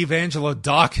going to leave Angelo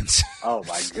Dawkins. Oh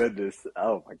my goodness.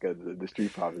 The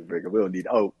Street Profits breaker. We don't need.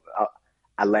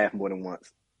 I laughed more than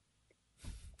once.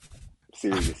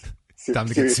 Serious. Time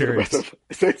to get serious.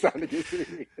 Time to get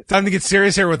serious. Time to get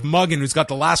serious here with Muggan, who's got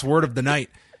the last word of the night.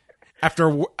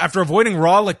 After avoiding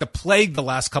Raw like the plague the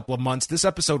last couple of months, this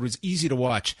episode was easy to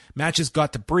watch. Matches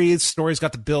got to breathe, stories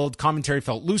got to build, commentary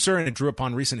felt looser, and it drew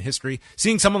upon recent history.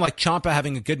 Seeing someone like Ciampa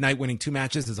having a good night winning 2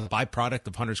 matches is a byproduct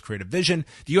of Hunter's creative vision.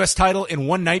 The U.S. title in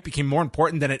one night became more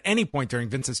important than at any point during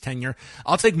Vince's tenure.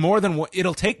 It'll take more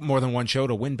than one show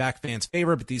to win back fans'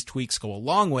 favor, but these tweaks go a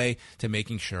long way to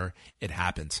making sure it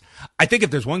happens. I think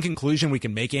if there's one conclusion we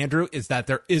can make, Andrew, is that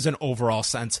there is an overall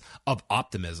sense of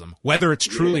optimism. Whether it's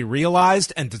truly realized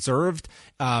and deserved,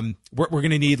 we're going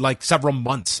to need like several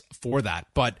months for that.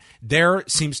 But there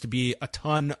seems to be a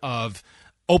ton of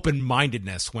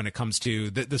open-mindedness when it comes to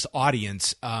this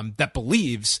audience that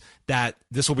believes that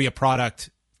this will be a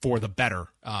product for the better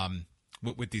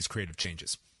with these creative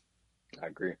changes. I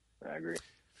agree.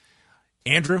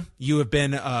 Andrew, you have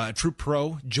been a true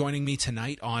pro joining me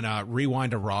tonight on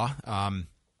Rewind to Raw.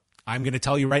 I'm going to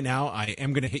tell you right now, I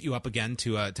am going to hit you up again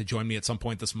to join me at some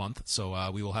point this month. So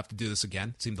we will have to do this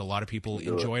again. It seemed a lot of people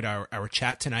enjoyed our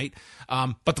chat tonight.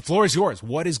 But the floor is yours.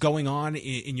 What is going on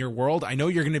in your world? I know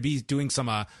you're going to be doing some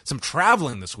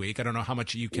traveling this week. I don't know how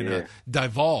much you can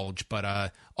divulge,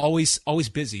 but always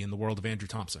busy in the world of Andrew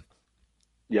Thompson.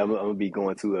 Yeah, I'm going to be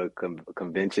going to a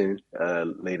convention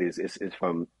later. It's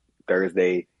from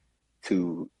Thursday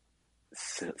to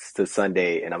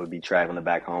Sunday, and I'm going to be traveling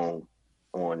back home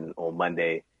on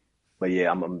Monday. But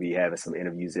yeah, I'm gonna be having some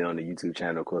interviews on the YouTube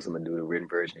channel. Of course, I'm gonna do the written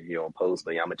version here on post.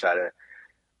 But yeah, I'm gonna try to.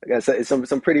 Like I said,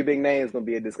 some pretty big names gonna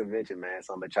be at this convention, man.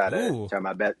 So I'm gonna try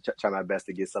my best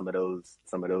to get some of those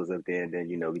up there, and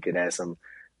then we could add some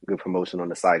good promotion on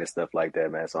the site and stuff like that,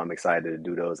 man. So I'm excited to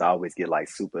do those. I always get like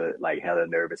super hella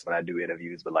nervous when I do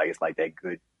interviews, but like it's like that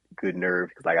good nerve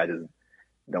because like I just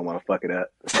don't want to fuck it up.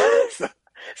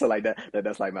 So like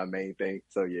that's like my main thing.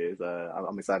 So yeah,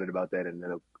 I'm excited about that. And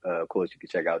then of course you can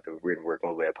check out the written work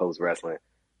over at Post Wrestling.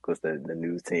 Of course the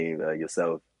news team,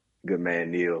 yourself, good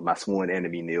man Neil, my sworn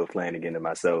enemy Neil Flanagan, and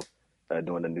myself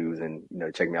doing the news. And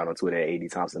check me out on Twitter at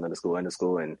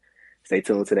 @ADThompson__ and stay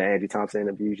tuned to the Andrew Thompson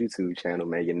Interviews YouTube channel,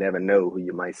 man. You never know who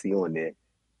you might see on there.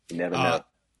 You never know.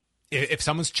 If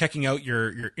someone's checking out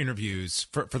your interviews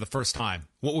for the first time,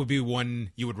 what would be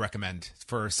one you would recommend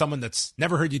for someone that's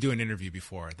never heard you do an interview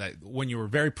before, that one you were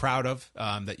very proud of,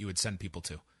 that you would send people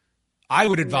to? I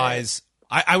would advise,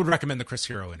 I would recommend the Chris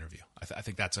Hero interview. I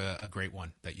think that's a great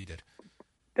one that you did.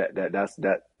 That's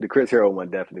the Chris Hero one,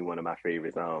 definitely one of my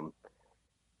favorites.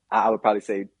 I would probably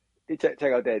say check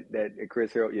out that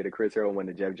Chris Hero, the Chris Hero one,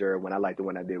 the Jeff Jarrett one. I like the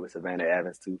one I did with Savannah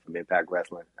Evans too from Impact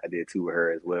Wrestling. I did 2 with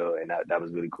her as well, and that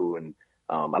was really cool. And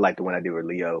I like the one I did with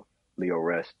Leo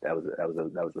Rush. That was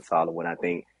a solid one, I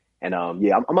think. And I'm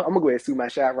gonna go ahead and shoot my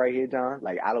shot right here, John.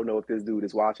 Like I don't know if this dude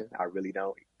is watching. I really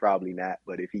don't. Probably not.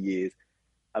 But if he is,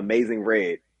 Amazing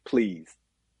Red, please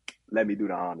let me do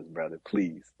the honors, brother.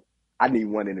 Please, I need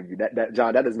one interview. That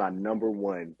John, that is my number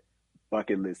one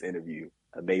bucket list interview.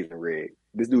 Amazing Red.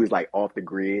 This dude is like off the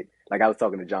grid. Like I was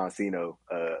talking to John Cena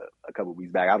a couple of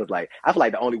weeks back. I was like, I feel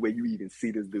like the only way you even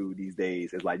see this dude these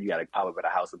days is like you got to pop up at a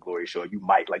House of Glory show. You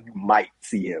might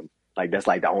see him. Like that's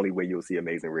like the only way you'll see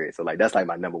Amazing Red. So like that's like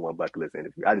my number one bucket list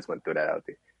interview. I just want to throw that out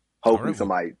there. Hopefully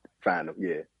somebody find him.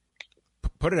 Yeah.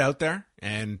 put it out there,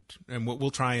 and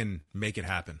we'll try and make it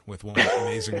happen with one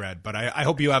amazing red. But I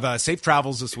hope you have safe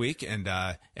travels this week, and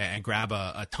grab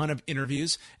a ton of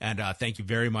interviews. And thank you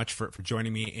very much for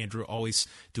joining me, Andrew. Always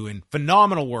doing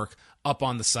phenomenal work up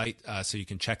on the site, so you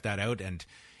can check that out. And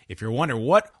if you're wondering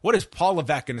what is Paul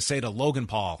Levesque going to say to Logan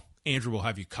Paul, Andrew will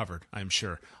have you covered, I'm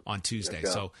sure, on Tuesday.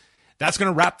 So that's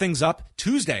going to wrap things up.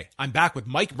 Tuesday, I'm back with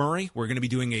Mike Murray. We're going to be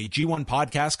doing a G1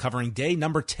 podcast covering day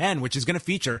number 10, which is going to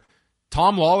feature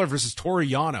Tom Lawler versus Toru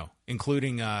Yano,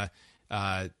 including,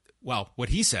 what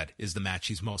he said is the match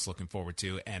he's most looking forward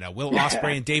to. And Will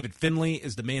Ospreay and David Finlay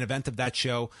is the main event of that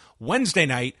show. Wednesday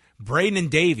night, Braden and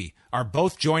Davey are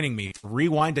both joining me for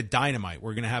Rewind to Dynamite.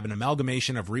 We're going to have an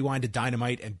amalgamation of Rewind to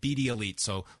Dynamite and BD Elite.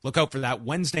 So look out for that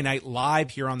Wednesday night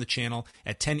live here on the channel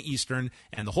at 10 Eastern.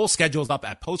 And the whole schedule is up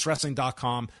at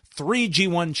postwrestling.com. 3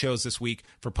 G1 shows this week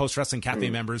for Post Wrestling Cafe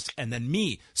members. And then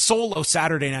me, solo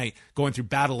Saturday night, going through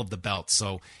Battle of the Belts.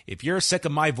 So if you're sick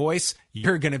of my voice,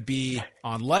 you're going to be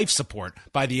on life support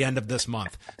by the end of this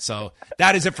month. So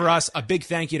that is it for us. A big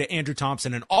thank you to Andrew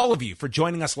Thompson and all of you for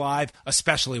joining us live,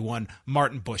 especially one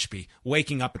Martin Bushby,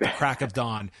 waking up at the crack of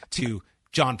dawn to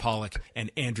John Pollock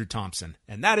and Andrew Thompson.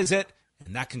 And that is it.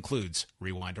 And that concludes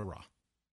Rewind to Raw.